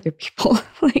than other people.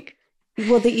 Like.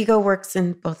 Well, the ego works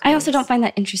in both ways. I also don't find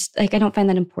that I don't find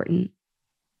that important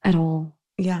at all.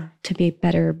 Yeah. To be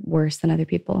better, worse than other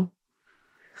people.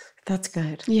 That's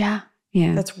good. Yeah.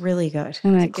 Yeah. That's really good.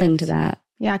 I'm going to cling to that.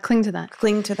 Yeah, cling to that.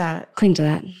 Cling to that. Cling to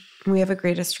that. We have a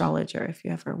great astrologer if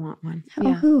you ever want one.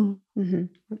 Oh, who?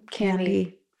 Mm-hmm.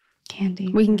 Candy.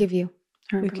 We can give you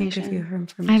her We can information. give you her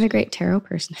information. I have a great tarot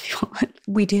person if you want.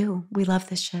 We do. We love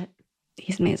this shit.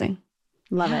 He's amazing.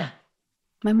 Love it.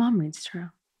 My mom reads tarot.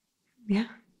 Yeah.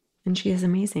 And she is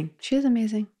amazing. She is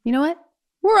amazing. You know what?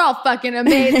 We're all fucking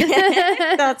amazing.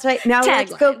 That's right. Now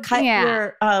let's go cut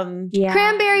your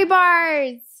cranberry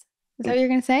bars. Is that what you're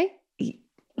going to say?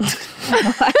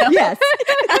 Yes.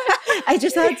 I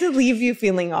just had to leave you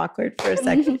feeling awkward for a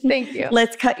second. Thank you.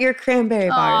 Let's cut your cranberry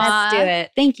bars. Let's do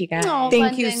it. Thank you, guys. Oh,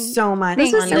 Thank you so much,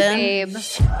 Thank London. you, babe.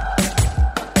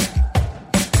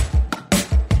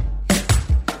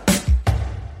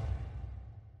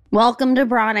 Welcome to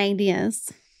Broad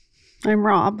Ideas. I'm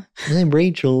Rob. I'm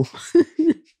Rachel.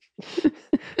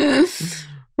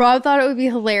 Rob thought it would be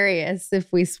hilarious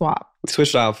if we swap.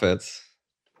 Switched outfits.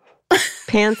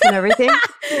 Pants and everything.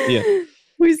 Yeah.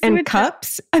 And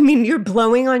cups. I mean, you're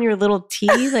blowing on your little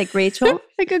tea like Rachel.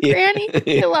 Like a granny.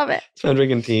 I love it. So I'm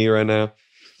drinking tea right now.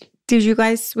 Did you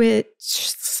guys switch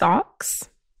socks?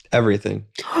 Everything.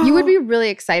 You would be really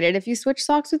excited if you switched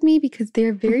socks with me because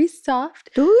they're very soft.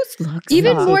 Those look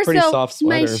Even soft. more It's a pretty so, soft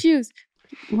my sweater. shoes.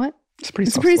 What? It's a pretty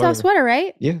It's soft a pretty soft sweater,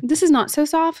 right? Yeah. This is not so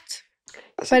soft,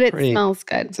 but it smells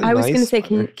good. I was going to say,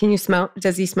 can you smell?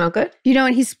 Does he smell good? You know,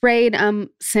 and he sprayed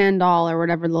Sandal or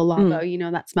whatever, Le Labo, you know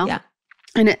that smell? Yeah.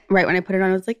 And right when I put it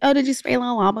on, I was like, oh, did you spray Le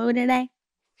Labo today?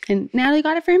 And Natalie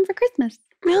got it for him for Christmas.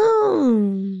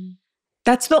 No.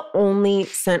 That's the only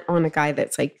scent on a guy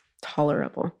that's like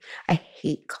tolerable. I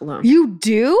hate cologne. You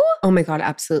do? Oh my God,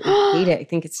 absolutely hate it. I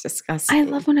think it's disgusting. I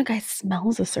love when a guy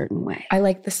smells a certain way. I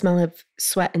like the smell of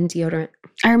sweat and deodorant.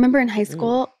 I remember in high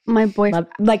school, my boyfriend.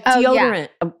 Like Oh, yeah.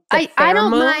 deodorant. I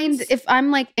don't pheromones. mind if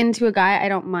I'm like into a guy, I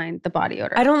don't mind the body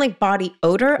odor. I don't like body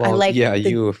odor. Well, I like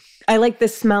I like the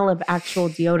smell of actual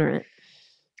deodorant.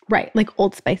 Right, like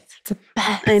Old Spice. It's the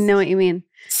best. I know what you mean.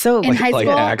 So In high like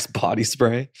school- Axe body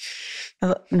spray.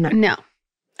 no. No.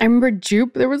 I remember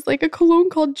Jupe. There was like a cologne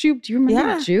called Jupe. Do you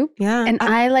remember Jupe? Yeah. And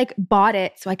I like bought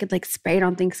it so I could like spray it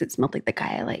on things because it smelled like the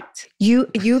guy I liked. You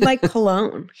like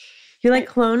cologne. You like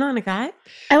cologne on a guy?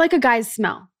 I like a guy's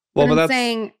smell. Well, but I'm that's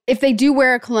saying if they do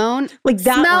wear a cologne, Like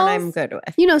that smells, one I'm good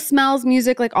with. You know, smells,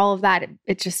 music, like all of that.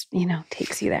 It just, you know,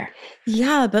 takes you there.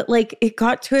 Yeah, but like it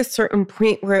got to a certain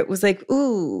point where it was like,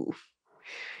 ooh,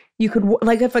 you could,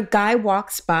 like if a guy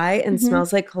walks by and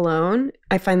smells like cologne,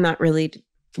 I find that really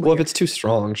weird. Well, if it's too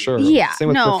strong, sure. Yeah, Same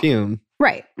with perfume.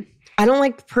 Right. I don't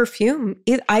like perfume.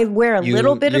 I wear a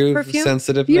little bit of perfume.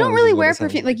 Sensitive. You don't really wear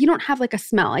perfume. Like you don't have like a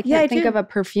smell. I can't think do. of a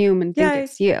perfume and think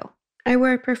it's you. I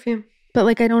wear perfume. But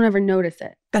like I don't ever notice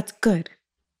it. That's good.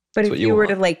 But That's if you were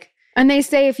to like, and they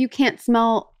say if you can't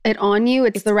smell it on you,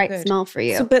 it's the right good. smell for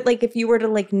you. So, but like if you were to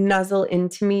like nuzzle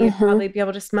into me, you'd probably be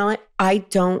able to smell it. I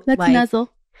don't Let's like nuzzle.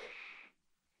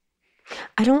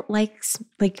 I don't like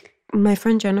my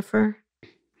friend Jennifer.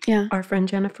 Yeah. Our friend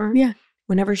Jennifer. Yeah.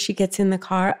 Whenever she gets in the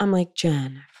car, I'm like,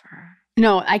 Jennifer.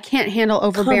 No, I can't handle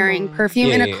overbearing on.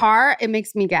 perfume in a Yeah. car. It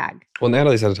makes me gag. Well,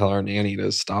 Natalie's had to tell our nanny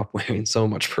to stop wearing so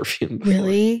much perfume. before.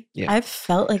 Really? Yeah. I've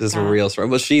felt like This is that. a real story.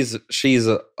 Well, she's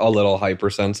a little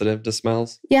hypersensitive to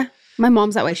smells. Yeah. My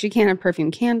mom's that way. She can't have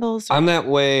perfume candles. I'm that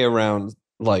way around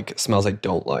like smells I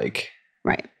don't like.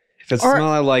 Right. If it's a smell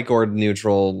I like or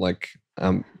neutral, like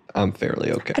I'm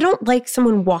fairly okay. I don't like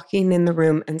someone walking in the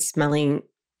room and smelling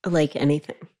like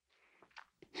anything.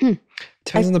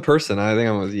 Depends on the person. I think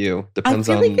I'm with you. Depends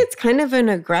I feel on. like it's kind of an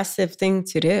aggressive thing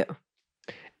to do.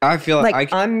 I feel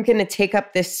Like I'm going to take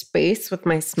up this space with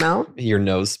my smell. your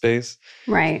nose space.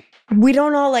 Right. We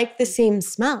don't all like the same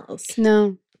smells.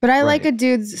 No. But I like Right. a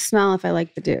dude's smell if I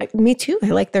like the dude. Me too. I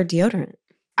like their deodorant.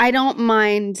 I don't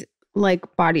mind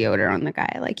like body odor on the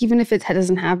guy. Like even if it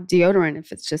doesn't have deodorant,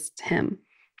 if it's just him.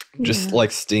 Just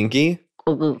like stinky.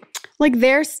 Like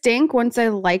their stink, once I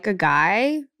like a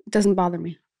guy, it doesn't bother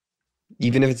me.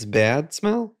 Even if it's bad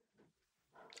smell.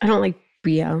 I don't like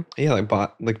BO.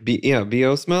 Yeah,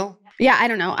 BO smell. Yeah, I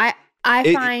don't know.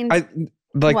 I find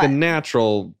like What? the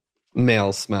natural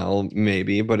male smell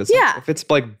maybe, but it's Yeah. if it's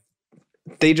like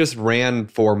they just ran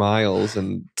 4 miles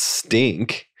and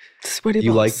stink. sweaty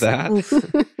You like balls.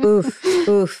 that? Oof.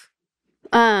 Oof.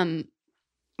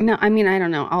 No, I mean, I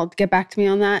don't know. I'll get back to me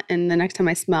on that. And the next time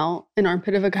I smell an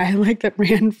armpit of a guy like that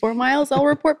ran 4 miles, I'll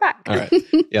report back. All right.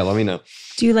 Yeah, let me know.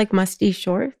 Do you like musty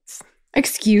shorts?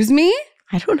 Excuse me?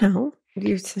 I don't know.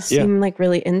 You seem like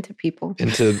really into people.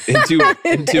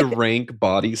 Into rank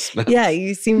body smell. Yeah,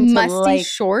 you seem to Musty like.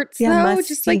 shorts, Yeah, though?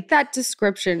 Just like that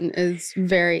description is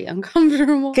very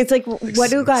uncomfortable. It's like,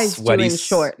 what do guys do sweaty in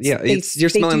shorts? yeah, you're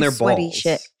smelling do their sweaty balls.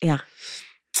 shit. Yeah.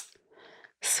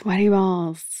 Sweaty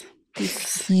balls.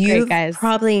 You've Great guys.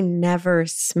 probably never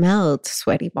smelled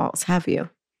sweaty balls, have you?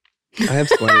 I have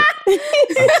sweaty.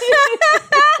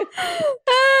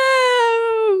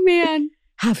 Oh, man.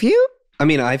 Have you? I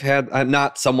mean, I've had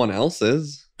not someone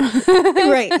else's.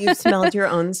 Right. You've smelled your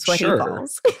own sweaty Sure.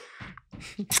 balls.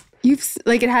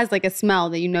 Like it has like a smell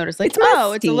that you notice. Like, It's it's a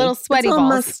musty. little sweaty it's a little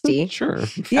balls. musty. Sure.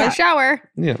 Yeah. Shower.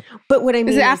 Yeah. But what I mean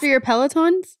Is it after your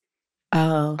Pelotons?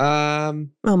 Oh.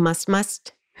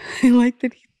 Must. I like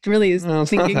that he really is No,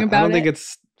 it's not thinking that. about I don't it. think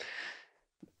it's.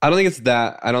 I don't think it's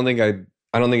that. I don't think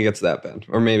it gets that bad.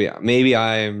 Or maybe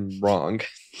I'm wrong.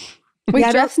 Wait,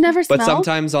 Yeah, Jeff's never But smelled?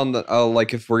 sometimes on the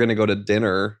like if we're gonna go to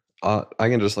dinner, I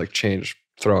can just like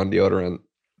throw on deodorant,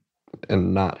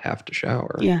 and not have to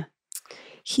shower. Yeah.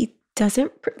 He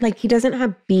doesn't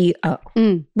have BO.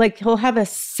 Mm. Like he'll have a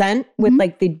scent with Mhm.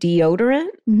 like the deodorant,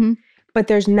 Mm-hmm. but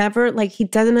there's never like he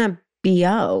doesn't have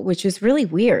BO, which is really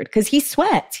weird because he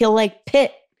sweats. He'll like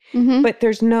pit, Mm-hmm. but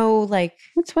there's no like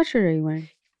What sweatshirt are you wearing?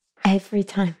 every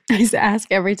time. I used to ask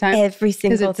every time. Every Because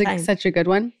single it's like time. such a good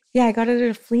one. Yeah, I got it at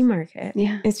a flea market.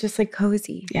 Yeah. It's just like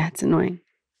cozy. Yeah, it's annoying.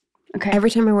 Okay. Every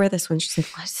time I wear this one, she's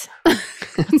like, What's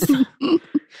that?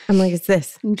 I'm like, it's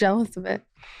this. I'm jealous of it.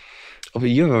 Oh, but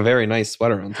you have a very nice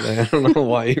sweater on today. I don't know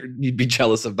why you'd be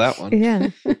jealous of that one. Yeah.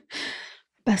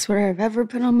 Best sweater I've ever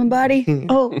put on my body.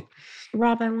 Oh,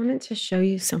 Rob, I wanted to show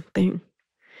you something.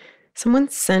 Someone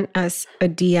sent us a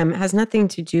DM. It has nothing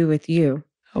to do with you.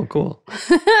 Oh, cool.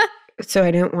 So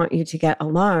I don't want you to get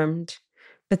alarmed.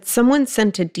 But someone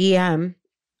sent a DM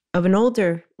of an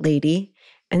older lady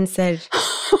and said,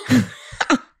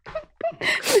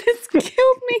 This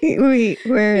killed me. Wait,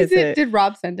 where is it? Did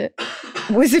Rob send it?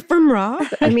 Was it from Rob?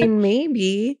 I mean,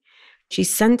 maybe. She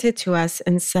sent it to us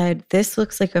and said, this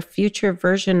looks like a future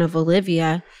version of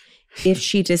Olivia if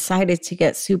she decided to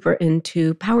get super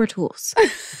into power tools.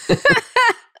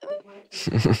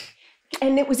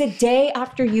 And it was a day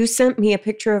after you sent me a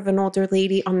picture of an older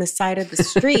lady on the side of the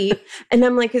street. And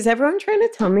I'm like, is everyone trying to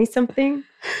tell me something?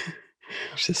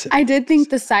 I did think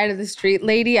the side of the street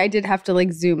lady, I did have to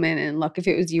like zoom in and look if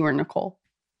it was you or Nicole.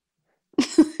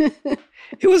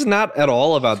 It was not at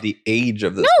all about the age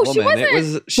of this woman. She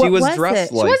wasn't. She was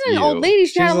dressed like she wasn't an old lady.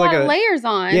 She had a lot of layers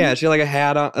on. Yeah, she had like a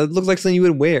hat on. It looked like something you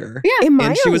would wear. Yeah.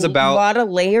 And she was about a lot of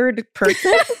layered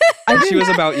person. And she was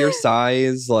about your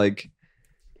size. Like,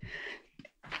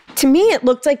 to me, it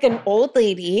looked like an old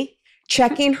lady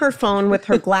checking her phone with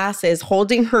her glasses,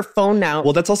 holding her phone out.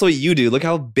 Well, that's also what you do. Look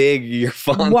how big your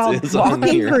font while is on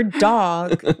walking here. her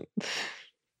dog.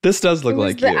 This does look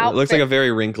like you. Outfit. It looks like a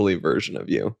very wrinkly version of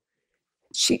you.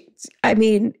 I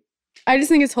just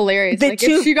think it's hilarious. Like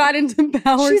if she got into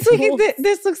power she's tools. like,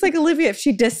 this looks like Olivia if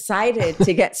she decided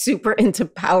to get super into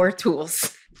power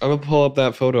tools. I'm going to pull up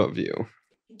that photo of you.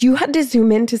 You had to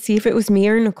zoom in to see if it was me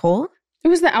or Nicole? It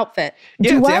was the outfit.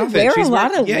 Yeah, Do it's the I outfit. wear She's a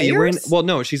lot of you're wearing, layers? well,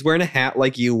 no, she's wearing a hat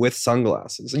like you with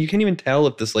sunglasses. And you can't even tell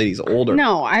if this lady's older.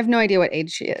 No, I have no idea what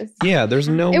age she is. Yeah, there's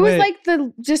no way. It was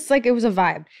like it was a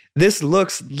vibe. This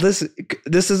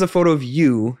is a photo of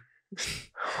you.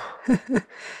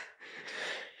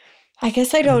 I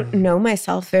guess I don't know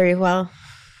myself very well.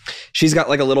 She's got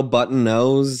like a little button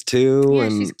nose too. Yeah,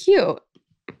 and she's cute.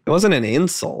 it wasn't an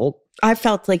insult. I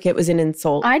felt like it was an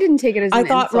insult. I didn't take it as an I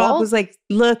thought insult. Rob was like,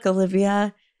 look,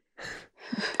 Olivia,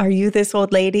 are you this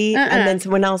old lady? And then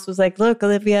someone else was like, look,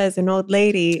 Olivia is an old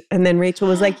lady. And then Rachel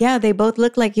was like, yeah, they both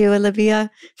look like you,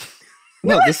 Olivia.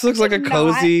 No, this looks like a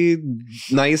cozy,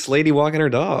 nice lady walking her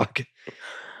dog.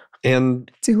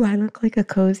 And do I look like a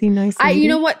cozy, nice lady? You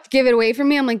know what? Give it away from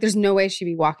me. I'm like, there's no way she'd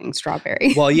be walking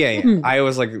Strawberry. well, yeah. I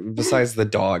was like, besides the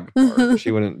dog part,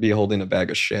 she wouldn't be holding a bag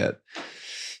of shit.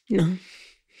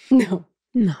 No.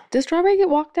 Does Strawberry get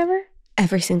walked ever?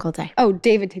 Every single day. Oh,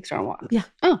 David takes her on walks. Yeah.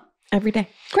 Oh, every day.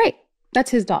 Great. That's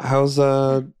his dog. How's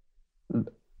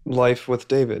life with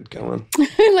David going?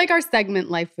 Like our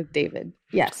segment, Life with David.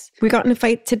 Yes. We got in a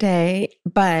fight today,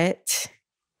 but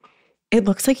it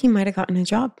looks like he might have gotten a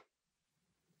job.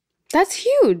 That's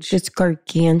huge. It's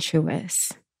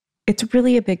gargantuous. It's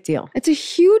really a big deal. It's a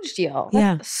huge deal.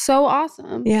 Yeah. That's so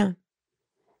awesome. Yeah.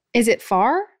 Is it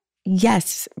far?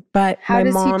 Yes, but How my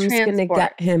does he mom's going to transport?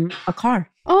 get him a car.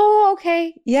 Oh,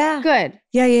 okay. Yeah. Good.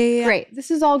 Yeah. Great. This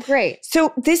is all great.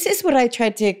 So this is what I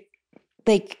tried to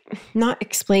not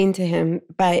explain to him,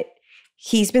 but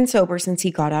he's been sober since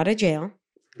he got out of jail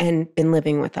and been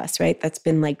living with us, right? That's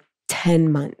been like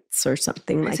 10 months or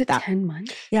something like Is it that. 10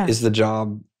 months? Yeah. Is the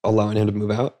job allowing him to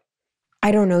move out?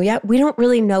 I don't know yet. We don't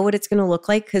really know what it's going to look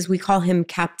like because we call him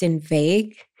Captain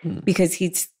Vague because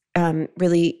he's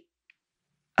really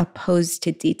opposed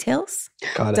to details.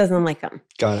 Got it. Doesn't like them.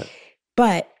 Got it.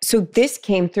 But so this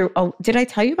came through. Oh, did I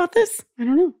tell you about this? I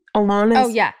don't know.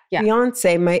 Alana's Yeah.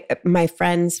 fiance, my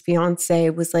friend's fiance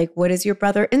was like, what is your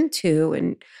brother into?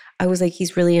 And I was like,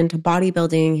 he's really into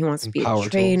bodybuilding. He wants to be a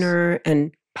trainer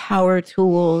and power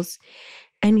tools.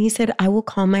 And he said, I will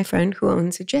call my friend who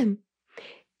owns a gym.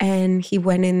 And he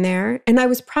went in there. And I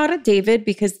was proud of David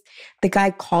because the guy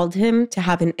called him to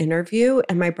have an interview.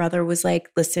 And my brother was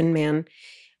like, listen, man,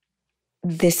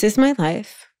 this is my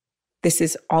life. This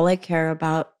is all I care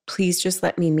about. Please just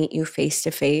let me meet you face to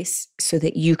face so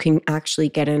that you can actually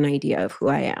get an idea of who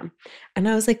I am. And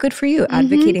I was like, good for you,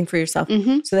 advocating for yourself.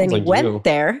 So then he went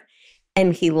there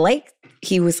and he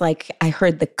was like, I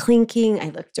heard the clinking. I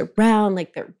looked around,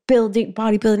 like they're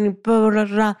bodybuilding, blah, blah,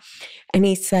 blah. And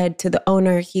he said to the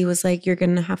owner, he was like, you're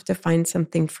going to have to find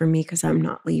something for me because I'm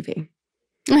not leaving.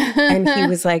 And he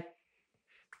was like,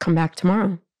 come back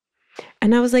tomorrow.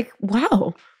 And I was like,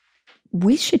 wow,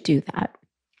 we should do that.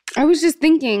 I was just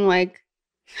thinking, like,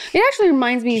 it actually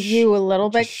reminds me of you a little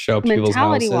bit, Just show up to people's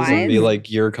houses and be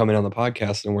like, you're coming on the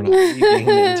podcast and we're not leaving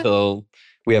until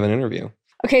we have an interview.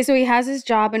 Okay, so he has his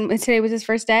job and today was his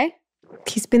first day?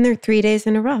 He's been there 3 days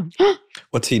in a row.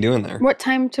 What's he doing there? What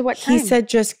time to what time? He said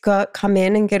just come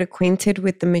in and get acquainted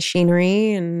with the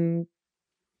machinery and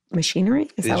machinery?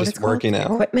 Is that what just it's called? working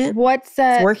out? Equipment? What's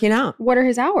It's working out. What are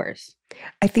his hours?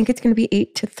 I think it's going to be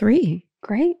 8 to 3.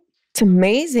 Great. It's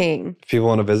amazing. If people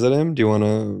want to visit him, do you want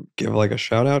to give like a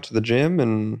shout out to the gym?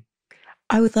 And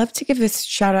I would love to give a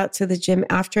shout out to the gym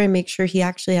after I make sure he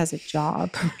actually has a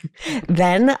job.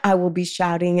 Then I will be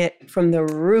shouting it from the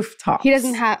rooftops. He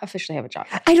doesn't officially have a job.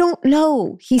 I don't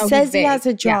know. He Oh, says he's he vague. has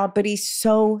a job, but he's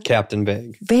so Captain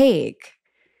Vague. vague.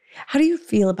 How do you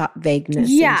feel about vagueness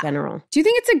in general? Do you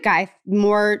think it's a guy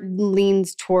more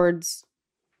leans towards?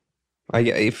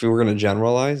 If we were going to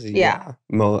generalize, yeah.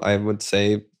 I would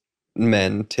say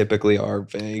men typically are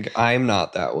vague. I'm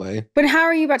not that way. But how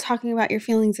are you about talking about your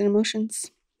feelings and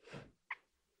emotions?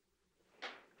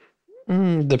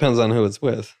 Depends on who it's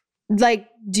with. Like,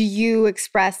 do you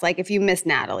express, like, if you miss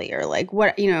Natalie or like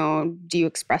what, do you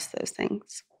express those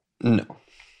things? No.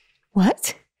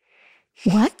 What?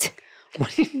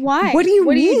 Why? What do you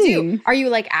What mean? do you do? Are you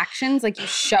like actions, like you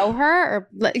show her or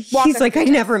walk He's us like, through I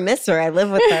this? never miss her. I live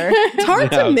with her. It's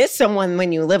hard Yeah. to miss someone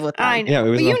when you live with them. I know, Yeah, it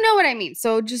was but you not- know what I mean.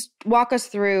 So just walk us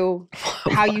through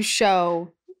how you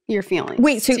show your feelings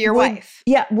Wait, so to your would- wife.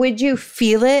 Yeah. Would you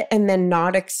feel it and then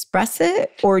not express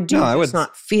it? Or do No, you I just would-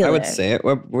 not feel it? I would say it.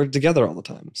 We're together all the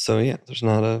time. So yeah, there's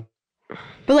not a...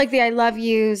 But like the I love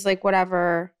yous, like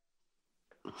whatever.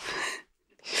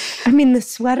 I mean, the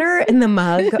sweater and the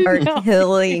mug are No.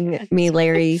 killing me,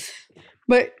 Larry.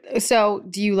 But so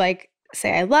do you like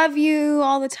say I love you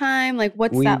all the time? Like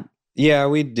what's that Yeah,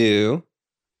 we do.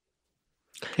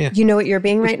 You know what you're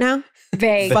being right now?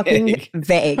 vague? Fucking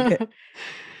vague.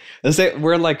 Let's say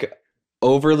we're like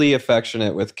overly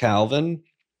affectionate with Calvin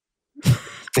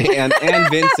and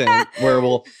Vincent, where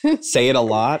we'll say it a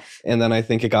lot. And then I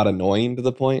think it got annoying to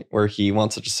the point where he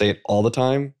wants to just say it all the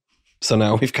time. So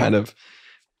now we've kind of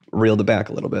reeled it back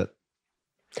a little bit.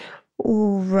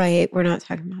 Right. We're not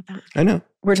talking about that. I know.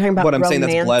 We're talking about But I'm saying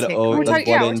that's bled, romantic- we're that's talking,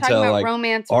 bled we're into talking about like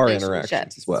romance our relationships.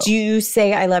 interactions as well. Do you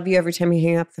say I love you every time you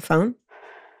hang up the phone?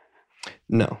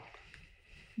 No.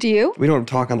 Do you? We don't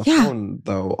talk on the Yeah. phone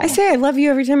though. I say I love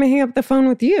you every time I hang up the phone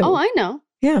with you. Oh, I know.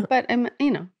 yeah. But I'm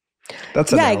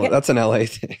That's Yeah, I an get- that's an LA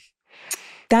thing.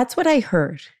 That's what I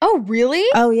heard. Oh, really?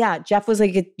 Oh, yeah. Jeff was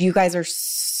like, you guys are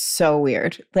so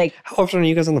weird. Like How often are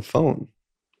you guys on the phone?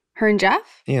 Her and Jeff?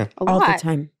 Yeah. A all lot. the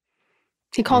time.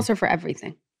 He calls her for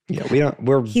everything. Yeah, we don't.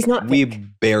 We're He's not We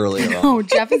big. barely. No,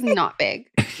 Jeff is not big.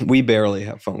 We barely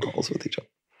have phone calls with each other.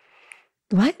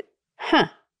 What? Huh.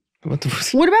 What the?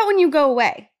 What about when you go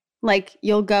away? Like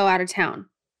you'll go out of town.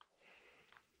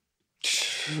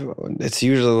 It's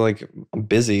usually like a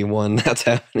busy one that's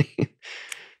happening.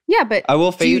 Yeah, but I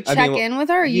will do you face. check in with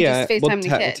her or you just FaceTime the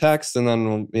kids? Text and then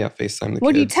we'll FaceTime the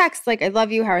What kids. do you text? Like, I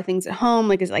love you. How are things at home?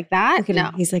 Like, is it like that? Look at No.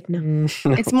 him. He's like, no. No.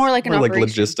 It's more like an We're like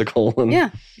operation. logistical. And,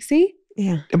 Yeah. See?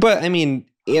 Yeah. But I mean,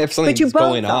 if something's you both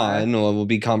going are. on, well, we'll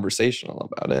be conversational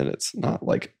about it. It's not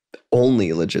like only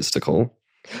logistical.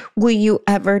 Will you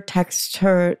ever text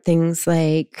her things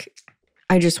like,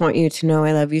 I just want you to know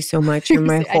I love you so much. You're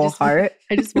my I whole just- heart?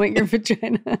 I just want your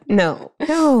vagina. No.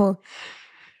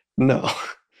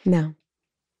 No.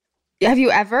 Have you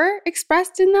ever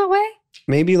expressed in that way?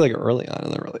 Maybe like early on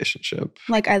in the relationship.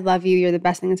 Like, I love you. You're the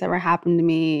best thing that's ever happened to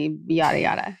me. Yada,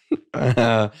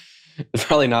 yada.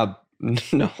 Probably not.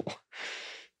 No.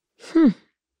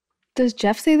 Does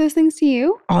Jeff say those things to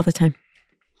you? All the time.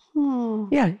 Oh.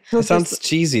 Yeah. It sounds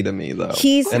cheesy to me though.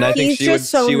 He's And I think he's she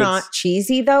just would- so she would- not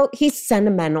cheesy though. He's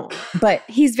sentimental. But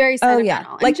He's very Oh, sentimental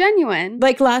yeah. and Like- genuine.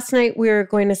 like last night we were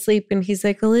going to sleep and he's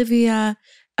like, Olivia,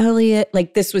 Elliot,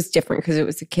 like this was different because it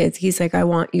was the kids. He's like, I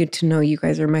want you to know you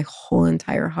guys are my whole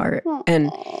entire heart. And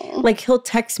Aw. like he'll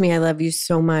text me, I love you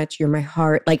so much. You're my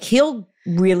heart. Like he'll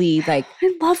really like,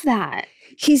 I love that.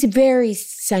 he's very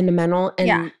sentimental and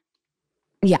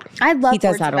Yeah. I love He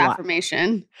does words that of a lot.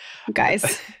 affirmation, guys.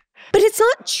 but it's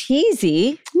not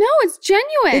cheesy. No, it's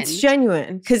genuine. It's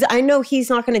genuine. Because I know he's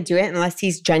not going to do it unless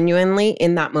he's genuinely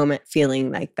in that moment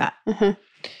feeling like that. Uh-huh.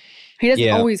 He doesn't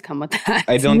Yeah. always come with that.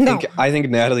 I don't No. think. I think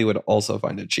Natalie would also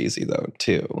find it cheesy though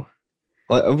too.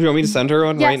 Well, you want me to send her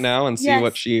one Yes. right now and see Yes.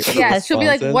 what she? her Yes, she'll be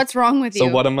like, response is? "What's wrong with you?" So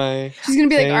what am I? She's gonna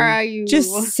be like, saying? "Are you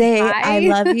Just say, high?" I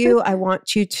love you. I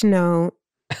want you to know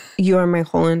you are my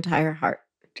whole entire heart.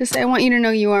 Just say, "I want you to know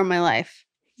you are my life."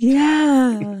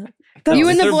 Yeah. No, You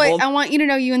and the they're boy. both- I want you to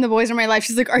know you and the boys are my life.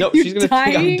 She's like, "Are No, you she's gonna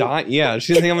dying?" think I'm dying. Yeah, she's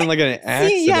gonna think I'm in like an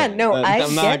accident. yeah, no, And I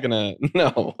I'm not get- gonna.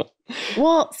 No.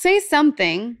 Well, say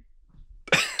something.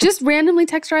 Just randomly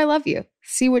text her, "I love you."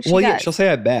 See what she Well, yeah, does. she'll say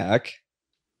I back.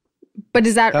 But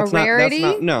is that That's a rarity?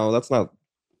 That's not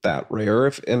that rare.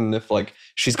 If like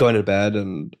she's going to bed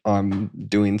and I'm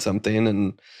doing something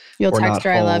and You'll we're text not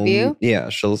her, "I love home, you." Yeah,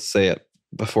 she'll say it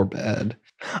before bed.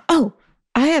 Oh,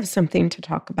 I have something to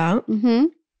talk about. Mm-hmm.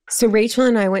 So Rachel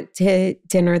and I went to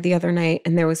dinner the other night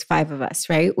and there was 5 of us,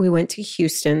 right? We went to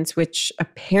Houston's, which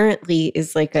apparently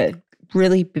is like a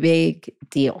really big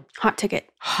deal. Hot ticket.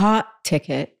 Hot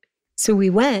ticket. So we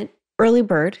went early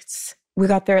birds. We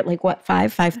got there at like what,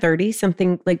 5:30,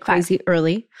 something like crazy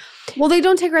early. Well, they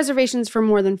don't take reservations for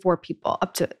more than 4 people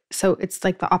up to. So it's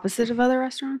like the opposite of other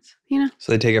restaurants, you know?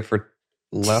 So they take it for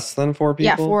less than 4 people.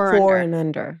 Yeah, 4 or 4 under. and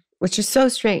under, which is so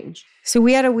strange. So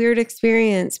we had a weird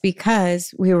experience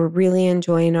because we were really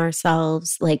enjoying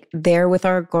ourselves, like there with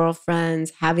our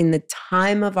girlfriends, having the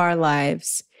time of our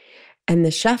lives. And the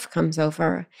chef comes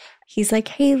over. He's like,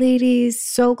 "Hey, ladies,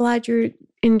 so glad you're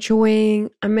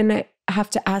enjoying. I'm going to have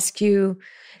to ask you,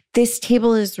 this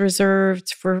table is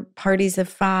reserved for parties of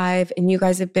 5 and you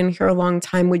guys have been here a long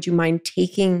time. Would you mind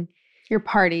taking Your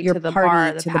party your to the party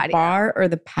bar, to the bar or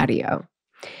the patio?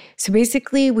 So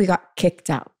basically we got kicked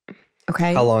out.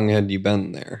 Okay. How long had you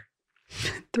been there?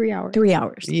 3 hours. 3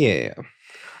 hours. Yeah.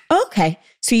 Okay.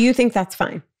 So you think that's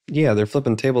fine? Yeah, they're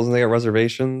flipping tables and they got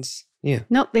reservations. Yeah.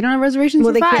 Nope, they don't have reservations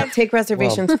Well, for they 5. can't take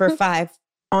reservations for 5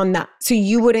 on that. So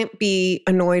you wouldn't be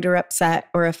annoyed or upset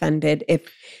or offended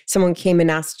if someone came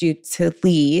and asked you to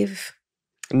leave?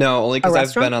 No, only because I've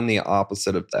restaurant? been on the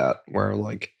opposite of that, where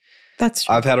like That's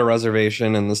true. I've had a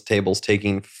reservation and this table's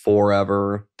taking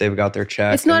forever. They've got their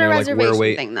check. It's not and a they're reservation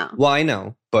we're thing, though. Well, I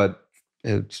know, but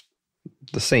it's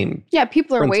the same. Yeah,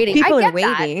 people are Principle. waiting. People I are get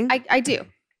waiting. that. I do.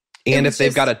 And was if they've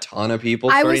just- got a ton of people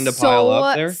I starting was to pile so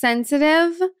up there.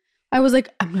 sensitive. I was like,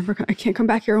 I can't come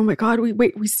back here. Oh my God, we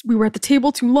were at the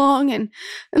table too long. And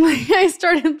like I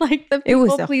started like the It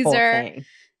was people the whole pleaser thing.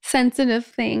 sensitive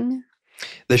thing.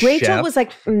 The Rachel chef was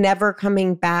like never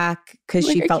coming back because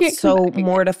Like, she I felt can't come so back again.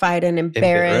 mortified and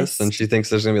embarrassed. and she thinks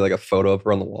there's gonna be like a photo of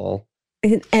her on the wall.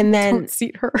 And then Don't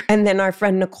seat her. And then our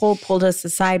friend Nicole pulled us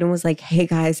aside and was like, hey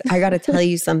guys, I got to tell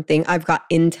you something. I've got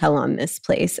intel on this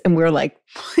place. And we were like,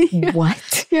 Yeah.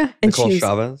 what? Yeah. And Nicole she was,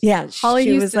 Chavez. yeah, Holly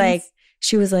she was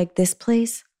Houston's. like, this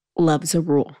place loves a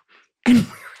rule. And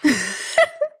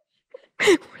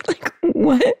we're like,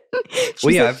 what? She's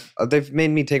Well, yeah, like, they've made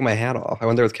me take my hat off. I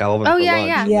went there with Calvin. Oh for yeah, lunch,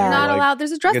 yeah. and Yeah. You're not they're like, allowed.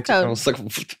 There's a dress I code. was like,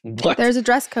 what? There's a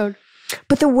dress code.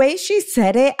 but the way she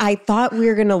said it, I thought we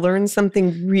were going to learn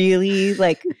something really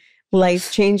like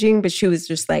life-changing, but she was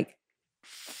just like,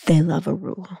 they love a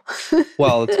rule.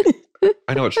 Well,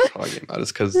 I know what you're talking about.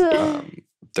 It's because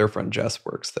their friend Jess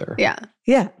works there. Yeah.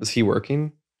 Yeah. Is he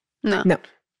working? No. No.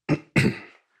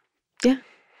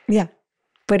 Yeah.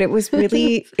 But it was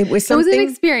really, it was It was something. an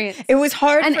experience. It was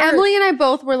hard. And for- Emily and I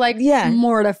both were like Yeah.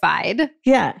 mortified.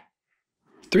 Yeah.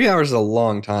 3 hours is a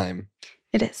long time.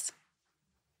 It is.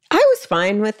 I was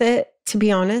fine with it, to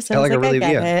be honest. I I was like it like, really-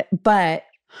 I get yeah. it. But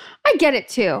I get it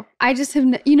too. I just have,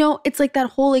 it's like that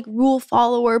whole like rule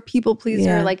follower, people pleaser.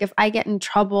 Yeah. Like if I get in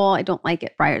trouble, I don't like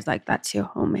it. Briar's like that too.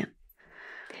 Oh man.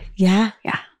 yeah.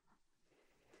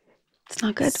 It's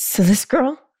not good. So this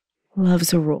girl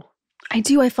loves a rule. I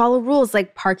do. I follow rules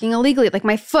like parking illegally. Like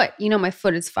my foot, my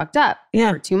foot is fucked up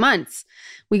Yeah. for 2 months.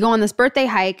 We go on this birthday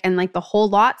hike and like the whole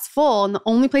lot's full. And the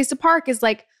only place to park is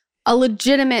like a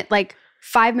legitimate like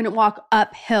 5-minute walk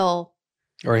uphill.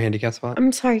 Or a handicap spot.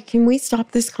 I'm sorry. Can we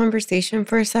stop this conversation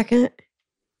for a second?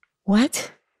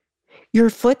 What? Your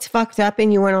foot's fucked up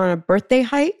and you went on a birthday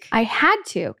hike? I had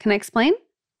to. Can I explain?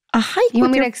 A hike You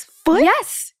want with me your to explain? foot?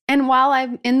 Yes. And while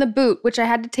I'm in the boot, which I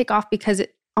had to take off because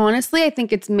honestly, I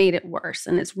think it's made it worse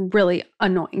and it's really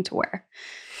annoying to wear.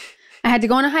 I had to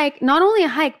go on a hike, not only a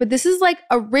hike, but this is like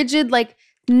a rigid, like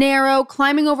narrow,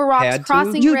 climbing over rocks, Had to?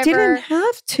 crossing You river. didn't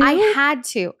have to. I had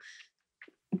to.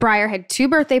 Briar had 2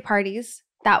 birthday parties.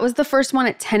 That was the first one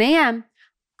at 10 a.m.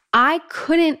 I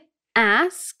couldn't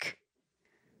ask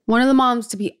one of the moms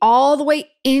to be all the way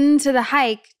into the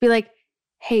hike, be like,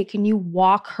 hey, can you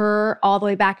walk her all the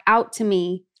way back out to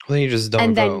me Well, then you just don't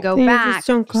and then go You back? just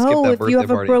don't Just skip go that if you birthday have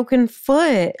a party. broken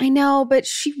foot. I know, but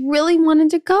she really wanted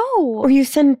to go. Or you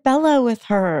send Bella with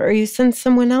her, or you send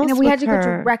someone else And we with had to her. go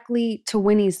directly to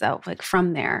Winnie's though, like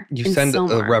from there. You in send a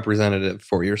Sylmar. representative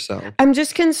for yourself. I'm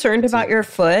just concerned about your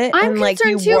foot I'm and like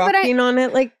you concerned too, but walking on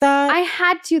it like that. I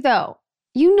had to though.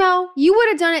 You would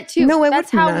have done it too. No, I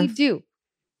That's wouldn't how we have. do.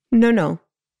 No.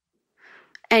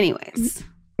 Anyways,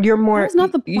 You're more That was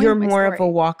not the point you're of my more of a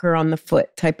story. walker on the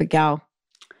foot type of gal.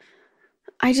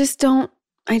 I just don't.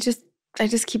 I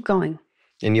just keep going.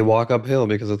 And you walk uphill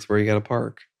because that's where you got to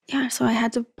park. Yeah, so I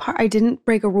had to park. I didn't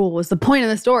break a rule. Was the point of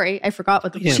the story? I forgot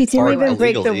what the Yeah, She didn't park even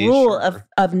break the illegally, rule sure.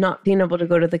 of not being able to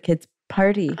go to the kids'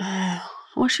 party.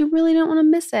 Well, she really didn't want to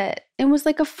miss it. It was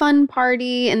like a fun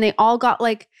party, and they all got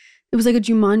like it was like a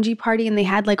Jumanji party, and they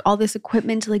had like all this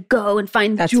equipment to like go and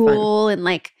find That's Jewel, and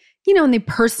like and they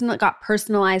got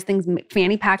personalized things,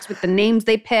 fanny packs with the names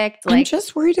they picked. I'm Like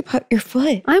just worried about your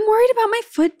foot. I'm worried about my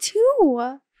foot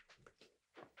too.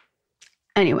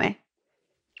 Anyway,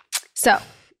 so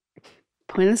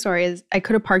point of the story is I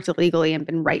could have parked illegally and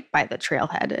been right by the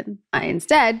trailhead, and I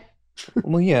instead.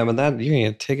 Well, yeah, but that you're gonna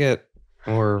get a ticket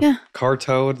or Yeah. car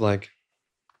towed. Like,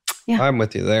 Yeah. I'm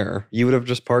with you there. You would have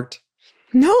just parked.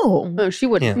 No. Oh, she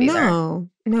wouldn't be there.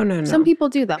 No. Some people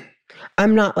do though.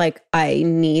 I'm not like I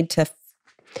need to.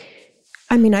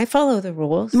 I mean, I follow the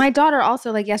rules. My daughter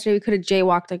also, like yesterday, we could have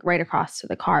jaywalked like right across to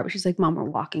the car, but she's like, "Mom, we're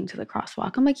walking to the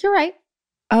crosswalk." I'm like, "You're right."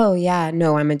 Oh yeah,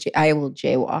 no, I will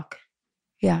jaywalk.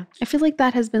 Yeah, I feel like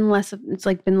that has been it's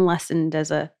like been lessened as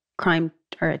a crime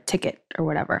or a ticket or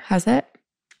whatever. Has it?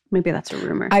 Maybe that's a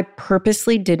rumor. I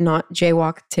purposely did not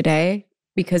jaywalk today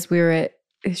because we were at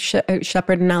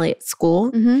Shepherd and Elliott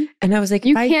school. Mm-hmm. And I was like,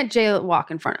 You can't jaywalk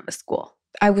in front of a school.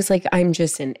 I was like, I'm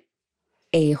just an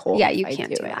a-hole. Yeah, if you I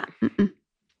can't do that.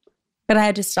 But I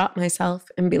had to stop myself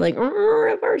and be like,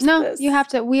 reverse No, this. you have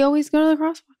to. We always go to the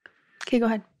crosswalk. Okay, go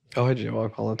ahead. Oh, I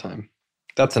jaywalk all the time.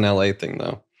 That's an LA thing,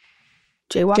 though.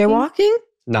 Jaywalking? Jaywalking?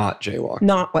 Not jaywalk.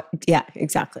 Not what? Yeah,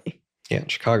 exactly. Yeah, in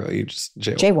Chicago, you just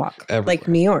jaywalk. Jaywalk. Everywhere. Like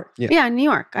New York. Yeah, in New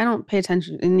York. I don't pay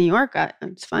attention. In New York,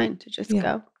 it's fine to just go.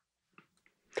 How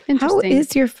Interesting.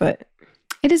 is your foot?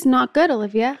 It is not good,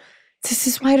 Olivia. This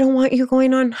is why I don't want you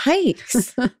going on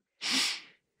hikes.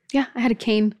 Yeah, I had a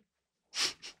cane.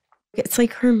 It's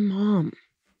like her mom.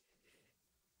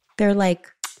 They're like,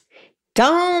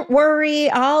 don't worry,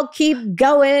 I'll keep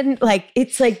going. Like,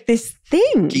 it's like this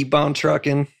thing. Keep on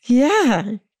trucking. Yeah.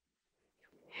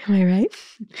 Am I right?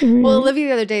 Well, Olivia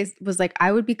the other day was like,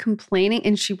 I would be complaining,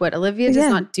 and she would. Olivia does Yeah.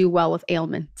 not do well with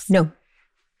ailments. No.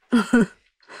 I'm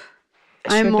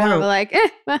Sure more of don't. like,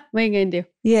 what are you going to do?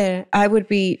 Yeah, I would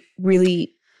be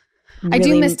really, I do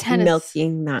really miss tennis.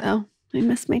 milking that. Oh, I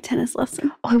missed my tennis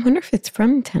lesson. Oh, I wonder if it's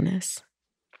from tennis.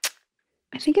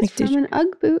 I think it's Like, did from an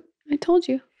Ugg boot. I told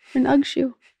you. An Ugg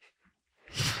shoe.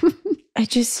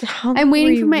 I'm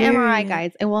waiting for my MRI,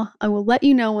 guys. I will let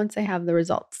you know once I have the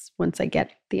results, once I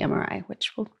get the MRI,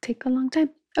 which will take a long time.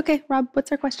 Okay, Rob,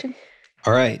 what's our question?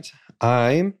 All right.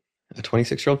 I'm a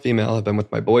 26-year-old female. I've been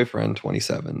with my boyfriend,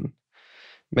 27,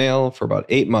 male, for about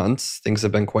 8 months. Things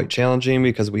have been quite challenging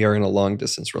because we are in a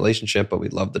long-distance relationship, but we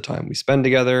love the time we spend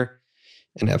together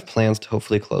and have plans to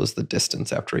hopefully close the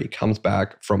distance after he comes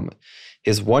back from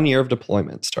his 1 year of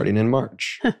deployment starting in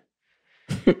March.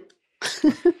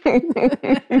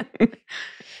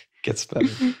 Gets better.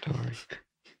 Don't worry.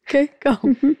 Okay, go.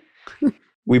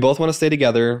 We both want to stay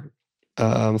together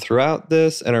throughout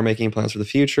this and are making plans for the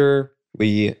future.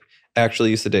 We actually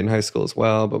used to date in high school as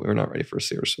well, but we were not ready for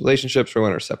serious relationships. We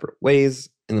went our separate ways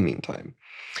in the meantime.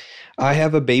 I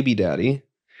have a baby daddy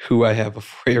who I have a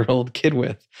 4-year-old kid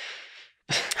with.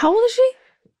 How old is she?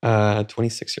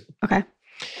 26-year-old. Okay.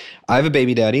 I have a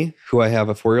baby daddy who I have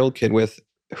a 4-year-old kid with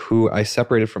who I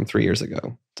separated from 3 years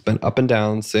ago. It's been up and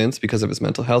down since because of his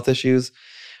mental health issues,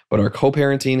 but our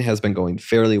co-parenting has been going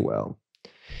fairly well.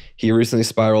 He recently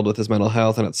spiraled with his mental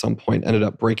health and at some point ended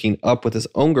up breaking up with his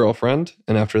own girlfriend.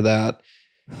 And after that,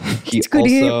 It's good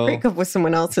to break up with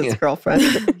someone else's girlfriend.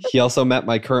 he also met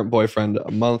my current boyfriend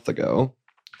a month ago.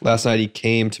 Last night, he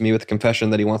came to me with a confession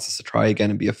that he wants us to try again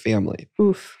and be a family.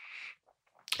 Oof.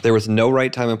 There was no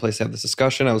right time and place to have this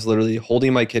discussion. I was literally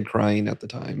holding my kid crying at the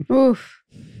time. Oof.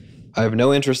 I have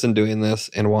no interest in doing this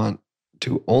and want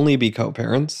to only be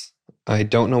co-parents. I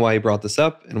don't know why he brought this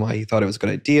up and why he thought it was a good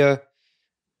idea.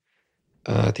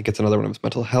 I think it's another one of his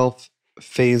mental health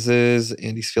phases,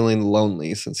 and he's feeling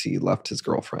lonely since he left his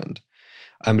girlfriend.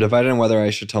 I'm divided on whether I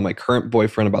should tell my current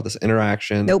boyfriend about this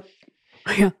interaction. Nope.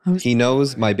 Yeah. He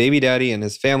knows my baby daddy and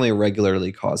his family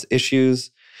regularly cause issues,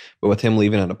 but with him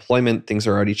leaving on deployment, things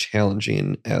are already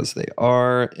challenging as they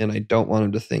are, and I don't want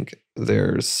him to think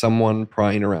there's someone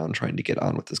prying around trying to get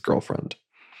on with his girlfriend.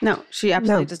 No, she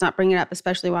absolutely does not bring it up,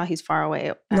 especially while he's far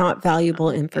away. Not valuable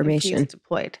He's information.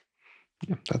 deployed.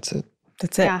 Yeah, that's it.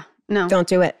 That's it. Yeah. No. Don't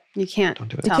do it. You can't. Don't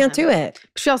do it. You tell can't him. do it.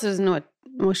 She also doesn't know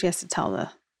what she has to tell the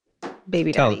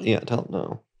baby Tell daddy.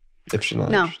 no. If she's not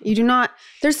No, interested. you do not.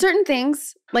 There's certain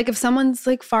things, like if someone's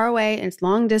like far away and it's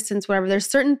long distance, whatever, there's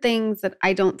certain things that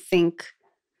I don't think,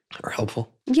 Are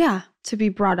helpful. to be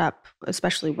brought up,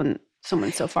 especially when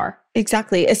someone's so far.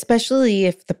 Exactly. Especially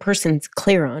if the person's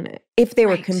clear on it. If they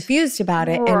were Right. confused about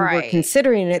it and were Right.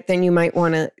 considering it, then you might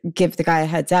want to give the guy a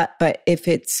heads up. But if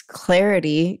it's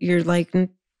clarity, you're like,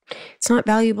 it's not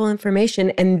valuable information.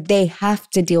 And they have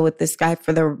to deal with this guy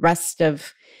for the rest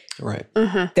of Right.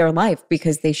 their life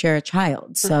because they share a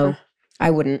child. So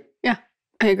I wouldn't.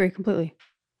 I agree completely.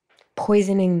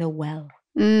 Poisoning the well,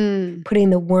 Mm.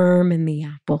 putting the worm in the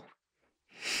apple.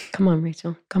 Come on,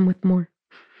 Rachel. Come with more.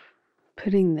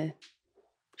 Putting the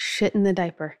shit in the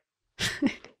diaper.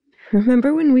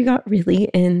 Remember when we got really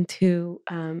into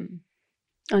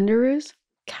Underoos?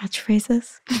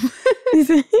 catchphrases?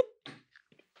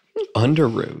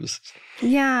 Underoos.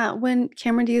 Yeah, when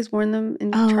Cameron Diaz wore them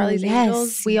in Oh, Charlie's yes.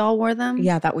 Angels, we all wore them.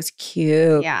 Yeah, that was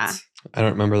cute. Yeah. I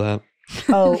don't remember that.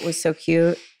 Oh, it was so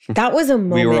cute. That was a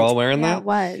moment. We were all wearing Yeah, that? it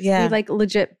was. Yeah. We like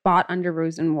legit bought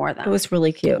underoos and wore them. It was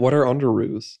really cute. What are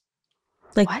underoos?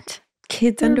 Like what?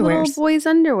 kids' They're underwear. little boys'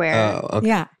 underwear. Oh, okay.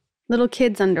 Yeah. Little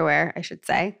kids' underwear, I should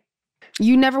say.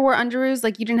 You never wore underoos?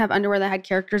 Like you didn't have underwear that had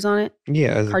characters on it? Yeah.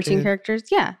 as a Cartoon kid. characters?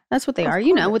 Yeah, that's what they Of are.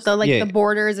 You know, with the Yeah. the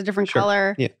border is a different Sure.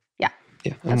 color. Yeah.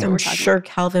 Yeah. That's what I'm we're talking sure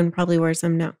Calvin probably wears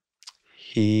them now.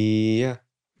 He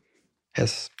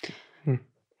has.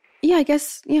 Yeah, I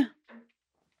guess. Yeah.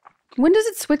 When does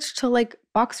it switch to like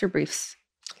boxer briefs?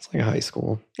 It's like a high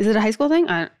school. Is it a high school thing?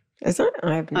 Is it?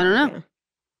 I don't know.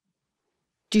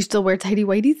 Do you still wear tighty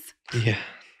whities? Yeah.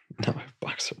 No, I have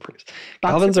boxer briefs.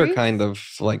 Boxer Calvin's are briefs? kind of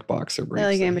like boxer briefs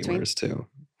like that in he between. wears too.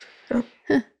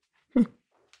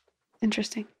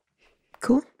 Interesting.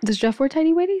 Cool. Does Jeff wear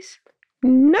tighty whities?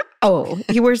 No.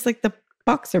 He wears like the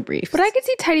boxer briefs. But I could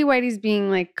see tighty whities being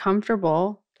like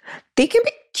comfortable. They can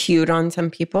be cute on some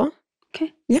people.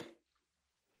 Okay. Yeah.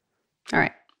 All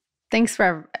right. Thanks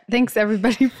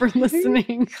everybody for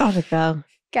listening. Gotta go.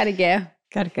 Gotta go.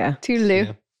 Gotta go. Toodaloo.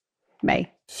 Yeah.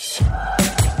 Bye.